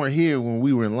 "Well, they weren't here when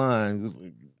we were in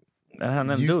line. That had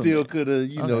nothing You to do with still me. could have,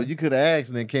 you know, Okay. you could have asked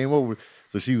and then came over."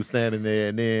 So she was standing there,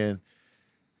 and then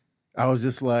I was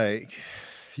just like,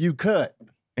 "You cut."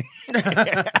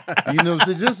 You know,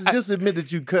 so just admit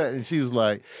that you cut. And she was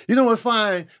like, "You know what?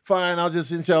 Fine. I'll just,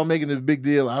 since y'all making a big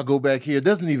deal, I'll go back here. It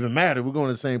doesn't even matter. We're going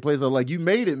to the same place." I was like, "You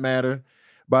made it matter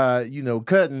by, you know,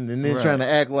 cutting and then Right. trying to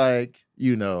act like,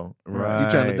 you know, you're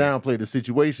trying to Right. downplay the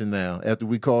situation now after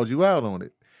we called you out on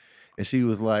it." And she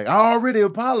was like, "I already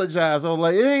apologized." I was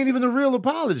like, "It ain't even a real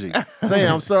apology." Saying,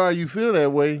 "I'm sorry you feel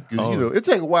that way." Because, you know, it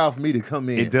take a while for me to come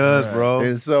in. It does, bro.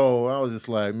 And so I was just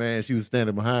like, man, she was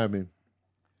standing behind me.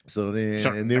 So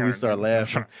then, we start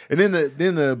laughing. And then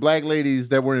the black ladies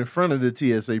that were in front of the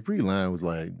TSA pre-line was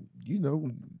like, you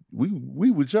know,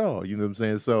 we with y'all. You know what I'm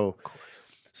saying? So,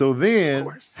 then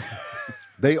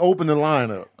they open the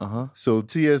line up. Uh-huh. So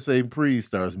TSA pre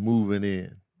starts moving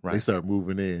in. Right. They start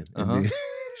moving in. Uh-huh. And then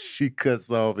she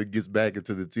cuts off and gets back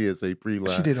into the TSA pre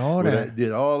line. She did all that.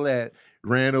 Did all that.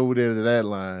 Ran over there to that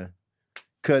line.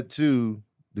 Cut to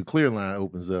the clear line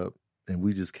opens up, and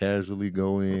we just casually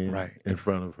go in Right. in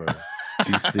front of her.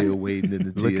 She's still waiting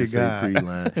in the Look at TSA God. pre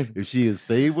line. If she had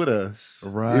stayed with us,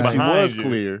 Right. if she Behind was you.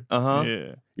 clear, Uh-huh.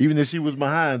 Yeah. even if she was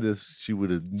behind us, she would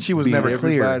have. She was never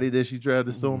clear. Everybody that she tried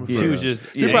to storm in Yeah. front She was of.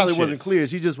 just She probably wasn't anxious. clear.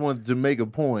 She just wanted to make a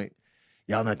point.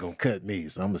 Y'all not gonna cut me,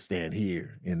 so I'm gonna stand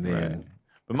here. And then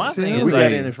But my See, thing we is,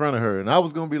 got like, in front of her, and I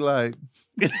was gonna be like,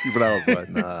 but I was like,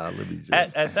 nah, let me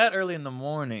just. at that early in the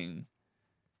morning,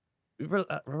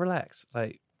 relax.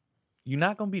 Like, you're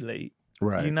not gonna be late.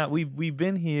 right. You're not. We've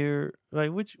been here.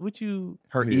 Like, what you?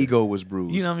 Her Yeah. ego was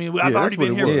bruised. You know what I mean? Yeah, I've that's already what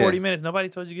been it here was. 40 minutes. Nobody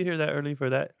told you to get here that early for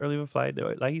that early of a flight.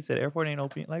 Like he said, airport ain't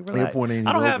open. Like, relax. Airport ain't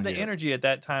I don't even have open the yet. energy at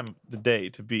that time of the day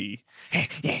to be.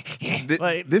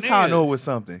 Like, This how I nigga. know it was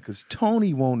something, because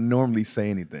Tony won't normally say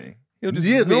anything. He'll just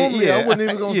Yeah, be- normally I wasn't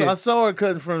even gonna. yeah. I saw her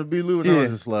cut in front of B. Lou, and I Yeah.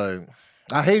 was just like,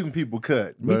 I hate when people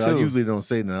cut, Me but I too. usually don't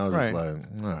say nothing. I was Right.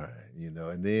 just like, all right, you know.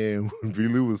 And then when B.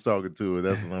 Lou was talking to her,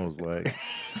 that's when I was like,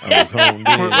 I was home.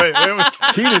 Wait, what was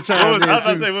Keenan chimed in I was about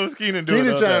to too. say, what was Keenan doing?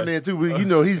 Keenan Okay. chimed in too, but you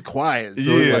know he's quiet,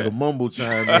 so it's Yeah. like a mumble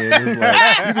chime in. It's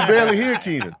like you can barely hear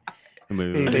Keenan.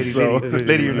 lady, So-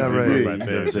 lady, you're not ready. Yeah, you know what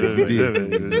I'm saying?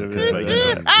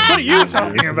 What are you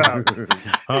talking about?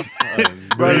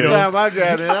 By the time I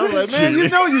got in, I was like, man, you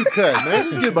know you cut, man.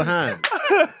 Just get behind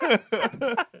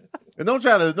us. And don't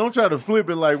try to flip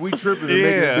it like we tripping and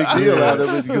making a Yeah. big deal out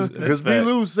of it because B. fact.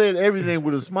 Lou said everything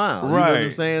with a smile. You know what I'm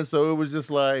Right. saying? So it was just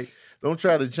like, don't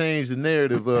try to change the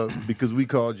narrative up because we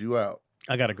called you out.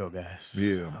 I gotta go, guys.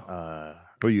 Yeah.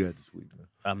 Where you at this week, man?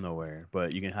 I'm nowhere,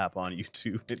 but you can hop on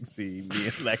YouTube and see me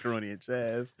and Macaroni and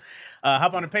Chaz.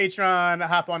 Hop on the Patreon,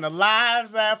 hop on the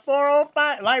lives at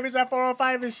 4:05, lives at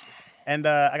 4:05ish. And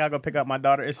I gotta go pick up my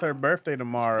daughter. It's her birthday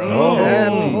tomorrow. Oh,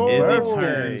 happy Izzy birthday.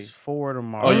 turns 4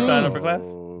 tomorrow. Oh, you signed up for class?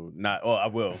 Not. Oh, I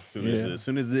will. As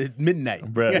soon as it's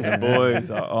midnight. Bruh, the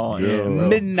boys are on. Yeah, Yeah, bro.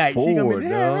 Midnight. She gonna Forward, be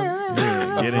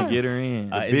dog. get her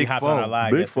in. Izzy Big hopped on our foe.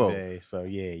 live Big foe. yesterday. So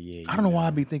yeah. I don't know why I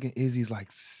be thinking Izzy's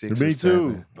like 6 Me or 7.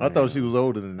 too. I thought she was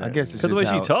older than that. I guess it's 'Cause the way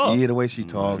just she how- talk. Yeah, the way she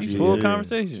talks. She's yeah. full of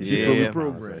conversation. She Yeah. full Yeah. of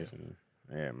program.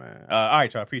 Yeah, man. All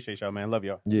right, y'all. Appreciate y'all, man. Love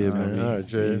y'all. Yeah, All man. right, All right,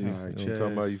 Chaz. easy. You All right, know what I'm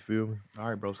talking about? You feel me? All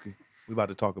right, broski. We about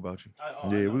to talk about you.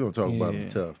 Yeah, we're gonna talk about Yeah. you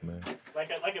tough, man. Like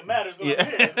it matters. Yeah.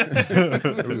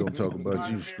 We're gonna talk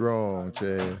about you strong,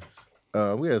 Chaz.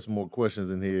 We had some more questions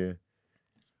in here.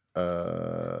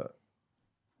 I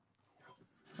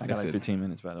got like 15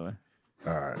 minutes, by the way.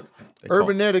 All right. They call-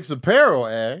 Urbanetics Apparel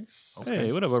asks,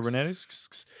 Hey, what up,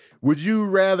 Urbernetics? would you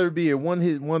rather be a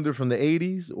one-hit wonder from the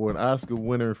 80s or an Oscar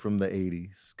winner from the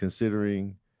 80s,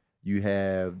 considering you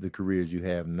have the careers you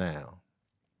have now?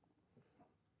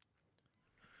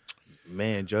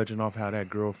 Man, judging off how that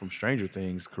girl from Stranger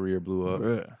Things career blew up,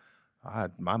 Bruh. I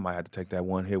might have to take that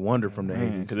one hit wonder from the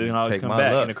 80s. Because they can always take come my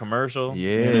back luck. in a commercial.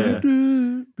 Yeah.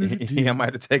 Yeah, I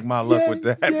might have to take my luck with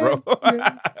that, bro.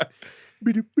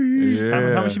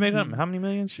 Yeah. How much she made? How many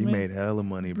millions? She made hella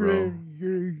money, bro.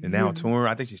 And now touring.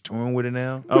 I think she's touring with it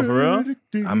now. Oh, for real?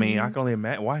 I mean, I can only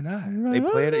imagine. Why not? They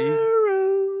play it at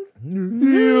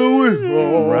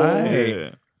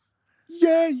Right.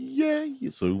 Yeah.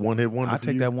 So one hit wonder. I for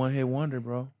take you? that one hit wonder,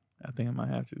 bro. I think I might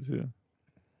have to too.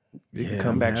 You can Yeah,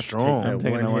 come I'm back gonna have to strong. take I'm that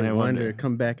taking that one one hit hit wonder. wonder,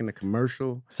 come back in the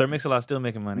commercial. Sir Mix-a-Lot still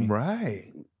making money.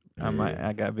 Right.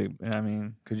 I got big. I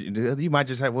mean, Cause you might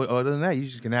just have. Well, other than that, you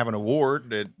just can have an award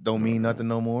that don't mean nothing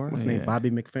no more. What's his Yeah. name? Bobby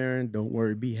McFerrin. Don't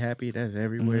worry, be happy. That's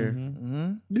everywhere.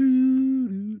 mhm.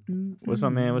 Mm-hmm. What's my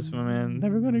man?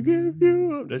 Never gonna give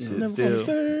you up. That shit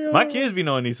still. My kids be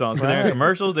knowing these songs. 'Cause they're in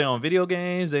commercials. They on video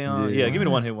games. They on. Yeah, give me the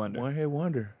one hit wonder. One hit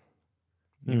wonder.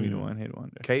 Give me the one hit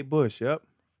wonder. Kate Bush. Yep.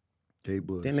 Kate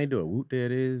Bush. Didn't they do a Whoop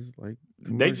That Is like? They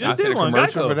commercial? just I did did a one.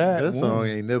 commercial Geico. for that. That song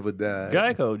ain't never died.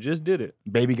 Geico just did it.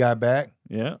 Baby got back.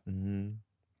 Yeah. Mm-hmm.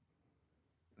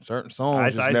 Certain songs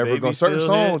Ice just Ice never Baby go. Certain still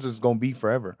songs is gonna be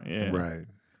forever. Yeah. Right.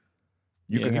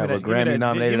 You Yeah, can give have me a that- give me that- Grammy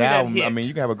nominated give me that album. I hit. mean,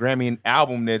 you can have a Grammy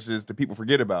album that's just the people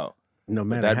forget about. No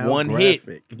matter that how one hit.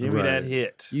 graphic. Give me that Right.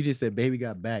 hit. You just said "Baby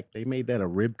Got Back." They made that a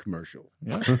rib commercial.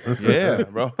 Yeah. Yeah,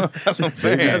 bro. That's what I'm Baby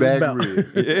saying. back about- rib.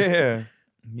 Yeah.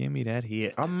 Give me that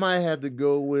hit. I might have to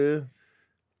go with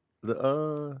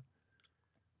the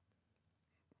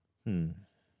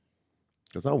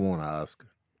because I want an Oscar.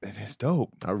 It's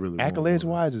dope. I really want Accolades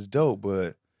one. wise is dope,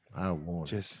 but I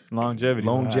want it. just Longevity.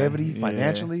 longevity, Yeah.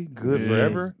 financially, good Yeah.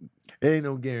 forever. It ain't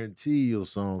no guarantee your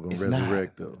song gonna It's not.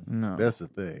 resurrect though. No. That's the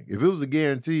thing. If it was a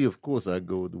guarantee, of course I'd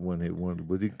go with the one hit wonder.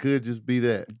 But it could just be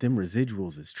that. Them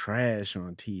residuals is trash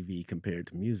on TV compared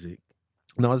to music.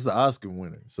 No, it's the Oscar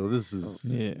winning. So this is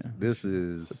yeah. this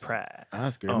is Surprise.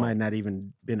 Oscar. It Oh. might not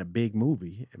even been a big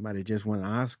movie. It might have just won an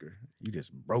Oscar. You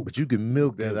just broke. But you can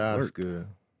milk that Good work. Oscar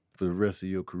for the rest of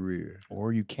your career.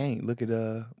 Or you can't. Look at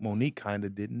Monique kind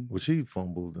of didn't. Well, she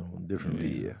fumbled on different Yeah.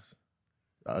 reasons.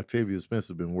 Octavia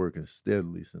Spencer been working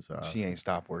steadily since her Oscar. She ain't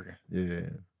stopped working. Yeah.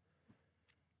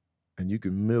 And you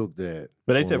can milk that.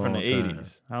 But they for a said from the long time.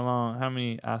 80s. How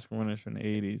many Oscar winners from the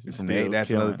 80s? is From the still eight, that's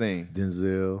killing? another thing.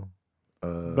 Denzel.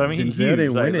 But I mean, he's Denzel huge.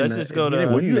 didn't Like, win in let's the- just go he to.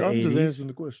 didn't win in the I'm just 80s. answering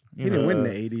the question. He didn't win in the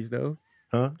Uh, 80s though.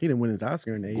 Huh? He didn't win his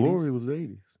Oscar in the 80s. Glory was the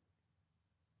 80s.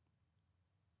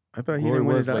 I thought he Glory didn't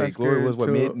win was his like Oscar. Glory was what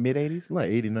till- mid 80s. Like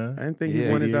 89. I didn't think Yeah,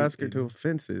 he won his 88, Oscar to 88.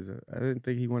 Fences. I didn't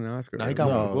think he won an Oscar. No, he ever. got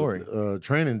one for Glory.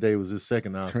 Training Day was his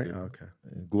second Oscar. Okay.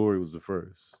 And Glory was the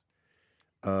first.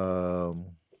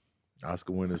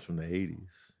 Oscar winners from the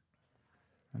 80s.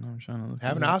 I know I'm trying to look.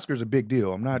 Having it an up. Oscar is a big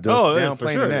deal. I'm not Oh, yeah, for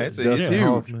downplaying sure. that. It's Dustin huge.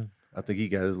 Hoffman. I think he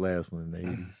got his last one in the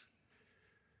 80s.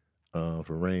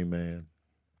 For Rain Man.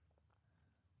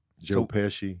 Joe So-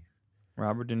 Pesci.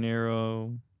 Robert De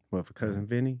Niro. Well, for Cousin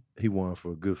Vinny, He won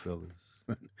for Goodfellas.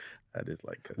 I just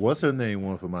like Cousin. What's her name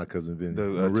won for My Cousin Vinny? The,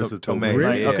 Marissa Tomei. Tomei.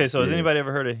 Really? Like, okay, so has Yeah. anybody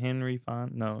ever heard of Henry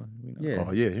Fonda? No. Yeah.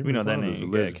 Oh, yeah. We Henry know that Fonda's a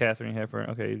name. Yeah, legend. Catherine Hepburn.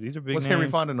 Okay, these are big What's names. Henry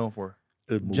Fonda known for?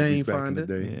 Movies Jane back Fonda? in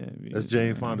the day. Yeah, That's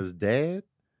Jane Fonda's dad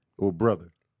or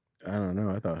brother? I don't know.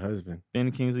 I thought husband.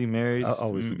 Ben Kingsley married I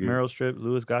always forget. Meryl Streep,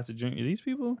 Louis Gossett Jr. These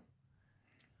people?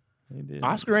 They did.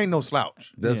 Oscar ain't no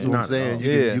slouch. That's Yeah. what I'm Not saying. at You,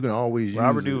 all. can, Yeah. you can always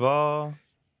Robert use it. Duvall.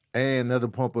 And that'll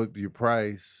pump up your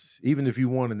price, even if you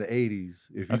won in the 80s.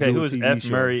 If you Okay, do who a is TV F. show.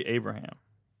 Murray Abraham?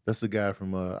 That's the guy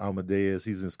from Amadeus.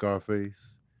 He's in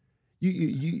Scarface.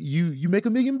 You make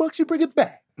 $1 million, you bring it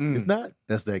back. If not,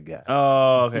 that's that guy.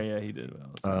 Oh, okay, yeah, he did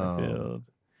well. Um, Seinfeld.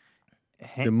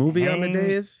 The movie Hang-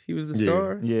 Amadeus, he was the Yeah.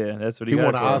 star. Yeah, that's what He got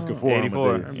won an for. Oscar for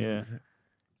 84. Amadeus. Yeah.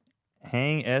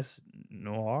 Hang S.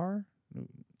 Noir?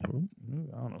 I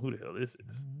don't know who the hell this is.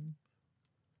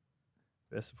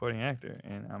 Best supporting actor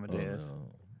in Amadeus.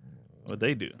 What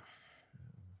they do?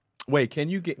 Wait,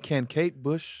 can Kate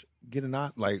Bush get an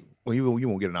Oscar? Like, well, you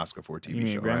won't get an Oscar for a TV You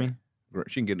mean show, Grammy?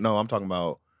 right? She can get. No, I'm talking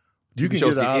about. You TV can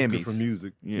shows get an get Oscar Emmys. for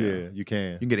music. Yeah. Yeah, you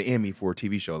can. You can get an Emmy for a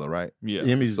TV show, though, right? Yeah.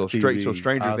 Emmys So is TV, so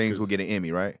Stranger Things Oscars- will get an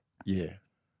Emmy, right? Yeah.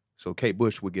 So Kate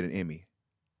Bush would get an Emmy.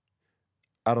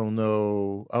 I don't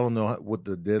know what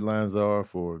the deadlines are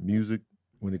for music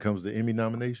when it comes to Emmy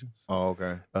nominations. Oh,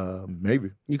 okay.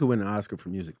 Maybe. You could win an Oscar for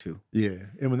music too. Yeah.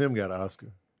 Eminem got an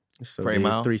Oscar. So Frame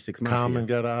did out. 3 6 Mafia. Common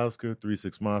got an Oscar. 3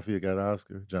 6 Mafia got an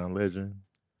Oscar. John Legend.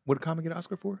 What did Common get an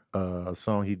Oscar for? A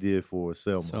song he did for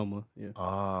Selma. Selma. Yeah.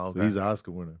 Oh, So he's an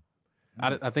Oscar winner.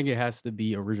 I think it has to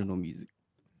be original music.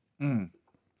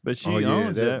 But she Oh, yeah,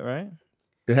 owns that- that, right?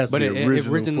 It has to But be it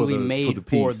original originally made for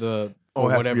piece. the Oh,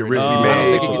 it has to be whatever. originally I don't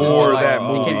made think it can just for be like, that It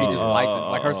can't be movie. just licensed.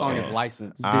 Like her song is Oh.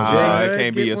 licensed. Did Ah, J. it Hud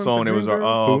can't be get a one song for that was.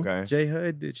 Dreamgirls? Oh, okay. J.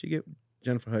 Hud, did she get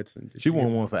Jennifer Hudson? Did She won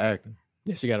get- one for acting.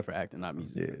 Yeah, she got it for acting, not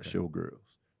music. Yeah, Showgirls.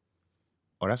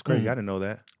 Oh, that's crazy. I didn't know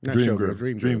that. Not Dreamgirls.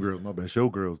 Showgirls, Dreamgirls. My bad.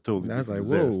 Showgirls totally. And I was like,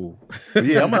 different whoa. disaster.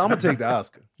 Yeah, I'm gonna take the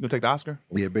Oscar. You'll take the Oscar?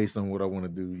 Yeah, based on what I want to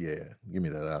do. Yeah, give me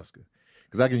that Oscar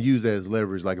because I can use that as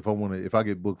leverage. Like if I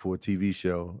get booked for a TV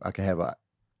show, I can have a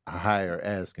higher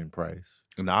asking price.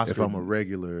 And the Oscar. If I'm a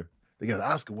regular, They got an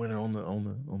Oscar winner on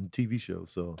the TV show,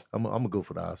 so I'm gonna go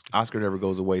for the Oscar. Oscar never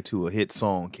goes away too. A hit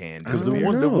song can. Because I the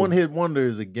don't know. one hit wonder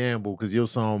is a gamble because your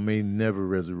song may never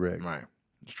resurrect. Right.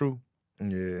 It's true.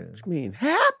 Yeah. What you mean?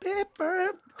 Happy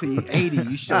birthday. 80,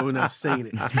 you showing up saying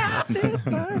it. Happy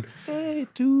birthday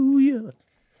to you.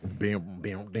 Bam,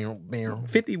 bam, bam, bam.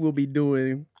 50 will be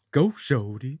doing Go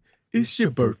Shorty. It's your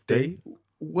birthday.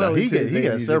 Well, He into got his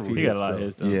 80s several. and He got a hits, lot of though.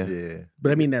 hits, though. Yeah. Yeah.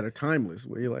 But I mean that are timeless,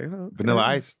 where you're like, oh, okay. Vanilla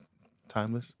Ice,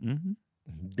 timeless. Mm-hmm.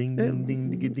 Ding, ding, ding,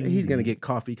 ding, ding. He's gonna get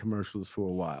coffee commercials for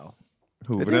a while.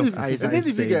 Who? And then, Vanilla? if, Ice and then Ice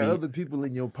if you got Baby. other people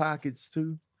in your pockets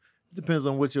too, it depends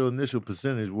on what your initial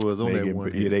percentage was on They that getting- one.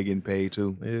 yeah, hit. they getting paid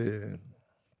too.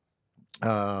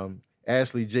 Yeah.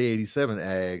 Ashley J87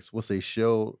 asks, "What's a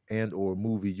show and or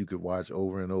movie you could watch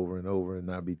over and over and over and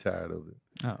not be tired of it?"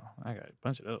 Oh, I got a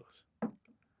bunch of those.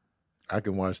 I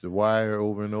can watch The Wire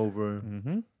over and over.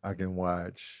 Mm-hmm. I can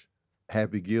watch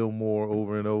Happy Gilmore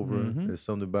over and over. Mhm. There's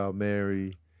something about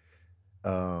Mary.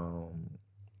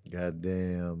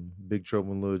 Goddamn, Big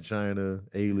Trouble in Little China,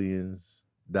 Aliens,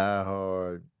 Die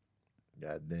Hard,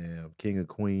 goddamn, King of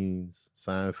Queens,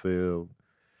 Seinfeld.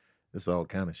 It's all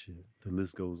kind of shit. The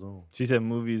list goes on. She said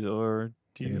movies or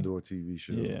TV. And or TV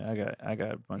shows. Yeah, I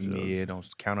got a bunch of those. Yeah, don't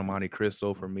count on Monte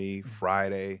Cristo for me.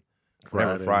 Friday.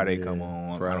 Whenever Friday yeah, come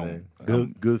on, Friday. I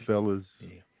don't. Goodfellas.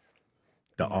 Yeah.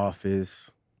 The Office.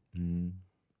 Mm.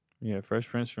 Yeah, Fresh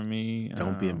Prince for me.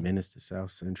 Don't be a menace to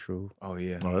South Central. Oh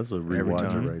yeah. Oh, that's a Every rewatcher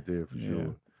time. right there for Yeah.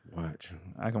 sure. Watch.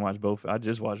 I can watch both. I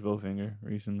just watched Bowfinger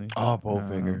recently. Oh, Bowfinger.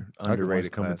 I can watch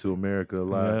Underrated Coming classic. to America a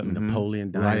lot. Yeah.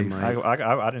 Napoleon Life. Dynamite.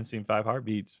 I didn't see 5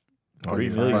 Heartbeats Oh, 3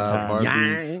 yeah, million 5 times.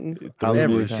 Heartbeats. Yang.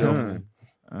 Hollywood Every Shuffle.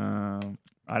 time.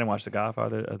 I didn't watch The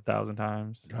Godfather 1,000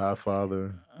 times.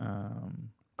 Godfather.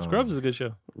 Scrubs is a good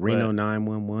show. Reno but,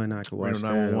 911. I could watch Reno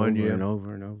that 911, over yeah. and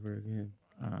over and over again.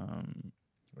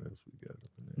 What else we got?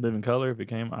 Live in Color, if it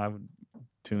came, I would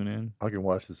tune in. I can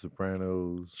watch The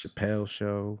Sopranos. Chappelle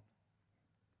Show.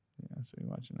 Yeah, so you're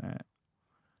watching that.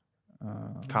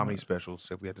 Comedy specials.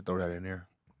 If we had to throw that in there.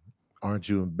 Aren't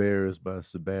You Embarrassed by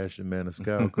Sebastian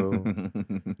Maniscalco.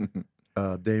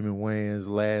 Damon Wayans'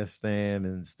 Last Stand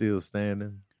and Still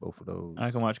Standing. Both of those.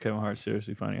 I can watch Kevin Hart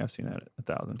Seriously Funny. I've seen that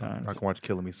 1,000 times. I can watch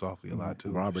Killing Me Softly a lot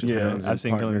too. Robert Yeah, Townsend. I've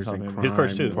seen Killing Me Partners in Softly. His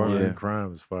first Crime. two. Partners Yeah. in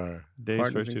Crime is fire. Dave's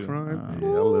Partners first in two. Crime. Yeah, I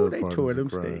Ooh, love they Partners tore in them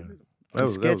Crime. stage. That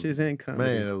was- Sketches and comedy.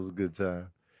 Man, that was a good time.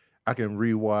 I can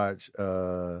rewatch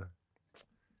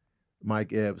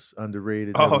Mike Epps'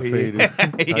 Underrated. Oh Never yeah. Faded.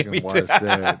 Yeah, I can me watch too.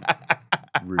 that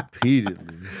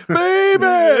repeatedly. Baby.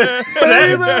 That's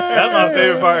my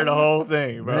favorite part of the whole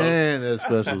thing, bro. Man, that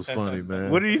special's funny, man.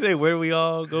 What did he say? Where do we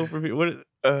all go for? What is, He's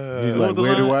what like, was the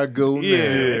where do line? I go now?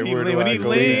 Yeah, where do when I he go?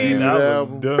 leaned, Leave I it was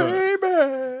album. done.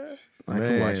 I can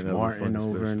Man, watch that was a Martin funny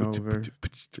over and special. over.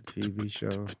 The TV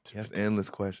show. That's an endless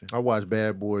question. I watched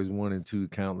Bad Boys 1 and 2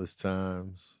 countless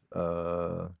times.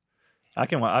 I've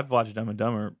watched Dumb and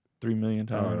Dumber 3 million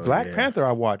times. Black yeah. Panther,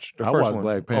 I watched the I first watched one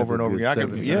Black Panther over and over good again. I 7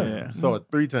 can, times. yeah. Yeah. Saw it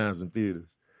 3 times in theaters.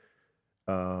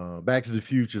 Back to the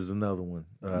Future is another one.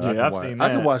 I can I've watch, seen I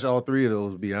can that. watch all 3 of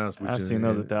those. To be honest with you, I've seen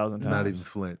those and 1,000 Not even times.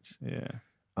 flinch. Yeah.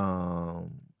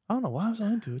 Um, I don't know why I was so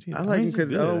into it. Either. I like it It's just because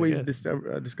good, I always guess.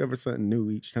 discover something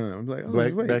new each time. I'm like, oh,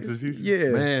 Back wait, to the Future. Yeah.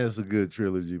 Man, it's a good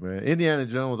trilogy, man. Indiana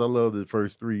Jones, I love the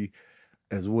first 3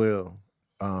 as well.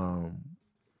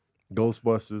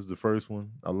 Ghostbusters, the first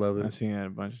one, I love I've it. seen that a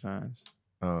bunch of times.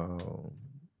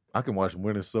 I can watch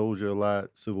Winter Soldier a lot,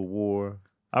 Civil War.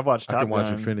 I've watched I Top can watch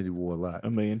Gun Infinity War a lot. a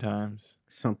million times.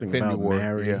 Something Infinity about War,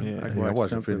 Mary. yeah. I Yeah. can Yeah, I watch watch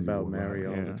something Infinity about War a lot. Mary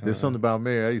all Yeah. the time. There's something about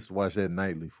Mary. I used to watch that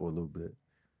nightly for a little bit.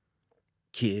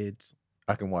 Kids.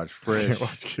 I can watch Fresh.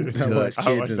 watch Kids. I watch I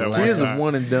Kids watched and that laugh. one Kids time. is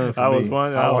one and done for I me. was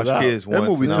one. I watched Kids That once.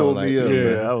 movie and I told was me like, up, Yeah,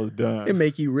 man. I was done. It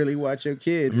make you really watch your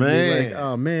kids. And be Man. like,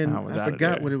 oh man, I was I out of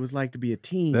forgot there. what it was like to be a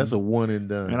teen. That's a one and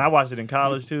done. And I watched it in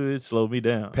college too. It slowed me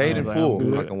down. Paid I in was like, I'm full.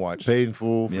 good. I can watch. Paid in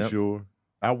full for Yep. sure.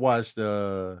 I watched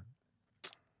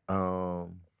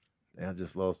I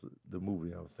just lost the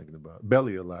movie I was thinking about.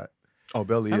 Belly a lot. Oh,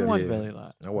 Belly. I Yeah. watched yeah. Belly a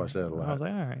lot. I watched that a I lot. was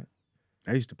like, all right.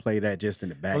 I used to play that just in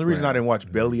the The background. only reason I didn't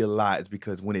watch Belly a lot is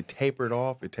because when it tapered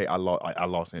off, I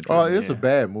lost interest. Oh, it's Yeah. a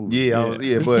bad movie. yeah,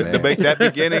 It's but bad. to make that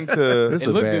beginning to It's It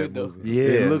a looked bad good, though. movie. Yeah.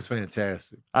 It looks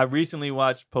fantastic. I recently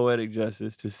watched Poetic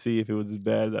Justice to see if it was as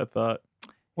bad as I thought.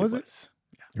 Was it? was.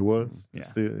 It was. Yeah. It's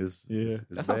still, it's, Yeah. it's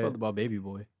That's how I bad. felt about Baby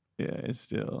Boy. Yeah, it's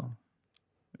still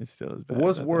as bad.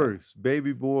 What's as I thought. worse,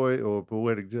 Baby Boy or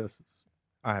Poetic Justice?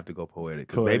 I have to go Poetic.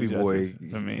 'Cause Poetic Baby Boy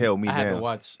Justice, I mean. held me I had to down.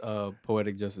 watch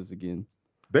Poetic Justice again.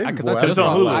 Baby Because Boy, I just It's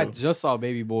on saw Hulu. I just saw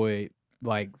Baby Boy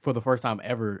like for the first time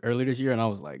ever earlier this year, and I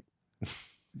was like,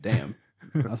 damn.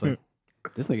 I was like,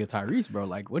 This nigga Tyrese, bro.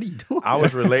 Like, what are you doing? I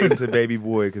was relating to Baby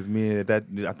Boy because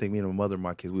I think me and the mother of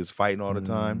my kids, we was fighting all the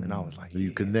time, and I was like, You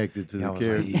yeah. connected to Yeah, I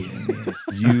the was character.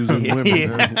 like, Using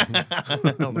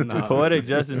women. Nah. Poetic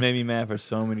Justice made me mad for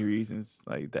so many reasons,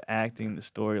 like the acting, the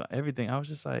story, like everything. I was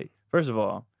just like, first of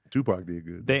all, Tupac did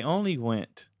good. they only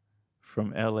went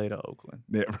from L.A. to Oakland.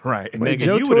 Yeah, right. Wait, Nigga,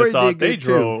 Joe you would have Torre thought did they good, too.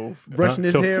 drove Brushing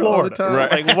his to hair all the Florida. time.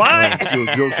 Right. Like,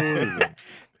 why? Joe Torre.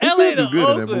 L.A. did to do good in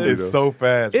that Oakland. movie, It's so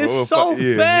fast. Bro. It's so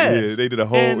yeah, fast. Yeah, they did a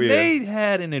whole. And yeah. they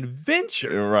had an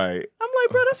adventure. Right. I'm like,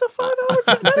 bro, that's a 5-hour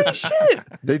trip. That ain't shit.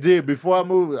 They did before I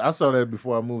moved. I saw that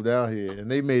before I moved out here, and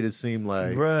they made it seem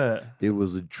like Bruh. it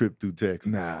was a trip through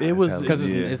Texas. Nah, It was- hella-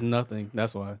 Because yeah. it's nothing.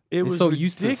 That's why. It It's was so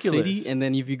used to ridiculous. city, and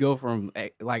then if you go from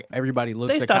like everybody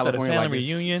looks They at stopped at a California family like it's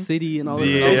reunion. city and all that.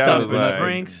 Yeah, They I stopped was for the like-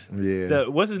 drinks. Yeah.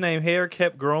 What's his name? Hair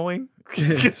kept growing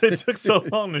because it took so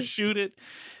long to shoot it.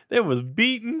 There was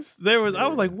beatings. I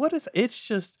was like, what is? It's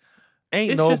just.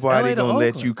 Ain't It's just nobody LA to gonna let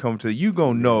Oakland. you come to. You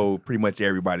gonna know pretty much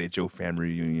everybody at your family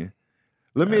reunion.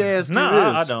 Let me ask you Nah,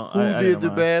 this: I don't. Who I did don't the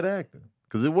mind. bad acting?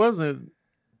 Because it wasn't.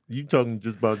 You talking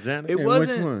just about Janet? It And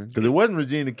wasn't. Which one? Because it wasn't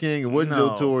Regina King, it wasn't No.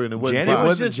 Joe Torre, and it wasn't. Janet Fox.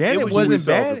 wasn't. just- Janet it was wasn't just-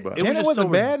 bad. It was It was Janet just wasn't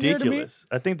so bad. near to me. ridiculous.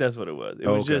 I think that's what it was. It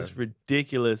was Okay. just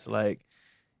ridiculous. Like,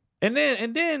 and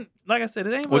then, like I said,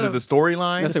 it ain't. Was but it the a-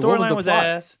 storyline? The That's it. What was storyline the was plot?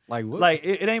 ass. Like what? Like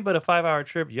it ain't but a 5-hour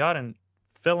trip. Y'all done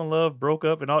fell in love, broke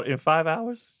up, and all in 5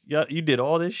 hours. You did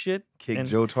all this shit. Kick and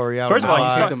Joe Torre out. First of in all, you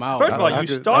five. kicked him out. First of all, I you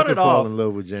could started fall off. in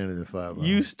love with Janet in 5 hours.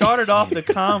 You started off the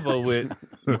convo with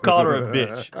you called her a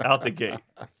bitch out the gate.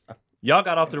 Y'all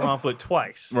got off to the wrong foot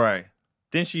twice. Right.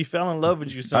 Then she fell in love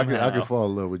with you I somehow. could fall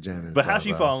in love with Janet. in But how 5 she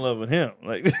hours. fall in love with him?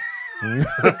 Like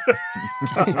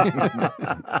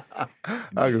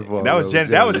I could fall. That was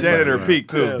Janet. That was Janet at her peak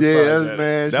too. Yeah. Yeah, Fine, that was Janet.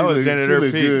 man. That she was looked, Janet at she her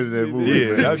looked peak. good in that movie. Yeah,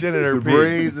 man. that was Janet at her the peak.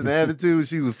 braids and attitude.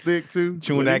 She was thick too.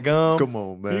 Chewing that gum. Come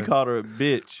on, man. he called her a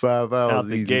bitch 5 hours out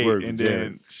the easy gate, work and for then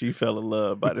Janet. she fell in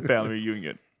love by the family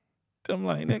reunion. I'm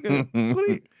like, nigga, what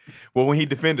are you? Well, when he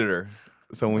defended her.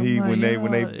 So when he I'm like,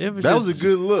 when they it was That just, was a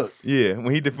good look. yeah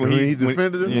when he When he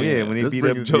defended him? yeah when he Let's beat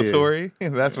bring up it- Joe yeah. Torre,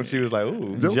 that's when she was like,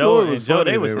 ooh. Joe Joe Torre and was Joe.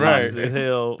 funny They in was that toxic movie. as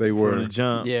hell. They were. from the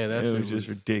jump. Yeah, that it shit was just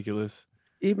was- ridiculous.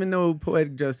 Even though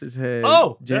Poetic Justice had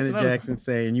Oh, that's Janet another- Jackson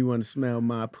saying, "You want to smell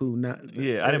my poo?" Not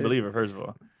Yeah, I didn't believe her first of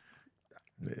all.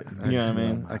 Yeah, You know what I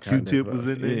mean? I kinda Q-Tip never- was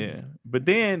in there. Yeah, but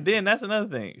then that's another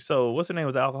thing. So what's her name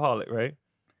was an alcoholic, right?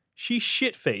 She's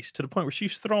shit faced to the point where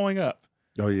she's throwing up,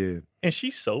 Oh yeah. and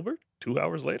she's sober 2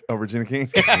 hours later. Oh, Regina King.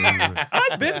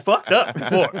 I've been fucked up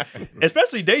before,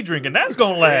 especially day drinking. That's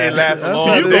gonna last. It lasts a That's long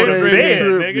what You they go to say, bed,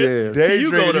 trip, nigga. yeah. Day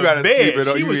You go drinking, to you gotta bed. sleep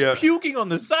it. She You- was yeah. puking on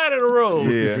the side of the road.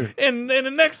 Yeah. And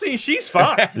the next thing she's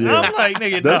fine. Yeah. I'm like,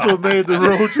 nigga, That's nah. what made the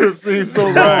road trip seem so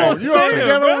long. Right. You already Damn,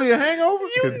 got bro. only a hangover?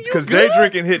 Because day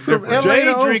drinking hit From different. LA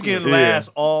Day to drinking Oakland. lasts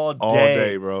all day. all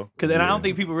day, bro. Because and I don't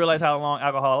think people realize how long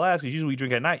alcohol lasts. Because usually we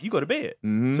drink at night, you go to bed,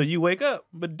 Mhm. so you wake up.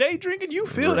 But day drinking, you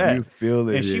feel that, You feel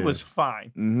it. and she yeah. was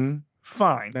fine, Mm-hmm.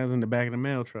 fine. That was in the back of the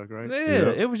mail truck, right?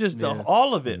 Yeah, it was just Yeah.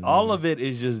 all of it. All of it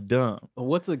is just dumb. But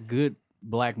what's a good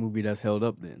black movie that's held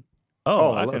up then?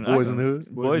 Oh, I like Boys in the Hood.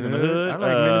 Boys in the Hood. I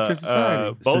like Menace to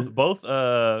Society. Both.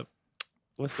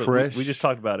 What's the? Fresh. We just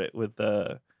talked about it with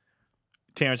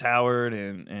Terrence Howard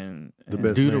and The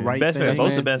Best Do the Man. right Best Man. thing.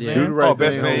 Both the best Yeah. Do man. the right Oh,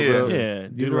 Best thing. Man, holds yeah. up. Yeah,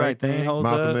 do the right thing. Holds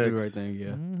Malcolm up. X. Do the right thing, yeah.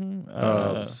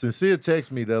 Mhm. Sincere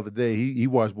texted me the other day. He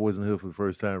watched Boys in the Hood for the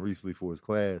first time recently for his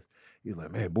class. He was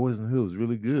like, man, Boys in the Hood was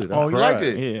really good. I Oh, you cried. liked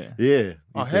it? Yeah, Yeah. He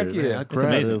Oh, said, heck "Man, yeah. I It's cried.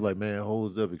 amazing. I was like, man, it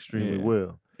holds up extremely Yeah.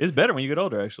 well. it's better when you get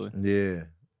older. Actually, Yeah.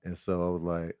 And so I was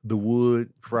like, The Wood,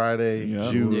 Friday,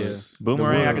 Yeah. Juice.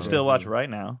 Boomerang. I Wood. can still watch right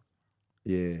now.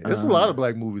 Yeah. There's a lot of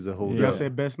black movies that hold Y'all up.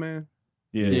 said Best Man.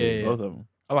 Yeah, Yeah. both of them.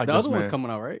 I like The Best other one's Man.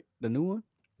 coming out, right? The new one.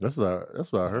 That's what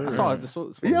I heard. I saw it.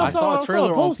 Yeah, I I saw saw a a trailer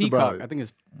on post about Peacock. it. I think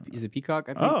is it Peacock?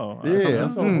 I think. Oh, Yeah, something I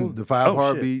else? saw the 5 Oh, shit.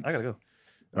 heartbeats. I gotta go.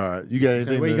 All right. You got anything?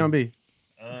 Okay, where you to- gonna be?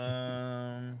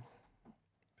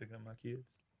 Picking up my kids.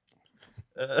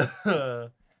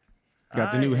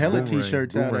 Got the new Hella Boomerang-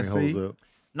 T-shirts out. I Boomerang see. holds up.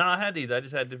 No, I had these. I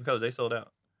just had different colors. They sold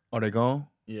out. Are they gone?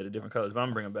 Yeah, the different colors. But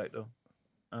I'm bringing them back though.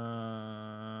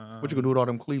 What you gonna do with all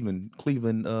them Cleveland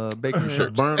bakery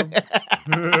shirts? Burn them.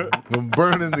 I'm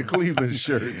burning the Cleveland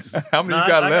shirts. How many No, you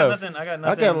got I left? got nothing.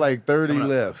 I got like 30 Coming up.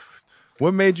 left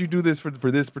What made you do this for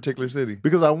this particular city?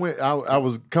 because I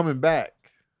was coming back.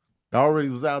 I already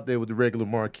was out there with the regular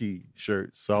marquee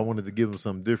shirts, so I wanted to give them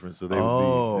something different, so they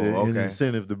Oh, would be an okay.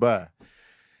 incentive to buy.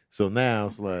 So now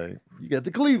it's like you got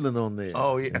the Cleveland on there.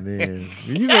 Oh, yeah. and then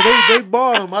they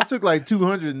bought them. I took like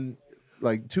 200. Oh,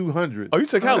 you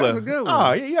took Oh, hella. that's a good one.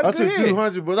 Oh, yeah, you got I a good took hit.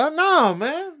 200, but no,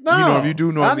 man, no. You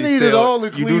do normally I needed sell. all the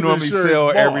you Cleveland do normally shirts sell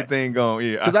bought. everything gone.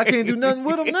 Yeah, Because I can't do nothing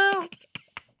with them now.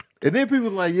 And then people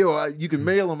like, yo, you can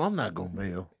mail them. I'm not gonna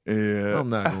mail. Yeah. I'm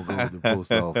not gonna go to the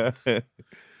post office.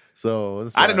 So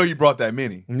it's I didn't know like- you brought that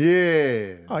many.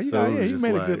 Yeah. Oh, yeah, So it yeah, was you just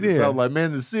made a like, good- So yeah. I'm like,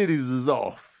 man, the cities is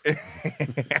off.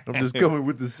 I'm just coming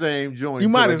with the same joint. You until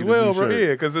might I as get a well, new bro. shirt. Yeah,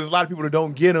 because there's a lot of people that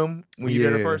don't get them when you get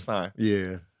it the Yeah. first time.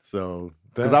 Yeah. So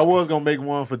because That's- I was gonna make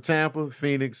one for Tampa,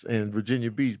 Phoenix, and Virginia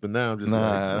Beach, but now I'm just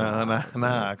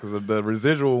Nah, because of the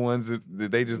residual ones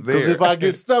that they just there. Because if I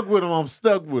get stuck with them, I'm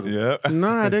stuck with them. yeah,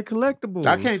 Nah, they're collectibles.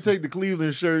 I can't take the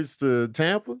Cleveland shirts to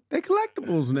Tampa. They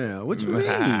collectibles now. What you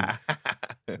mean?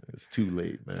 It's too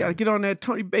late, man. Gotta get on that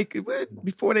Tony Baker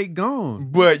before they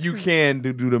gone. but you can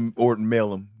do them or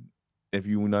mail them if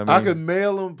you know what I I mean. could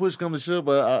mail them, push come to shove,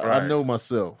 but I Right. know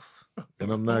myself, and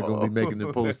I'm not gonna be making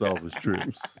the post office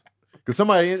trips. Because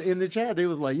somebody in the chat, they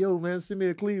was like, "Yo, man, send me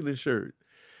a Cleveland shirt."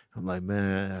 I'm like,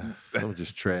 man, I'm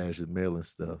just trash at mailing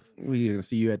stuff. We gonna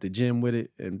see you at the gym with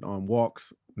it and on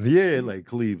walks. Yeah, like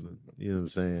Cleveland. You know what I'm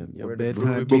saying? Your Where the bedtime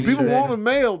blue- But Beanie people shirt. want them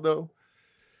mailed though.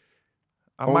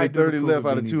 I Only might do the 30 left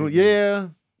out of Cougar 200. beanies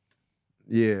again.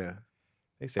 Yeah. Yeah.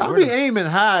 They say I'll where be the- aiming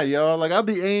high, y'all. Like I'll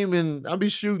be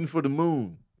shooting for the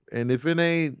moon. And if it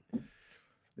ain't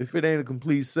a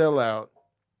complete sellout,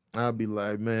 I'll be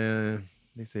like, man,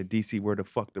 They said DC, where the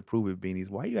fuck the Prove It beanies?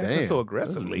 Why you acting Damn, so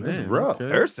aggressively? that's Man, rough. okay.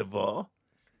 First of all,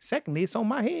 secondly, it's on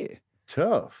my head.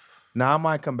 Tough. Nah, I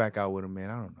might come back out with them, man.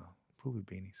 I don't know. Prove It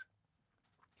beanies.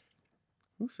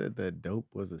 Who said that Dope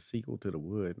was a sequel to The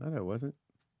Wood? No, that wasn't.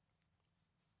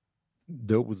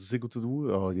 Dope was a sequel to The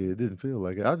Wood. Oh yeah, it didn't feel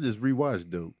like it. I just rewatched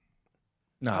Dope.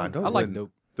 Nah, I Dope like wasn't-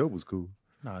 Dope. Dope was cool.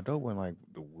 Nah, Dope wasn't like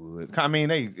the Wood. I mean,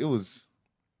 it was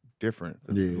different.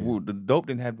 Yeah. The Dope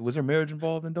didn't have. Was there marriage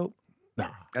involved in Dope? Nah.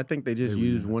 I think they just Maybe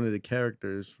used not. one of the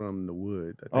characters from The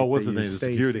Wood. I Oh, think what's they his name? The used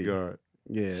security Stacey. guard.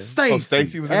 Yeah. Stacey. Oh,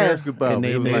 Stacey was in there? Ask about And it.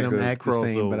 they It was made like them a act the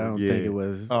same, but I crossover. don't Yeah. think it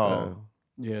was. Oh.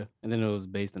 Yeah, and then it was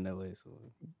based in LA. So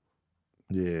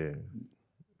Yeah.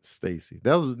 Stacy.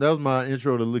 That was my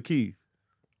intro to Lakeith.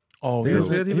 Oh, He was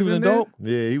in there? Dope.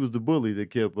 Yeah, he was the bully that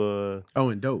kept Oh,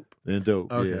 and Dope. in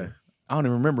Dope. Okay. Yeah. I don't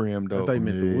even remember him I though. thought you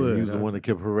meant The Wood. He was the one that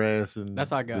kept harassing That's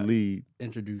how I the got lead.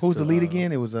 introduced. Who was to, the lead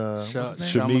again? It was Sha- what's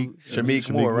his name? Shamik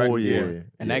Shamik Moore, right? Yeah. Yeah.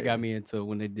 and that got me into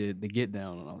when they did the Get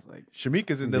Down, and I was like, Shamik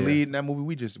is in the Yeah. lead in that movie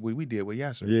we did with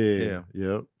Yasser. Yeah.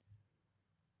 Yep.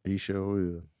 He sure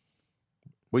is.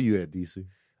 Where you at, DC?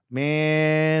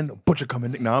 Man, Butcher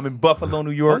coming. No, I'm in Buffalo,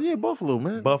 New York. Oh yeah, Buffalo,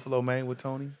 man. Buffalo, man, with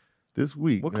Tony. This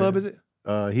week. What man. club is it?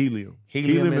 Helium.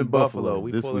 Helium in Buffalo.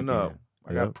 We this pulling up. weekend.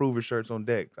 I got Yep. Prove It shirts on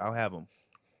deck. I'll have them.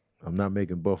 I'm not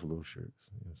making Buffalo shirts.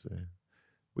 You know what I'm saying?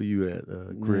 Where you at,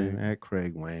 Craig? Man, that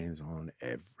Craig Wayne's on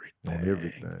everything. On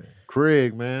everything.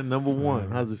 Craig, man, number one.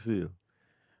 How's it feel?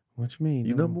 What you mean?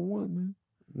 You number one, man.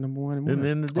 number one. And what?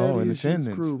 then the Oh, Daddy in Issues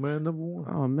attendance. crew, man, number one.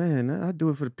 Oh man, I do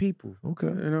it for the people. Okay.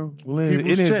 You know, Well, in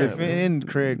People's his champ, defense,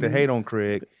 Craig, to hate on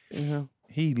Craig, you know.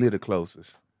 he lit the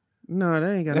closest. No, that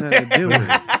ain't got nothing to do with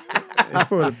it. It's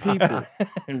for the people.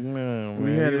 Man,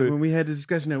 When we had the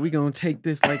discussion that we gonna take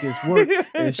this like it's work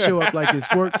and show up like it's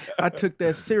work, I took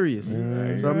that serious.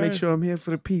 So I make sure I'm here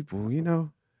for the people. You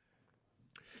know.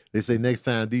 They say next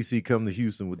time DC come to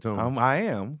Houston with Tony. I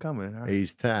am coming.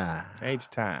 H-time.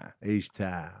 H-time.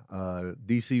 H-time.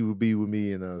 DC will be with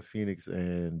me in Phoenix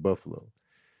and Buffalo.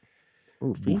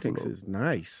 Oh, Phoenix Buffalo. is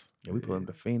nice. Yeah, we put him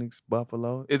to Phoenix,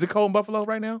 Buffalo. Is it cold in Buffalo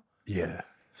right now? Yeah.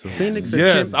 So Phoenix or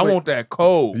Yes, Tim- I want that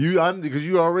cold. because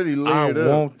you already I layered up.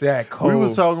 want that cold. We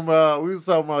was talking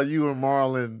about you and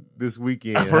Marlon this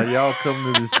weekend. How y'all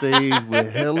come to the stage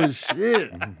with hella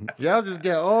shit. Y'all just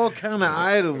got all kind of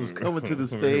items coming to the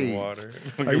stage.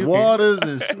 Like waters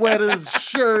and sweaters,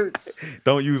 shirts.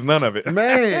 Don't use none of it.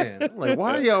 Man, I'm like,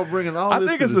 why are y'all bringing all I this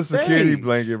think to it's the a security stage?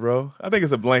 blanket, bro. I think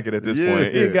it's a blanket at this Yeah.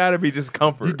 point. It got to be just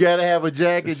comfort. You gotta have a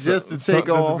jacket just to take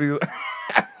off.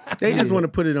 They just want to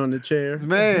put it on the chair.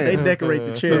 Man. They decorate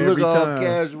the chair To look every all time.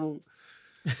 casual.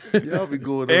 Y'all be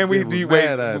going up and we there do with wait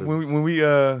mad items. when we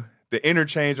the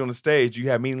interchange on the stage. You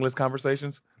have meaningless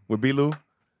conversations with B-Lou.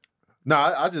 No,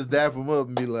 I just dap him up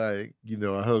and be like,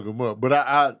 I hug him up. But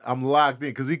I'm locked in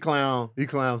because he clown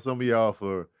some of y'all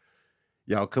for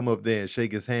y'all come up there and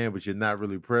shake his hand, but you're not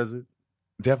really present.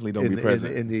 Definitely don't be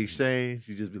present. In the exchange.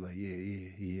 You just be like,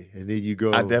 yeah. And then you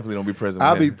go. I definitely don't be present.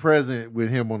 I'll with be him. present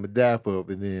with him on the dap up,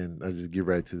 and then I just get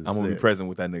right to the I'm gonna be set. present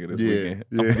with that nigga this Yeah, weekend.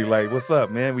 I'm yeah. gonna be like, "What's up,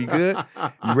 man? We good?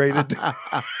 You ready to?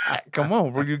 Come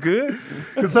on, bro. You good?"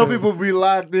 Because some people be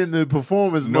locked in the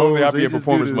performance mode. Normally, I'll so be they in just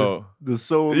performance do mode. The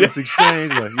soulless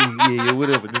exchange, like, yeah,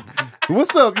 whatever.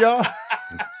 What's up, y'all?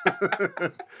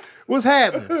 What's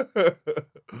happening?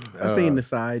 I seen the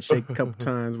side shake a couple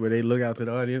times where they look out to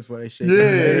the audience while they shake.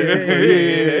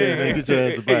 Yeah. Get your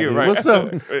ass up out here.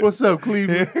 Right. What's up,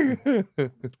 Cleveland?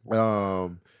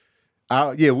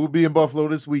 We'll be in Buffalo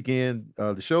this weekend.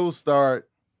 The shows start.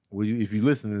 Well, if you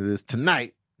listen to this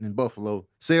tonight in Buffalo,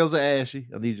 sales are ashy.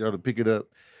 I need y'all to pick it up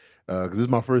because this is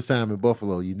my first time in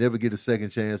Buffalo. You never get a second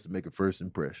chance to make a first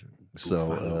impression.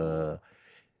 So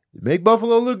make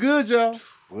Buffalo look good, y'all.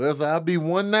 Or else I'll be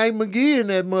one night McGee in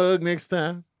that mug next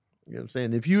time. You know what I'm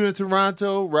saying? If you're in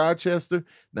Toronto, Rochester,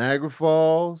 Niagara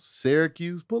Falls,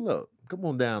 Syracuse, pull up. Come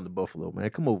on down to Buffalo, man.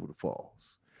 Come over the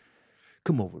falls.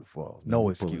 Come over the falls. No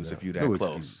man. Pull it excuse out. if you that No close.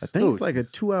 excuse. I think No it's like a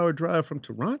excuse. 2-hour drive from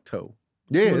Toronto.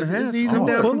 Yeah, 2.5 it's easy. Come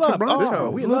down Pull from up. Toronto.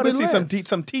 We A love to little see bit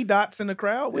some less. T dots in the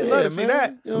crowd. We Yeah, love to see man. that.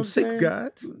 You know what Some I'm sick saying?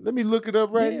 guys. Let me look it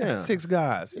up right Yeah, now. 6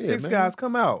 guys. Yeah, 6 man. guys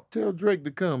come out. Tell Drake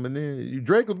to come, and then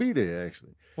Drake will be there,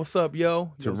 actually. What's up,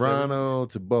 yo? Toronto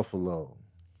to Buffalo.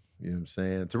 You know what I'm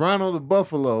saying? Toronto to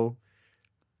Buffalo,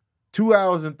 2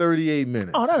 hours and 38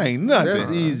 minutes. Oh, that ain't nothing.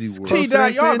 That's easy work. T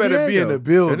dot, y'all San better be in Diego. the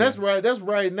building. And that's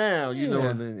right now, you know,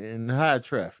 Yeah. in high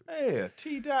traffic. Yeah,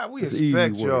 T dot, we It's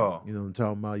expect easy work. y'all. You know what I'm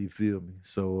talking about? You feel me?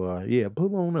 So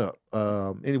pull on up.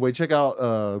 Anyway, check out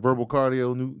Verbal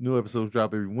Cardio. New episodes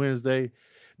drop every Wednesday.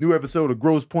 New episode of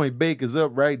Grosse Point Bake is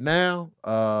up right now.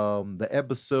 The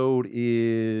episode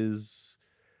is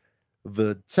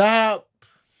the top.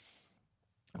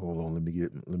 Hold on, let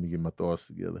me get my thoughts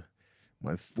together.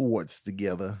 My thoughts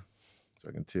together. So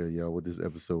I can tell y'all what this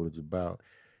episode is about.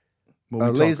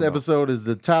 Latest episode is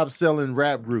the top selling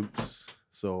rap groups.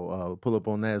 So pull up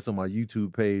on that. It's on my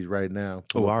YouTube page right now.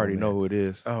 Pull Oh, I up already on know that. who it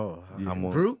is. Oh, I'm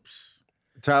on. groups.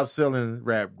 Top selling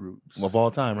rap groups. Of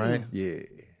all time, right? Yeah.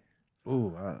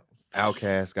 Ooh,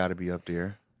 Outkast got to be up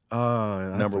there.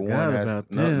 I Number one forgot has about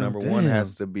them. number one Damn.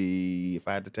 has to be. If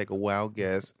I had to take a wild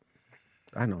guess,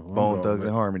 I know. who I'm Bone going Thugs with.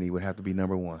 and Harmony would have to be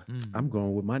number one. I'm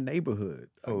going with my neighborhood.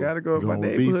 I Oh, gotta go with you my going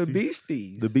with neighborhood Beasties?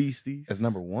 Beasties. The Beasties. That's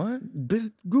number one.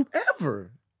 Best group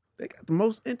ever. They got the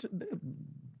most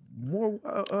more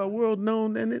world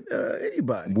known than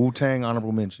anybody. Wu Tang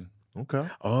honorable mention. Okay.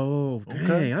 Oh, dang.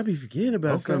 Okay. I be forgetting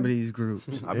about Okay. some of these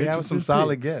groups. I be having some Interesting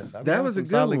solid picks. guests. I be That having was a some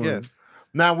good solid one. guess.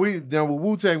 Now with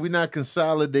Wu-Tang, we're not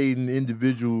consolidating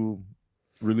individual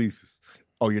releases.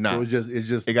 Oh, you're not. So it's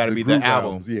just It gotta be the group album.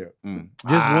 albums. Yeah. Mm.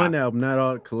 Just one album, not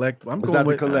all collect. I'm It's going not the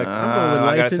with collect. I'm going with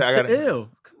I gotta License I gotta- to Ill.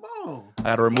 Come on. I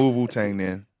had to remove Wu Tang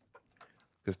then.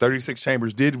 Because 36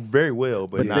 Chambers did very well,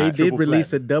 but But not. they did triple release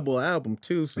platinum. a double album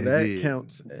too, so They that did.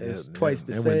 counts as Yeah, twice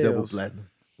the they sales. went double platinum.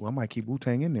 Well, I might keep Wu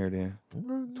Tang in there then.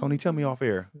 Tony, tell me off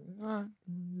air. All right.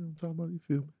 I'm talking about, you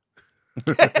feel me?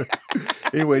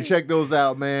 Anyway, check those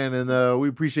out, man. And we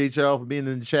appreciate y'all for being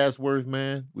in the Chatsworth,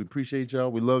 man. We appreciate y'all.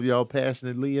 We love y'all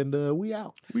passionately, and we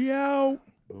out. We out.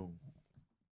 Boom.